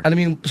fans. But sure. I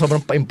mean,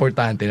 sobrang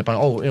importante na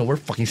parang, we're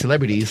fucking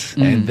celebrities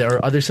and there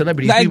are other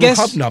celebrities. We will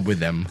hobnob with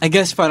them. I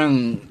guess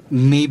parang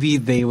maybe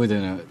they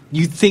wouldn't.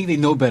 You'd think they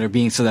know better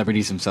being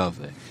celebrities themselves.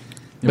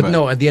 But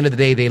no, at the end of the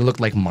day, they look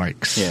like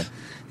marks. Yeah.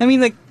 I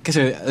mean,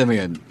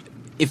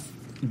 if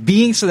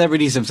being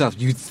celebrities themselves,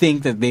 you'd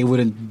think that they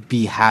wouldn't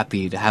be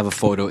happy to have a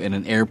photo in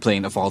an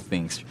airplane of all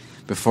things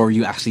before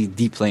you actually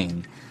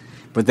deplane.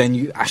 But then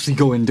you actually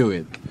go and do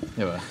it.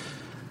 Diba?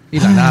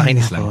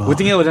 Nakakainis lang.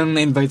 Buti nga walang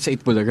na-invite sa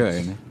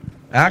Itbulaga.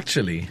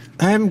 Actually,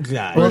 I'm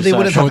glad. Well, they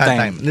wouldn't have had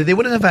time. They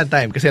wouldn't have had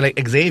time because, like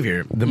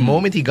Xavier, the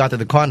moment he got to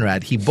the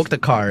Conrad, he booked a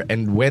car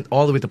and went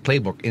all the way to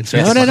Playbook in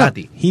search of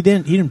Makati. He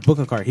didn't book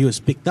a car. He was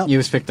picked up. He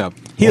was picked up.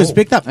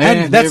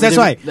 And that's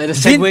why. That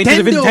is a segue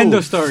to the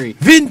Nintendo story.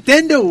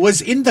 Nintendo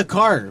was in the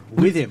car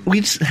with him.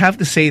 We just have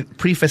to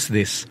preface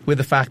this with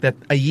the fact that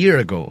a year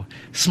ago,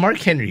 Smart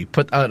Henry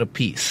put out a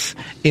piece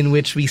in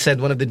which we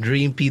said one of the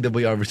dream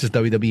PWR versus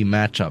WWE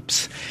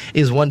matchups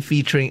is one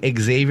featuring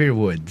Xavier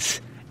Woods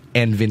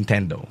and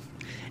Nintendo.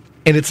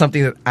 And it's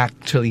something that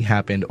actually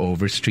happened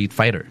over Street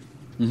Fighter.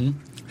 Mm-hmm.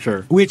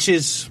 Sure. Which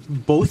is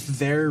both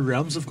their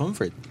realms of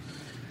comfort.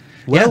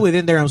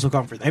 Within their realms of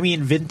comfort. I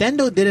mean,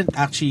 Nintendo didn't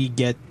actually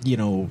get,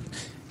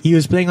 he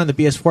was playing on the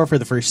PS4 for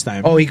the first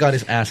time. Oh, he got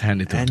his ass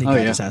handed to him. And he got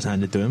his ass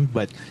handed to him.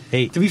 But,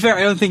 hey. To be fair,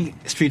 I don't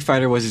think Street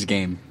Fighter was his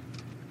game.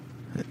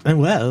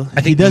 Well, I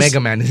think Mega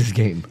Man is his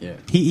game. Yeah.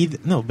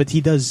 But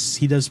he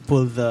does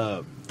pull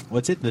the...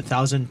 What's it? The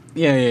 1,000...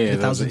 Yeah.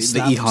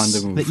 The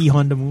E-Honda move. The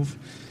E-Honda move.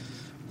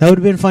 That would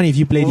have been funny if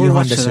you played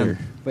E-Honda, sir.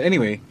 But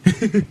anyway.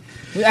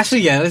 Actually,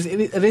 yeah,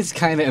 it is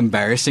kind of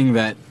embarrassing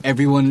that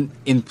everyone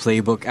in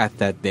Playbook at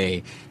that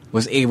day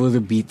was able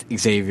to beat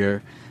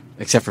Xavier,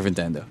 except for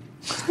Nintendo.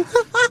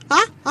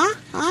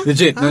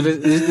 Legit. No,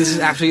 this is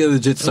actually a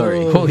legit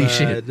story. Holy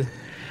shit.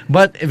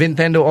 But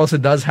Nintendo also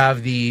does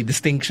have the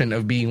distinction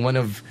of being one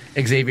of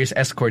Xavier's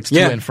escorts to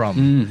and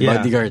from.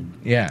 Bodyguard.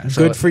 Yeah.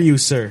 So good for you,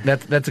 sir.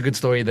 That's a good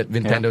story that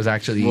Nintendo's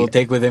actually... will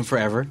take with him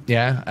forever.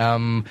 Yeah.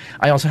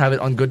 I also have it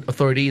on good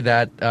authority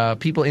that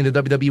people in the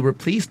WWE were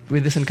pleased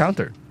with this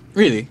encounter.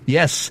 Really?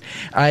 Yes.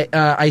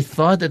 I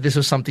thought that this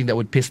was something that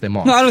would piss them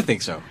off. No, I don't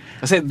think so.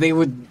 I said they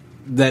would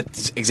let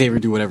Xavier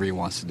do whatever he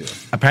wants to do.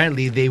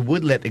 Apparently, they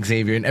would let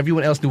Xavier and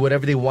everyone else do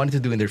whatever they wanted to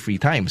do in their free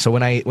time. So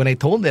when I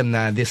told them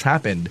that this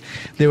happened,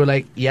 they were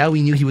like, yeah,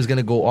 we knew he was going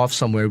to go off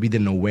somewhere. We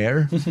didn't know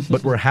where,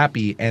 but we're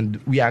happy and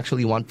we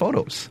actually want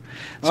photos.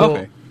 So,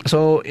 okay.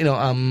 So,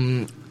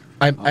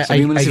 I guess.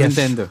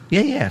 Nintendo.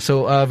 Yeah.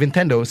 So,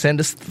 Nintendo,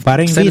 send us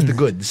the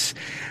goods.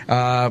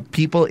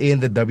 People in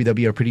the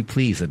WWE are pretty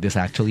pleased that this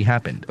actually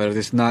happened. But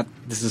this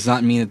does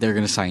not mean that they're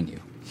going to sign you.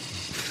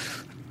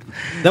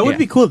 That would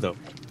be cool, though.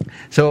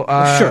 So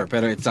sure,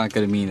 but it's not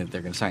going to mean that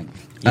they're going to sign.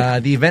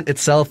 The event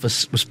itself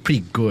was pretty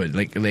good.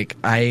 Like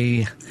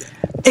I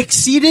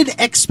exceeded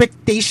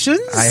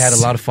expectations. I had a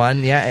lot of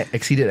fun. Yeah,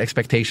 exceeded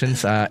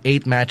expectations.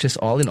 8 matches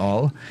all in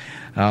all.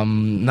 How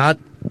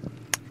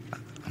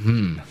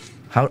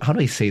do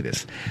I say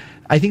this?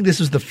 I think this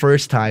was the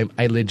first time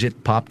I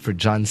legit popped for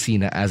John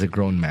Cena as a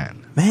grown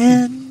man.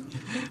 Man.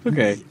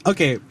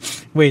 Okay.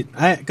 Wait,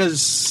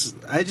 because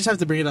I just have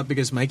to bring it up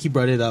because Mikey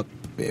brought it up.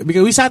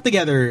 Because we sat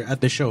together at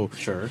the show.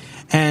 Sure.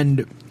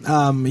 And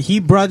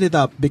he brought it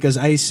up because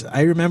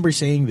I remember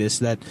saying this,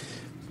 that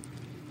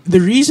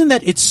the reason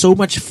that it's so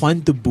much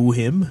fun to boo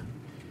him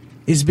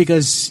is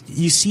because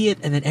you see it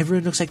and then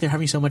everyone looks like they're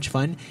having so much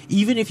fun.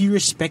 Even if you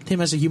respect him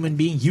as a human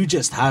being, you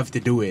just have to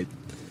do it.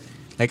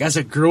 Like, as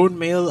a grown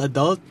male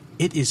adult,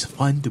 it is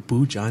fun to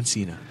boo John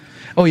Cena.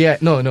 Oh yeah,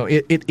 no,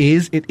 it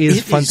is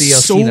fun to yell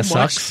so Cena much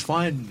sucks.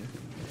 fun.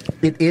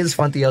 It is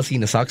fun to yell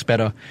Cena sucks,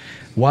 but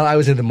while I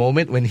was in the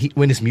moment when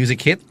his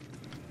music hit,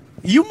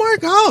 you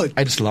mark out.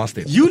 I just lost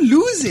it. You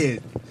lose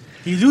it.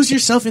 You lose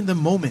yourself in the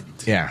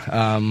moment.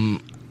 Yeah.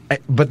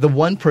 But the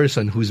one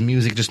person whose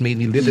music just made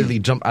me literally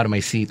jump out of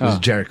my seat was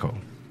Jericho.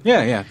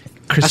 Yeah.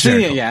 Chris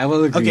Jericho. Yeah, I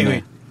will agree.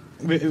 Okay,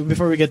 wait.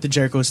 Before we get to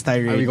Jericho's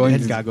tirade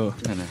and Gago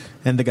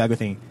and the Gago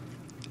thing,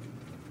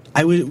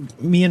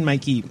 me and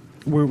Mikey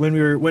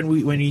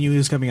when he knew he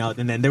was coming out,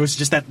 and then there was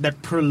just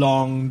that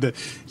prolonged,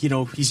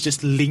 he's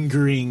just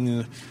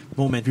lingering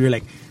moment. We were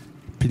like,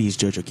 please,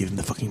 Jojo, give him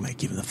the fucking mic,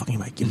 give him the fucking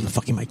mic, give him the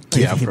fucking mic,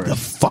 give him the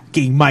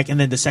fucking mic. And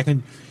then the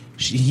second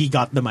he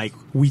got the mic,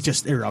 we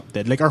just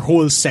erupted, like our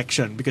whole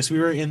section, because we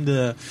were in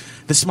the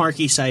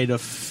Smarky side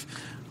of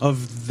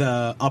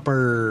the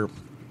upper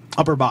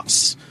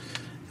box.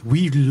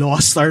 We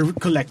lost our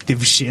collective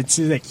shits. It's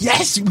like,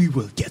 yes, we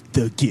will get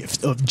the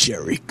gift of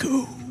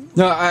Jericho.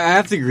 No, I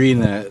have to agree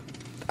in that.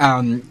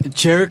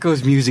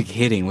 Jericho's music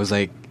hitting was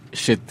like,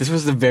 shit, this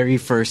was the very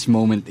first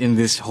moment in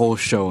this whole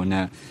show.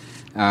 Now,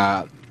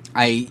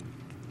 I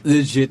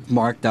legit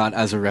marked out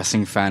as a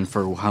wrestling fan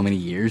for how many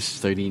years?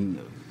 13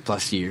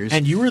 plus years.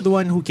 And you were the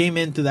one who came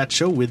into that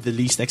show with the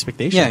least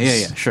expectations.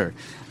 Yeah, sure.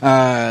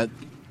 The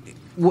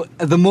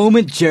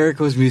moment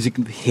Jericho's music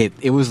hit,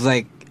 it was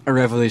like a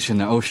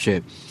revelation. Oh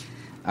shit.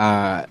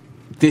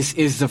 This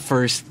is the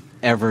first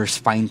ever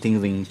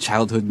spine-tingling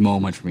childhood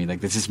moment for me. Like,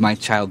 this is my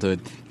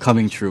childhood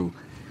coming true.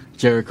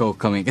 Jericho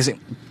coming. Because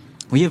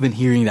we have been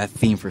hearing that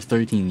theme for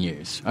 13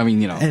 years. I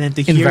mean, and then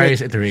to in hear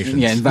various iterations.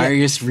 Yeah, in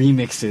various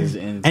remixes.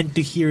 And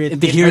to hear it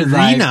and to hear it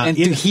live. arena. And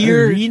to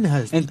hear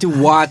arenas. And to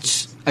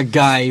watch a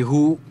guy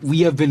who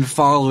we have been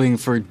following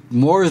for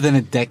more than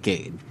a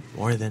decade.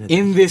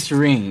 In this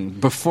ring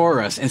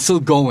before us and still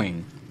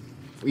going.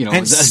 And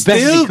as best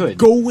as he could.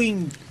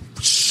 Going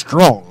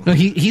strong. No,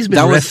 he's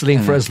been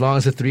wrestling for as long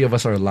as the three of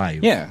us are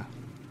alive. Yeah,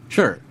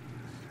 sure.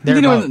 Not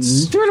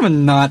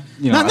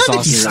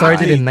he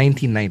started in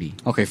 1990.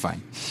 Okay,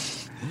 fine.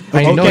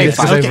 I know this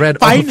because I've read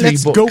all 3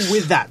 let's books. Go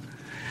with that.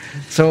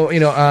 So,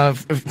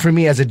 for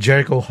me as a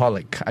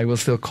Jericho-holic, I will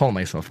still call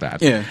myself that.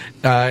 Yeah.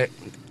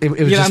 It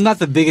was I'm not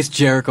the biggest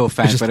Jericho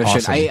fan, but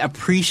awesome. I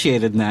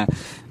appreciated that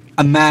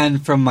a man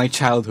from my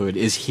childhood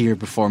is here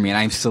before me, and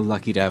I'm still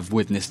lucky to have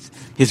witnessed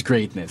his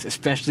greatness,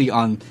 especially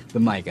on the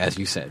mic, as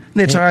you said.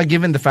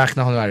 Given the fact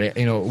that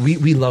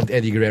we loved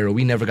Eddie Guerrero,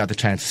 we never got the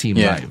chance to see him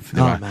live.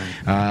 Oh, man.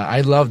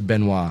 I loved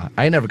Benoit.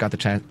 I never got the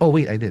chance. Oh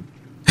wait, I did.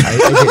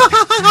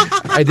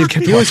 I did.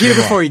 He was here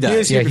before he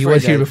died. He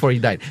was here before he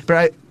died.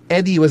 But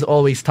Eddie was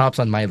always tops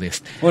on my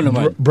list.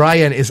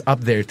 Brian is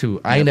up there too.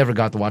 Yep. I never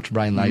got to watch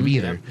Brian live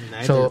either.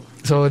 So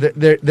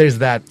there's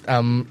that.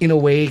 In a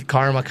way,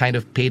 karma kind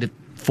of paid it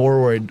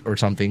forward or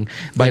something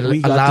by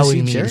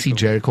allowing me to see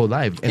Jericho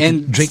live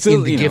and drink still,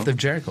 in the gift of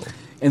Jericho,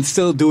 and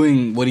still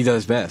doing what he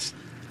does best.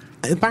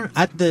 I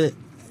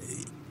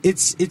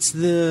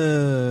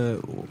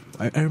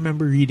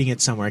remember reading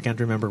it somewhere. I can't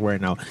remember where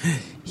now.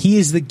 He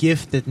is the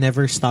gift that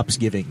never stops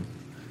giving.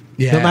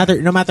 Yeah.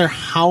 No matter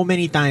how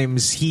many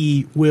times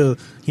he will,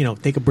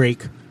 take a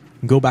break,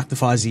 go back to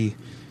Fozzy.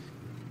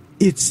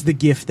 It's the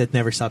gift that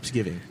never stops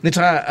giving.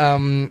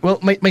 Well,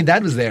 my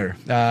dad was there.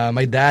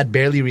 My dad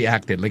barely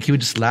reacted. Like, he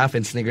would just laugh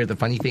and snigger at the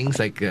funny things,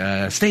 like,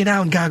 stay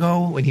down,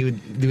 gago, when he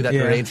would do that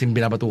parade in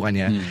binabatukan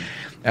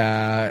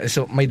niya.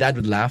 So my dad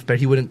would laugh, but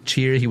he wouldn't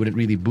cheer, he wouldn't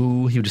really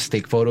boo, he would just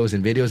take photos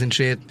and videos and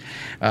shit.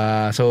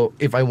 So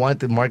if I wanted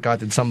to mark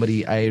out at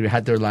somebody, I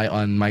had to rely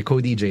on my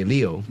co-DJ,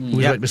 Leo, who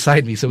was right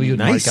beside me, so we would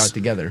mark out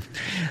together.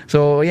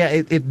 So yeah,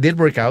 it did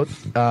work out.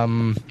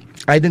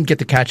 I didn't get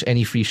to catch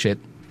any free shit.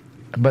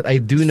 But I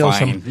do know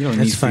some. You don't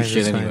need free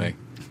shit anyway.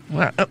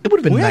 Well, it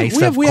would have been nice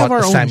to have caught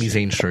a Sami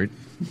Zayn shirt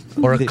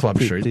or a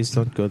club shirt. Please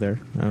don't go there.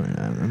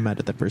 I'm mad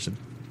at that person.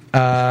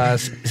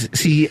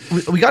 See,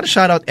 we got to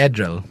shout out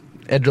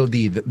Edrel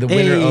D, the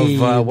winner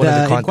of one of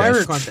the contests.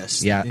 Inquirer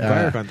contest. Yeah,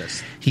 Inquirer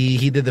contest.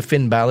 He did the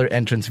Finn Balor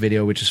entrance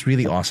video, which is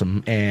really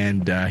awesome,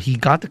 and he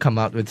got to come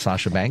out with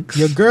Sasha Banks,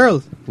 your girl,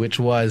 which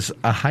was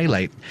a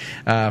highlight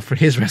for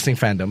his wrestling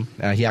fandom.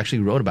 He actually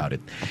wrote about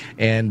it,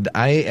 and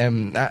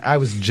I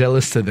was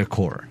jealous to the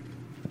core.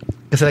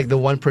 It's like the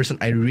one person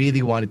I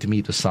really wanted to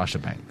meet was Sasha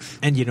Banks.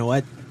 And you know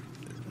what?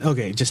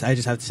 Okay, I just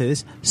have to say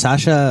this: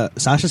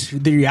 Sasha's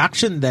the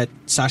reaction that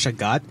Sasha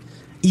got.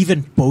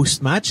 Even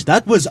post-match,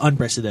 that was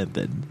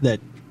unprecedented. That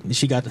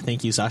she got to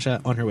thank you,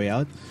 Sasha, on her way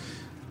out.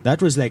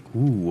 That was like,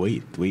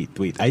 ooh,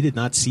 wait. I did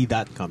not see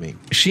that coming.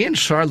 She and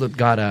Charlotte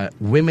got a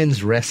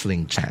women's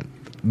wrestling chant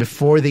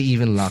before they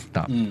even locked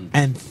up.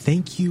 And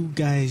thank you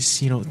guys,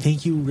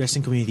 thank you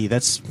wrestling community.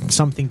 That's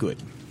something good.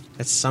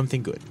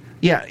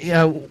 Yeah.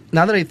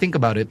 Now that I think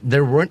about it,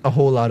 there weren't a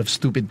whole lot of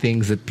stupid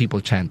things that people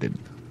chanted.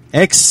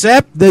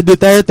 Except the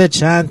Duterte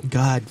chant.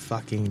 God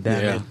fucking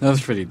damn it. That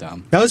was pretty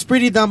dumb. That was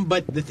pretty dumb,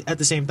 but at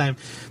the same time,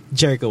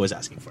 Jericho was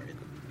asking for it.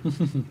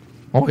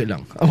 Okay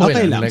lang.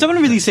 Okay lang. Like, Did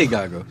someone really say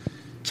Gago?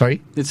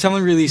 sorry? Did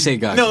someone really say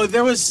Gago? No,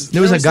 there was a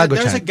Gago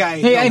There was a chant. guy.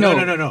 Hey, I know.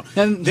 No.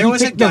 And There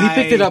was a guy. No, he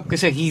picked it up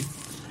because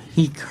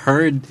he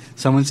heard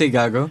someone say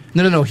Gago.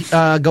 No.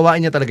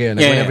 Gawain niya talaga yun.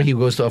 Like, Yeah, whenever yeah. he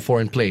goes to a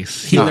foreign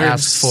place, he'll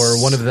ask for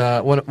one of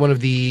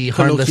the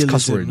harmless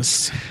cuss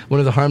words, one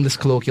of the harmless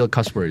colloquial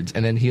cuss words,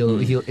 and then he'll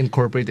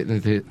incorporate it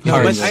into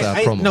his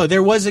promo. No,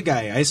 there was a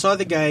guy. I saw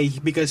the guy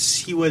because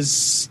he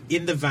was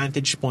in the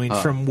vantage point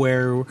from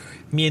where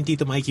me and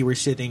Tito Mikey were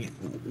sitting.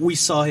 We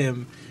saw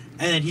him,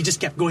 and then he just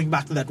kept going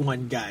back to that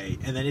one guy,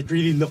 and then it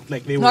really looked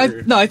like they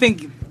were. I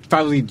think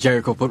probably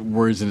Jericho put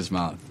words in his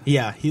mouth.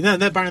 Yeah,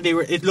 apparently they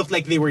were. It looked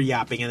like they were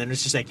yapping, and then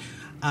it's just like,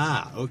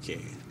 okay,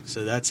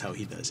 so that's how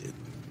he does it.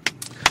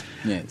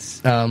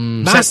 Yes.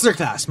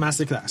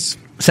 Masterclass.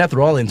 Seth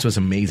Rollins was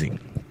amazing.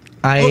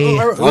 Wait.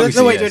 Yes.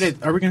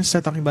 Are we going to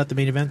start talking about the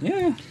main event?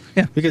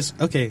 Yeah. Because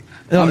okay,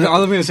 All I'm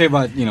going to say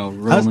about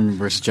Roman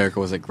versus Jericho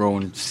was like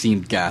Roman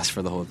seemed gassed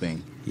for the whole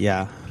thing.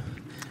 yeah,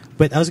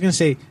 but I was going to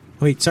say,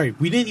 wait, sorry,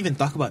 we didn't even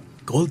talk about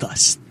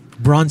Goldust,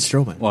 Braun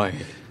Strowman. Why?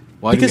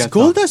 Because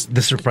Goldust.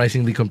 The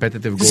surprisingly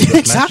competitive Goldust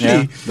Exactly.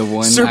 match. Yeah, the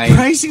one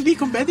surprisingly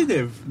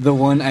competitive. The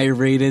one I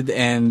rated,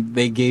 and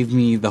they gave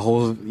me the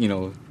whole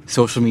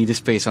social media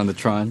space on the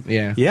Tron.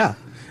 Yeah. Yeah,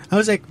 I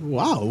was like,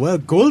 wow. Well,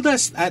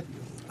 Goldust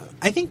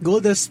I think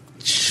Goldust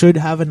should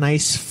have a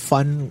nice,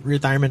 fun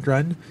retirement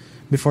run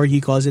before he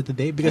calls it a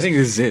day. I Because think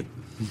this is it.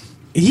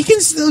 he can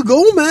still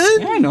go,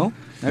 man. Yeah, I know.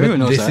 Everyone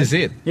knows this that. is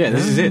it. Yeah,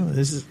 this is it.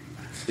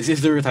 This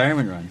is the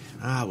retirement run.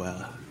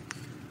 well.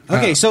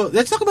 Okay, so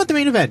let's talk about the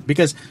main event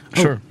because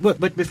Sure.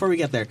 But before we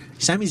get there,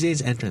 Sami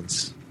Zayn's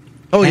entrance.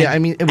 Oh And- yeah, I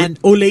mean, and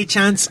Ole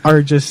chants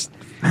are just.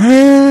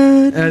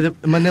 the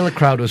Manila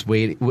crowd was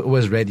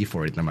ready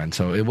for it naman.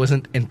 So it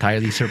wasn't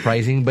entirely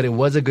surprising, but it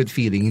was a good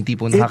feeling. Yung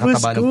tipong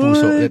nakakataba ng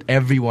puso that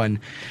everyone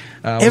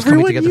was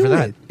coming together for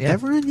that. Yeah.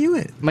 Everyone knew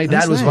it. My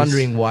That's dad was nice.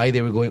 wondering why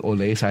they were going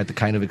Ole, so I had to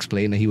kind of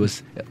explain that he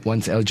was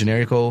once El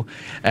Generico.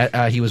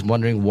 He was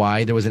wondering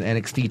why there was an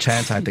NXT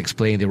chant. So I had to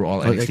explain they were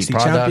all NXT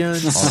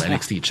products, champions. all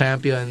NXT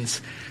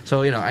champions.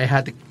 So I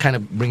had to kind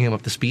of bring him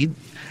up to speed.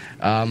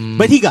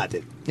 But he got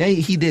it. Yeah,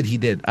 he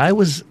did. I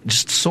was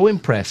just so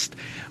impressed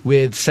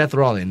with Seth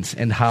Rollins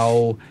and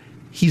how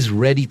he's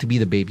ready to be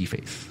the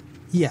babyface.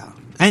 Yeah,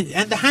 and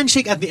the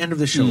handshake at the end of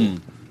the show,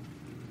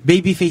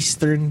 babyface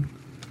turn,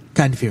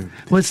 confirmed.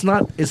 Well, it's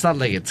not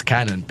like it's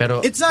canon,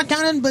 pero It's not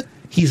canon, but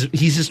he's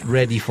just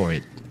ready for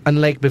it.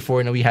 Unlike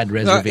before, we had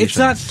reservations. It's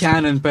not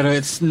canon, but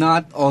it's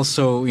not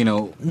also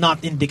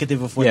not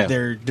indicative of what Yeah.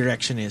 their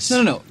direction is.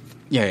 No.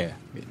 Yeah.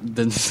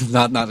 That's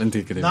not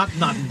indicative.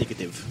 Not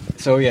indicative.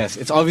 So yes,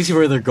 it's obviously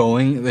where they're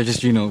going. They're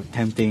just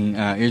tempting.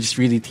 You're just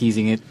really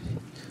teasing it.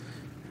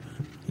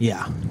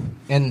 Yeah.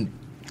 And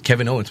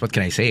Kevin Owens, what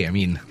can I say? I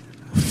mean,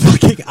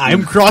 Fucking,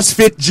 I'm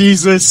CrossFit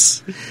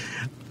Jesus.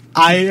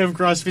 I am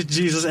CrossFit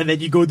Jesus, and then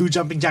you go do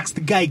jumping jacks.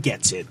 The guy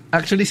gets it.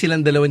 actually,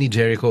 silang dalawa ni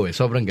Jericho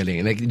sobrang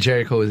galing. Like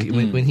Jericho,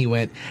 when he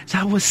went,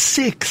 that was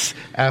 6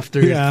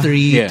 after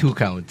 3 2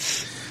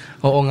 counts.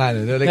 Oo nga,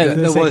 no? Like,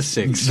 That was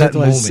 6. That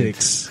was moment.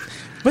 6.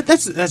 But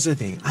that's the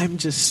thing. I'm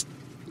just.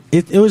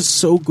 It was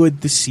so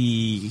good to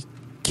see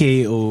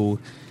KO,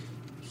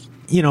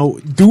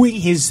 doing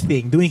his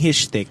thing, doing his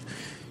shtick.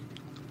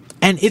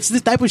 And it's the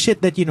type of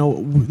shit that,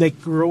 like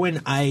Rowan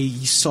I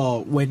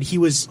saw when he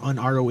was on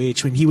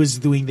ROH, when he was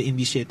doing the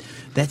indie shit,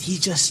 that he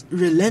just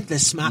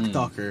relentless smack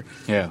talker.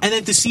 Yeah. And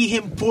then to see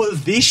him pull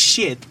this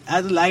shit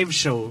at a live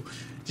show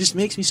just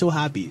makes me so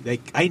happy.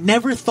 Like, I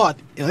never thought,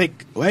 I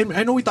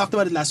know we talked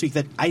about it last week,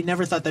 that I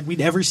never thought that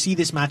we'd ever see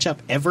this matchup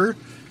ever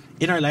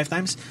in our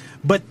lifetimes.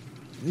 But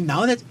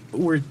now that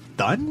we're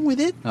done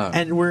with it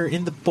and we're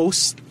in the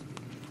post,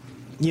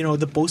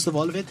 the post of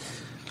all of it,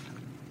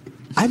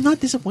 I'm not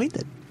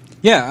disappointed.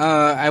 Yeah,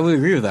 I would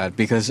agree with that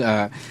because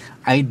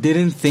I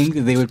didn't think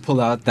that they would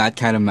pull out that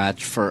kind of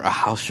match for a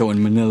house show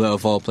in Manila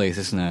of all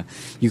places.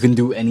 You can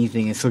do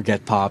anything and still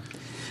get popped.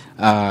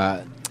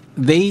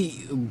 They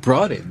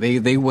brought it.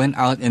 They went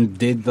out and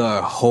did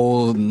the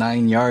whole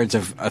 9 yards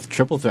of a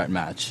triple threat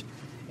match,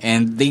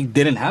 and they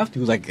didn't have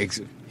to. They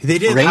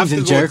didn't Reigns have to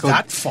and go Jericho,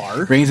 that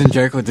far. Reigns and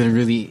Jericho didn't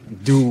really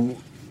do,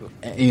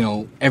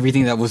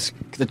 everything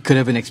that could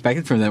have been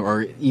expected from them,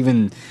 or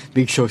even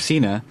Big Show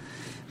Cena,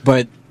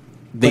 but.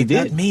 They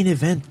did. That main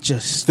event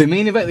just... The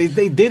main event,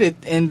 they did it,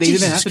 and they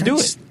Jesus didn't have to do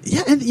Christ. it.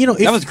 Yeah, and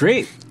that was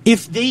great.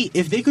 If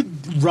they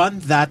could run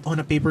that on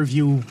a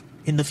pay-per-view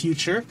in the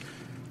future,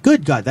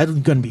 good God, that was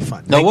gonna be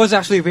fun. That was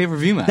actually a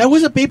pay-per-view match. That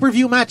was a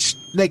pay-per-view match,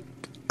 like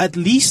at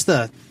least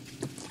a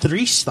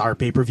 3-star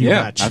pay-per-view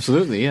match.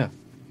 Absolutely, yeah.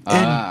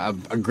 A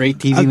great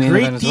TV main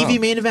event as well. A great TV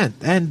main event.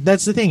 And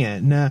that's the thing.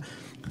 And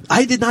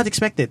I did not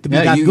expect it to be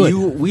that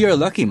good. We are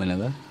lucky,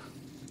 Manila.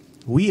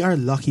 We are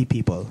lucky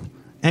people.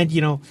 And,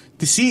 you know,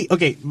 to see...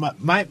 Okay,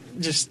 my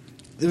just...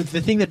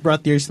 The thing that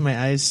brought tears to my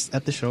eyes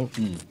at the show,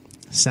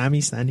 Sammy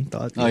standing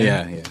tall. Oh,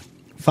 yeah.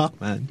 Fuck,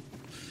 man.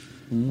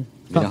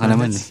 Fuck,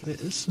 man.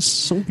 It's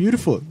so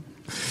beautiful.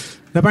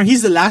 Now,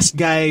 he's the last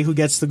guy who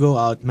gets to go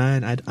out,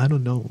 man. I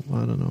don't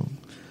know.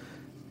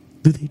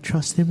 Do they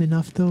trust him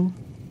enough, though?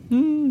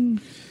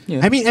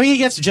 Yeah. I mean, he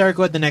gets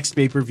Jericho at the next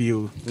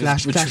pay-per-view,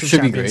 Clash of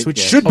Champions, which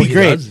should be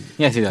great.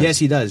 Yes, he does. Yes,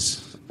 he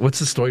does. What's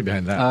the story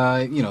behind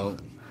that? You know,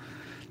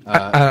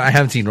 I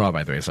haven't seen Raw,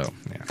 by the way, so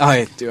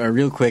yeah.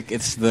 Real quick,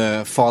 it's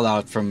the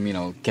fallout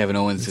from Kevin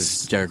Owens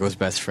is Jericho's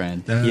best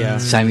friend. Yeah,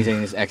 Sami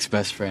Zayn is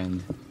ex-best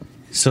friend.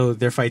 So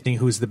they're fighting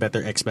who's the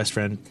better ex-best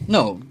friend.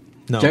 No.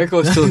 Jericho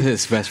is still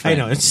his best friend.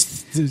 I know.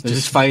 It's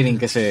just fighting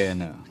kasi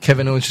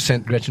Kevin Owens just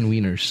sent Gretchen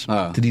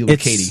Wieners to deal with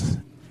Katie.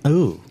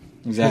 Oh.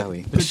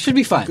 Exactly. It should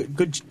be fun.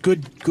 Good.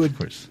 Of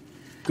course.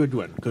 Good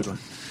one.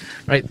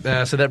 Right,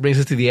 so that brings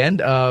us to the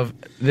end of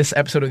this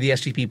episode of the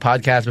SGP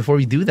podcast. Before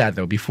we do that,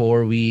 though,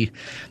 before we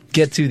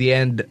get to the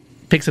end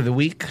picks of the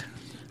week,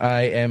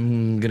 I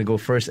am going to go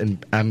first,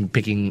 and I'm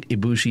picking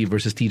Ibushi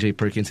versus TJ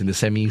Perkins in the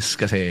semis,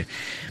 because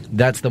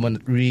that's the one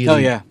that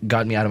really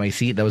got me out of my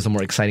seat. That was the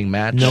more exciting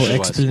match. No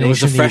explanation. It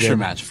was a fresher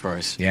match, of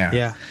course.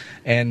 Yeah.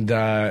 And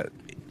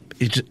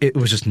it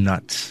was just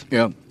nuts.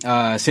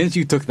 Yeah. Since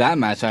you took that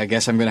match, I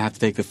guess I'm going to have to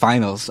take the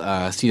finals.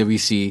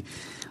 CWC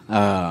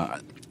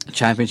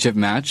championship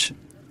match.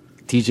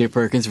 TJ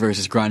Perkins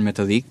versus Grand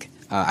Metalik.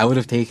 I would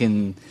have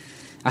taken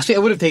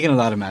a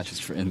lot of matches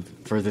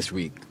for this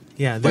week.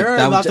 Yeah, there are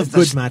a lot of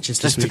good matches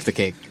this week. Just took the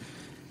cake.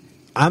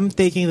 I'm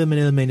taking the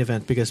Manila main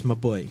event because my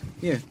boy.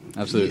 Yeah,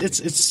 absolutely.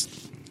 It's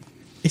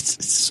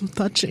so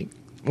touching.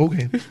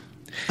 Okay.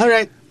 All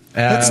right.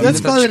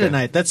 Let's call it a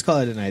night. It's it's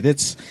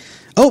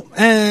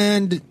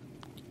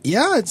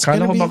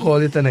gonna be... call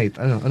it a night.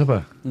 Ano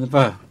pa?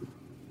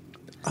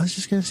 I was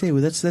just gonna say,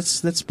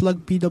 let's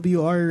plug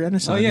PWR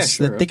Renaissance. Oh yeah,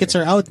 sure. The tickets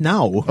are out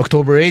now.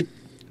 October 8th,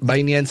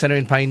 Bayanihan Center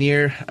in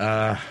Pioneer.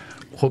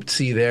 Hope to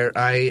see you there.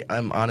 I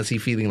am honestly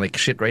feeling like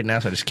shit right now,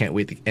 so I just can't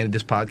wait to end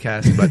this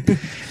podcast. But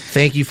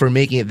thank you for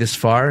making it this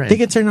far.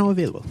 Tickets are now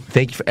available.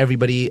 Thank you for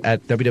everybody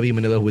at WWE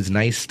Manila who was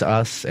nice to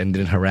us and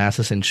didn't harass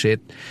us and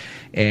shit.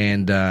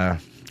 And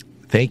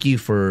thank you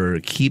for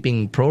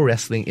keeping pro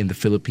wrestling in the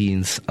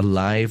Philippines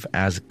alive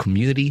as a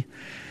community.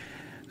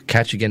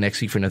 Catch you again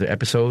next week for another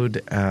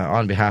episode.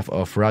 On behalf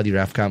of Rowdy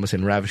Raf Camus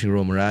and Ravishing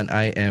Romaran,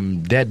 I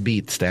am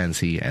Deadbeat Stan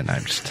C, and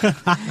I'm just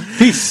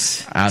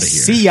peace out of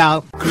here. See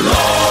y'all. Glorious.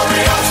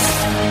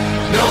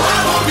 No,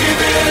 I won't give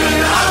in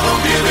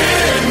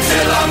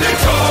till I'm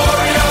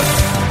victorious.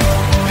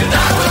 And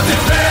I will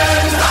defend.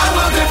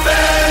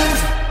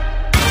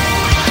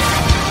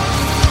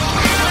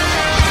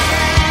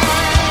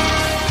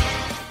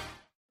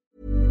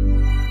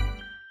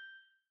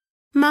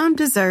 Mom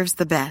deserves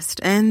the best,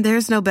 and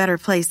there's no better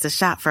place to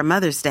shop for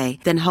Mother's Day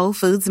than Whole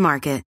Foods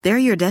Market. They're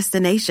your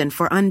destination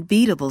for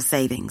unbeatable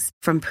savings,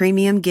 from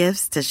premium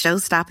gifts to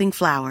show-stopping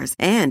flowers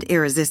and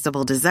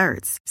irresistible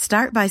desserts.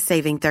 Start by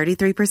saving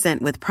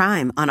 33% with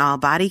Prime on all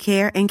body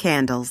care and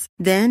candles.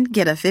 Then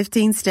get a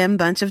 15-stem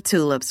bunch of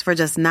tulips for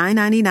just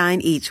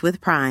 $9.99 each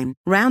with Prime.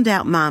 Round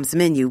out Mom's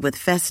menu with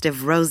festive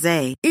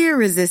rosé,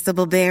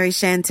 irresistible berry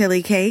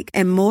chantilly cake,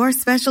 and more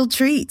special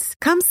treats.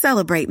 Come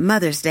celebrate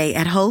Mother's Day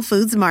at Whole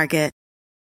Foods Market.